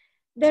 So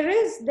there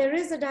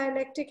is a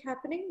dialectic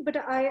happening, but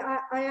I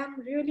am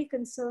really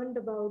concerned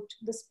about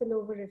the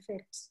spillover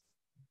effects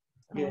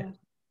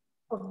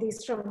of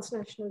these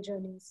transnational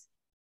journeys.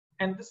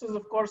 And this is,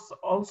 of course,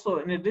 also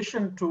in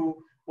addition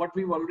to what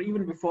we were,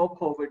 even before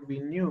COVID, we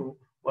knew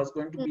was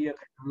going to be a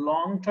kind of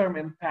long-term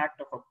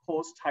impact of a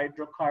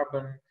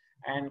post-hydrocarbon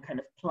and kind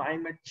of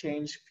climate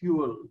change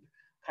fueled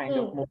kind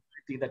of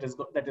mobility that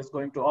is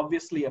going to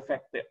obviously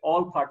affect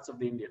all parts of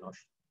the Indian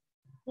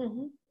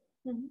Ocean.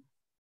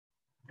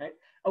 Right?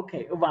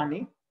 Okay,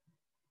 Vani.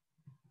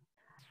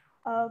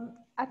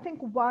 I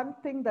think one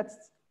thing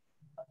that's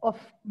of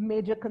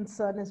major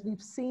concern is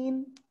we've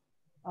seen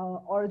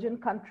origin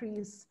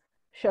countries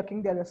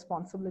shirking their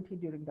responsibility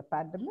during the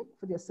pandemic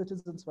for their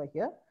citizens who are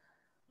here.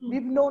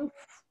 We've known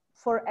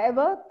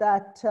forever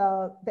that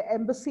the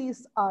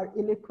embassies are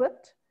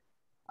ill-equipped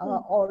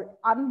or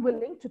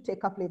unwilling to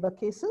take up labor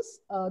cases.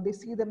 They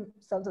see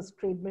themselves as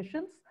trade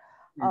missions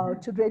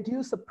to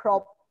reduce the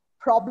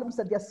problems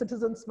that their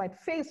citizens might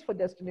face for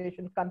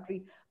destination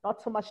country,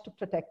 not so much to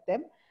protect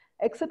them.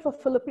 Except for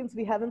Philippines,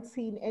 we haven't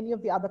seen any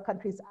of the other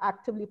countries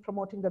actively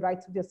promoting the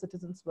rights of their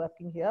citizens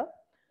working here.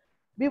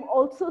 We've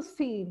also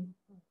seen,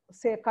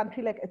 say, a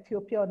country like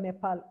Ethiopia or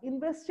Nepal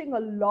investing a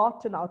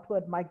lot in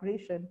outward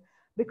migration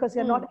because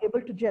they're not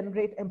able to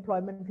generate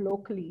employment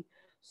locally.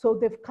 So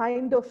they've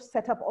kind of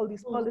set up all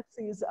these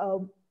policies,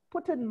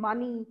 put in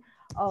money.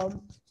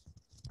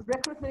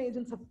 Recruitment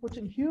agents have put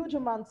in huge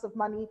amounts of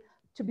money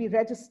to be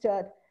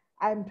registered,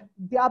 and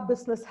their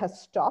business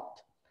has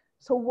stopped.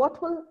 So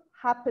what will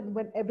happen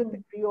when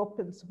everything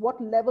reopens?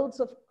 What levels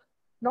of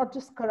not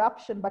just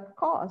corruption, but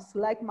costs,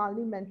 like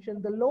Malini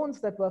mentioned, the loans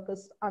that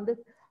workers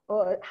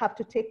have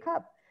to take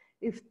up.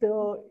 If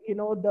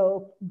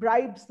the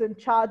bribes and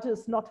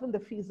charges, not even the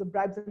fees, the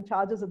bribes and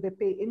charges that they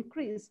pay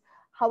increase,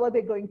 how are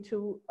they going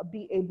to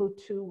be able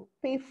to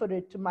pay for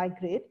it to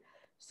migrate?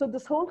 So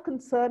this whole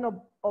concern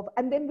of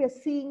and then we're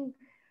seeing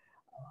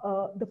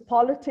the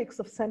politics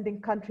of sending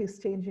countries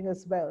changing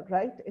as well,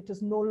 right? It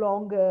is no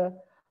longer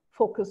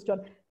focused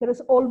on, there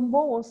is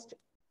almost,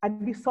 and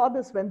we saw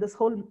this when this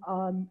whole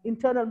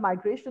internal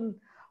migration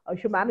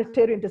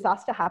humanitarian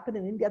disaster happened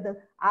in India, the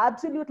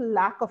absolute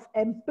lack of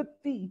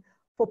empathy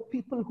for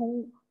people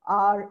who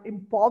are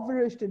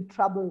impoverished, in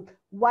trouble.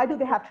 Why do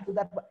they have to do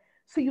that?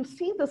 So you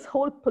see this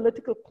whole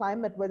political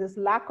climate where there's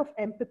lack of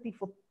empathy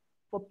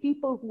for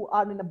people who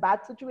are in a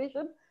bad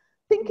situation,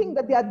 thinking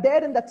that they are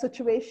there in that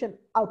situation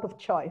out of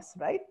choice,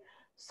 right?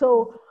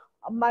 So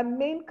my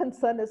main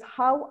concern is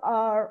how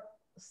are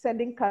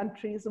sending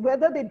countries,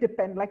 whether they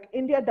depend, like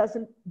India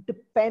doesn't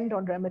depend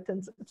on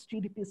remittance, its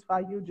GDP is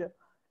far huger.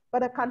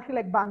 But a country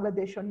like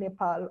Bangladesh or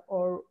Nepal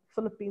or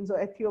Philippines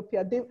or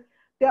Ethiopia,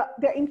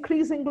 they're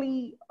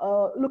increasingly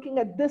looking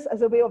at this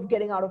as a way of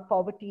getting out of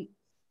poverty.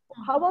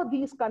 How are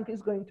these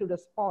countries going to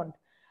respond?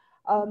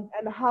 And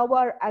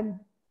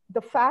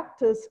the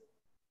fact is,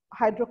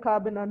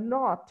 hydrocarbon or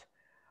not,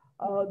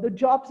 the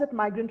jobs that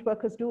migrant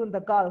workers do in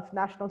the Gulf,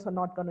 nationals are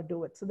not going to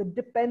do it. So the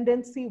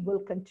dependency will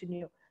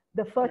continue.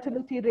 The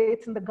fertility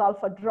rates in the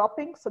Gulf are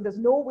dropping. So there's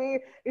no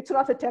way, it's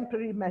not a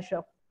temporary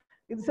measure.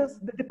 It's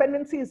just the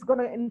dependency is going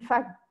to, in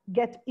fact,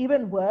 get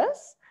even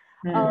worse.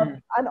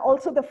 And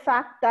also the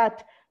fact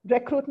that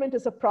recruitment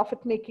is a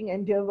profit-making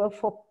endeavor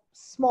for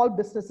small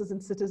businesses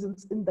and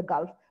citizens in the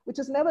Gulf, which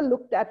is never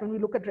looked at when we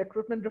look at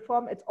recruitment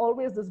reform. It's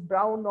always this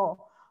brown or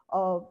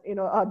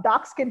a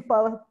dark-skinned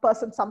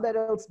person somewhere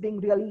else being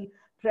really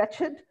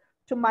wretched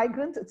to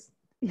migrants.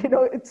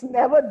 It's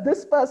never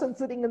this person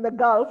sitting in the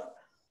Gulf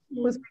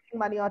who's making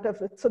money out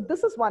of it. So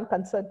this is one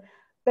concern.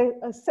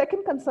 The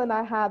second concern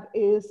I have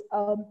is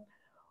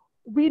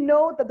we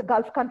know that the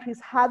Gulf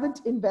countries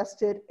haven't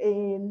invested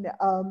in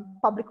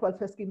public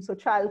welfare schemes, so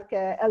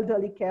childcare,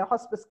 elderly care,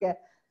 hospice care.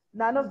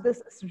 None of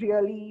this is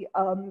really,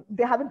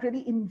 they haven't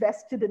really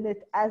invested in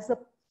it as a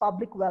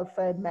public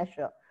welfare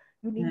measure.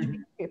 You need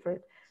to pay for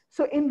it.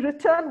 So in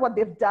return, what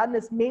they've done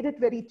is made it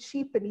very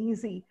cheap and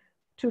easy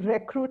to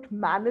recruit,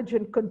 manage,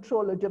 and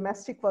control a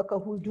domestic worker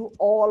who will do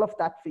all of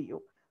that for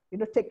you.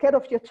 Take care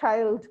of your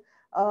child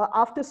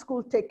after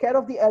school, take care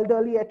of the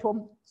elderly at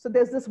home. So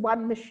there's this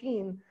one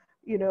machine,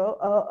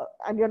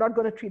 and you're not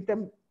going to treat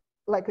them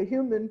like a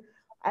human.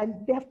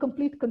 And they have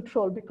complete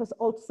control because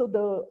also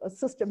the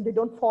system, they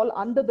don't fall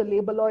under the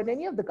labor law in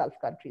any of the Gulf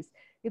countries.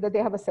 Either they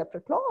have a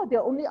separate law or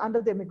they're only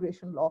under the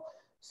immigration law.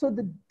 So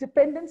the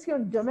dependency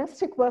on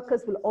domestic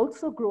workers will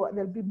also grow, and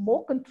there'll be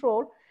more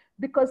control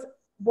because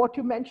what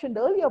you mentioned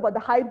earlier about the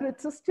hybrid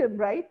system,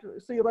 right?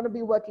 So you're going to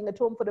be working at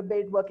home for a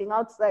bit, working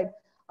outside,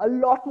 a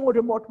lot more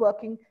remote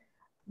working,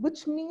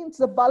 which means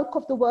the bulk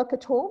of the work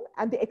at home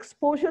and the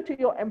exposure to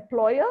your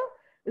employer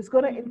is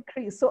going to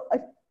increase. So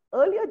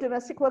earlier,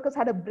 domestic workers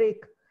had a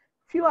break,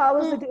 few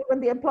hours a day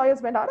when the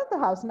employers went out of the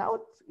house. Now,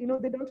 they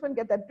don't even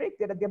get that break.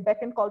 They're at their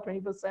beck and call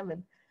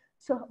 24/7.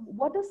 So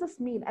what does this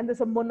mean? And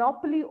there's a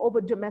monopoly over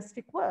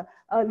domestic work,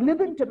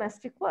 live-in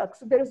domestic work.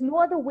 So there is no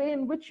other way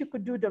in which you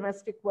could do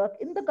domestic work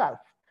in the Gulf,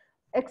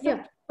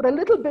 except for a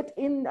little bit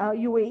in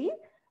UAE.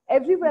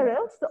 Everywhere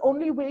else, the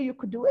only way you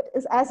could do it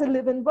is as a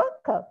live-in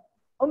worker,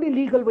 only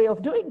legal way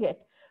of doing it.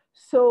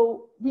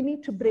 So we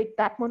need to break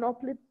that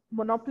monopoly.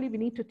 We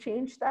need to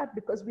change that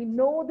because we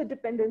know the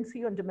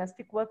dependency on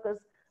domestic workers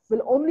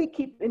will only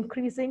keep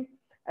increasing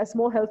as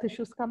more health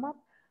issues come up.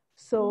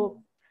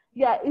 So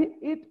yeah,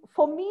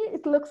 for me,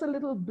 it looks a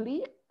little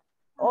bleak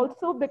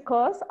also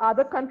because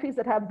other countries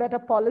that have better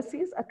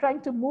policies are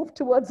trying to move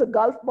towards a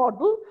Gulf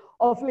model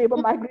of labor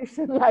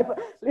migration, labor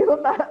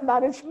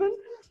management.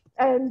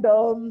 And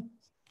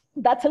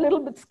that's a little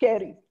bit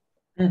scary.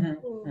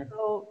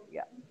 So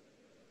yeah.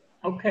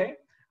 Okay.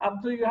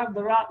 Abdul, you have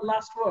the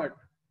last word.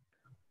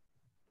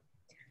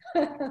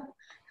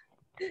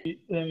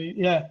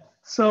 Yeah.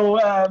 So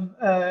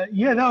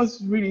yeah, that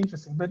was really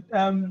interesting. But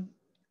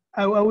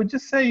I would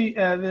just say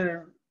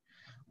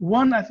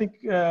I think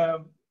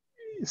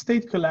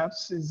state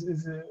collapse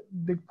is a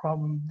big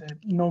problem that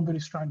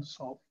nobody's trying to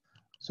solve.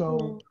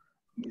 So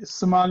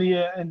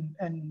Somalia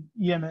and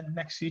Yemen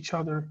next to each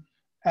other,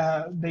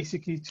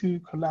 basically two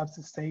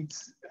collapsed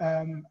states,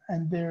 and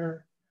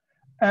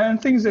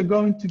things are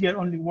going to get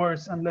only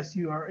worse unless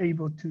you are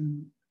able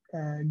to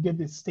get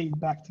the state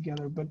back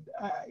together. But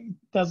it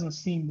doesn't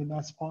seem that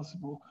that's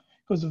possible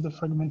because of the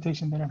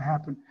fragmentation that had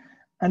happened.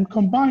 And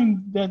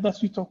combined,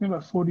 that's we're talking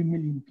about 40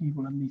 million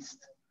people at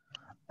least.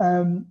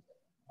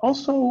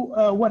 Also,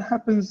 what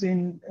happens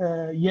in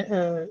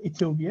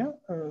Ethiopia,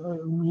 a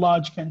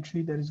large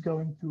country that is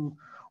going through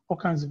all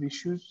kinds of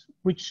issues,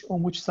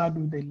 on which side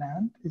do they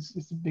land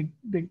is a big,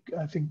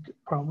 I think,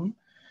 problem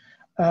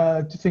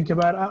to think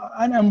about.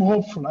 And I'm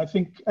hopeful. I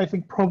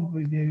think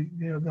probably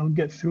they'll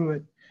get through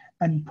it,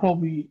 and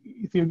probably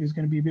Ethiopia is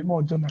going to be a bit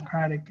more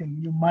democratic,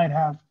 and you might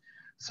have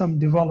some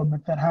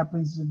development that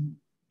happens and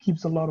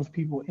keeps a lot of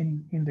people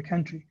in the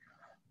country.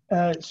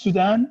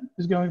 Sudan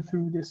is going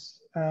through this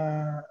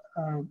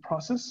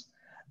process.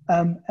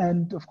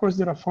 And of course,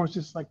 there are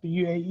forces like the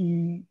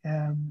UAE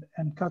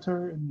and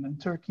Qatar and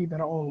Turkey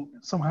that are all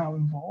somehow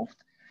involved.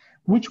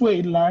 Which way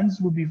it lands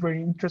will be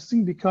very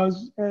interesting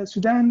because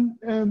Sudan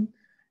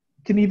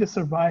can either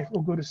survive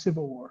or go to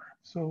civil war.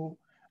 So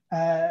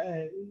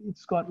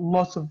it's got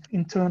lots of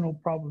internal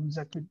problems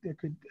that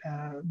could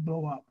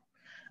blow up.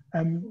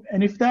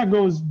 And if that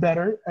goes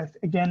better,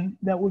 again,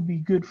 that would be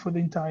good for the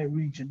entire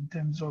region in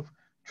terms of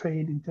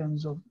trade, in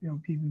terms of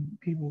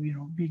people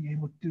being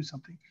able to do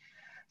something.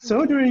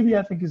 Saudi Arabia,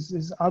 I think,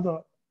 is other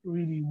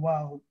really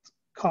wild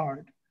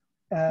card.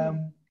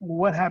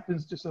 What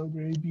happens to Saudi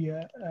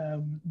Arabia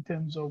in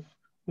terms of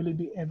will it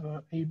be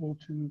ever able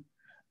to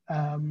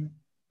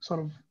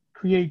sort of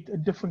create a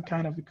different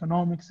kind of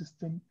economic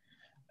system?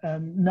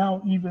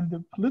 Now, even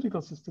the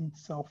political system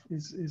itself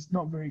is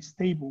not very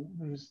stable.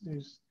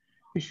 There's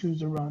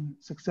issues around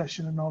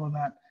succession and all of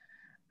that.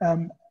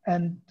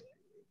 And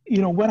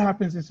what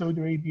happens in Saudi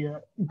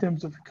Arabia in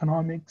terms of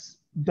economics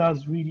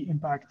does really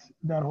impact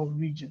that whole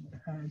region.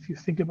 If you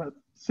think about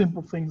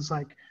simple things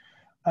like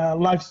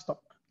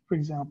livestock, for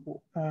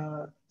example,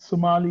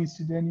 Somalis,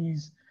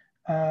 Sudanese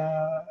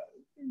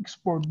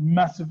export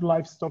massive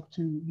livestock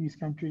to these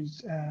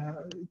countries,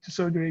 to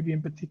Saudi Arabia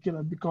in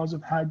particular, because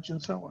of Hajj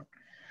and so on.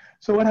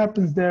 So what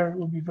happens there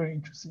will be very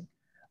interesting.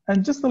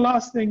 And just the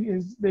last thing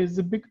is there's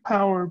a big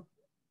power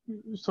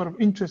sort of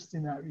interest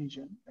in that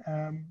region.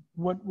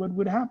 What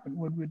would happen?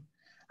 What would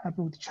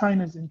happen with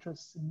China's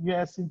interests and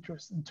US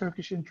interests and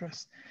Turkish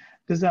interests?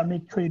 Does that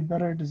make trade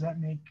better? Does that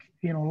make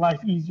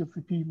life easier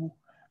for people?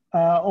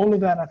 all of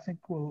that, I think,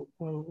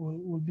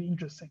 will be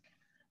interesting.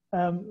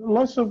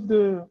 Lots of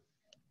the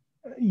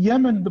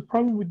Yemen, the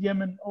problem with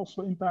Yemen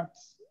also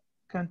impacts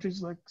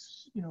countries like,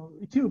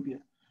 Ethiopia.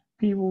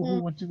 People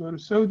who want to go to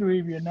Saudi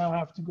Arabia now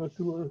have to go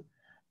through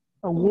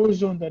a war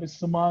zone that is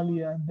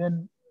Somalia, and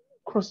then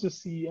cross the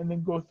sea, and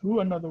then go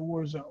through another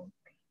war zone,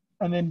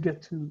 and then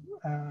get to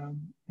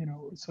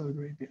Saudi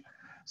Arabia.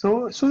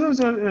 So those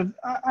are.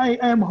 I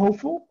am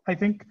hopeful. I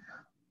think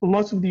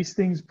lots of these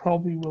things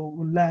probably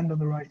will land on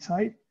the right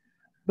side,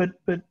 but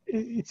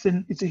it's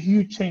a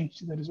huge change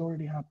that is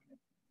already happening.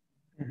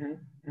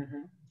 Mm-hmm,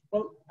 mm-hmm.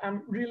 Well,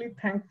 I'm really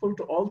thankful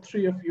to all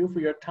three of you for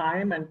your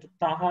time, and to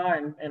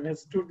Taha and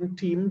his student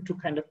team to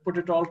kind of put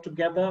it all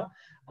together,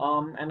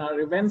 and our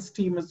events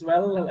team as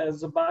well.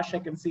 As Zubash, I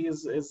can see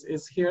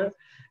is here,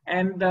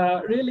 and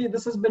really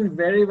this has been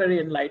very, very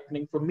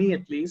enlightening for me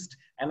at least,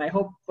 and I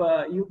hope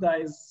you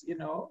guys,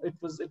 it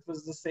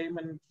was the same,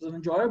 and it was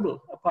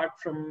enjoyable apart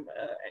from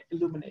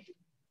illuminating.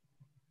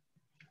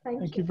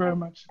 Thank you very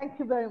much. Thank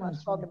you very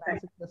much for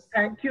organizing this.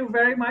 Thank you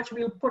very much.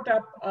 We'll put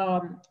up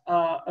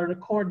a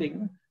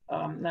recording.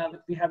 Now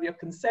that we have your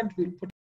consent, we'll put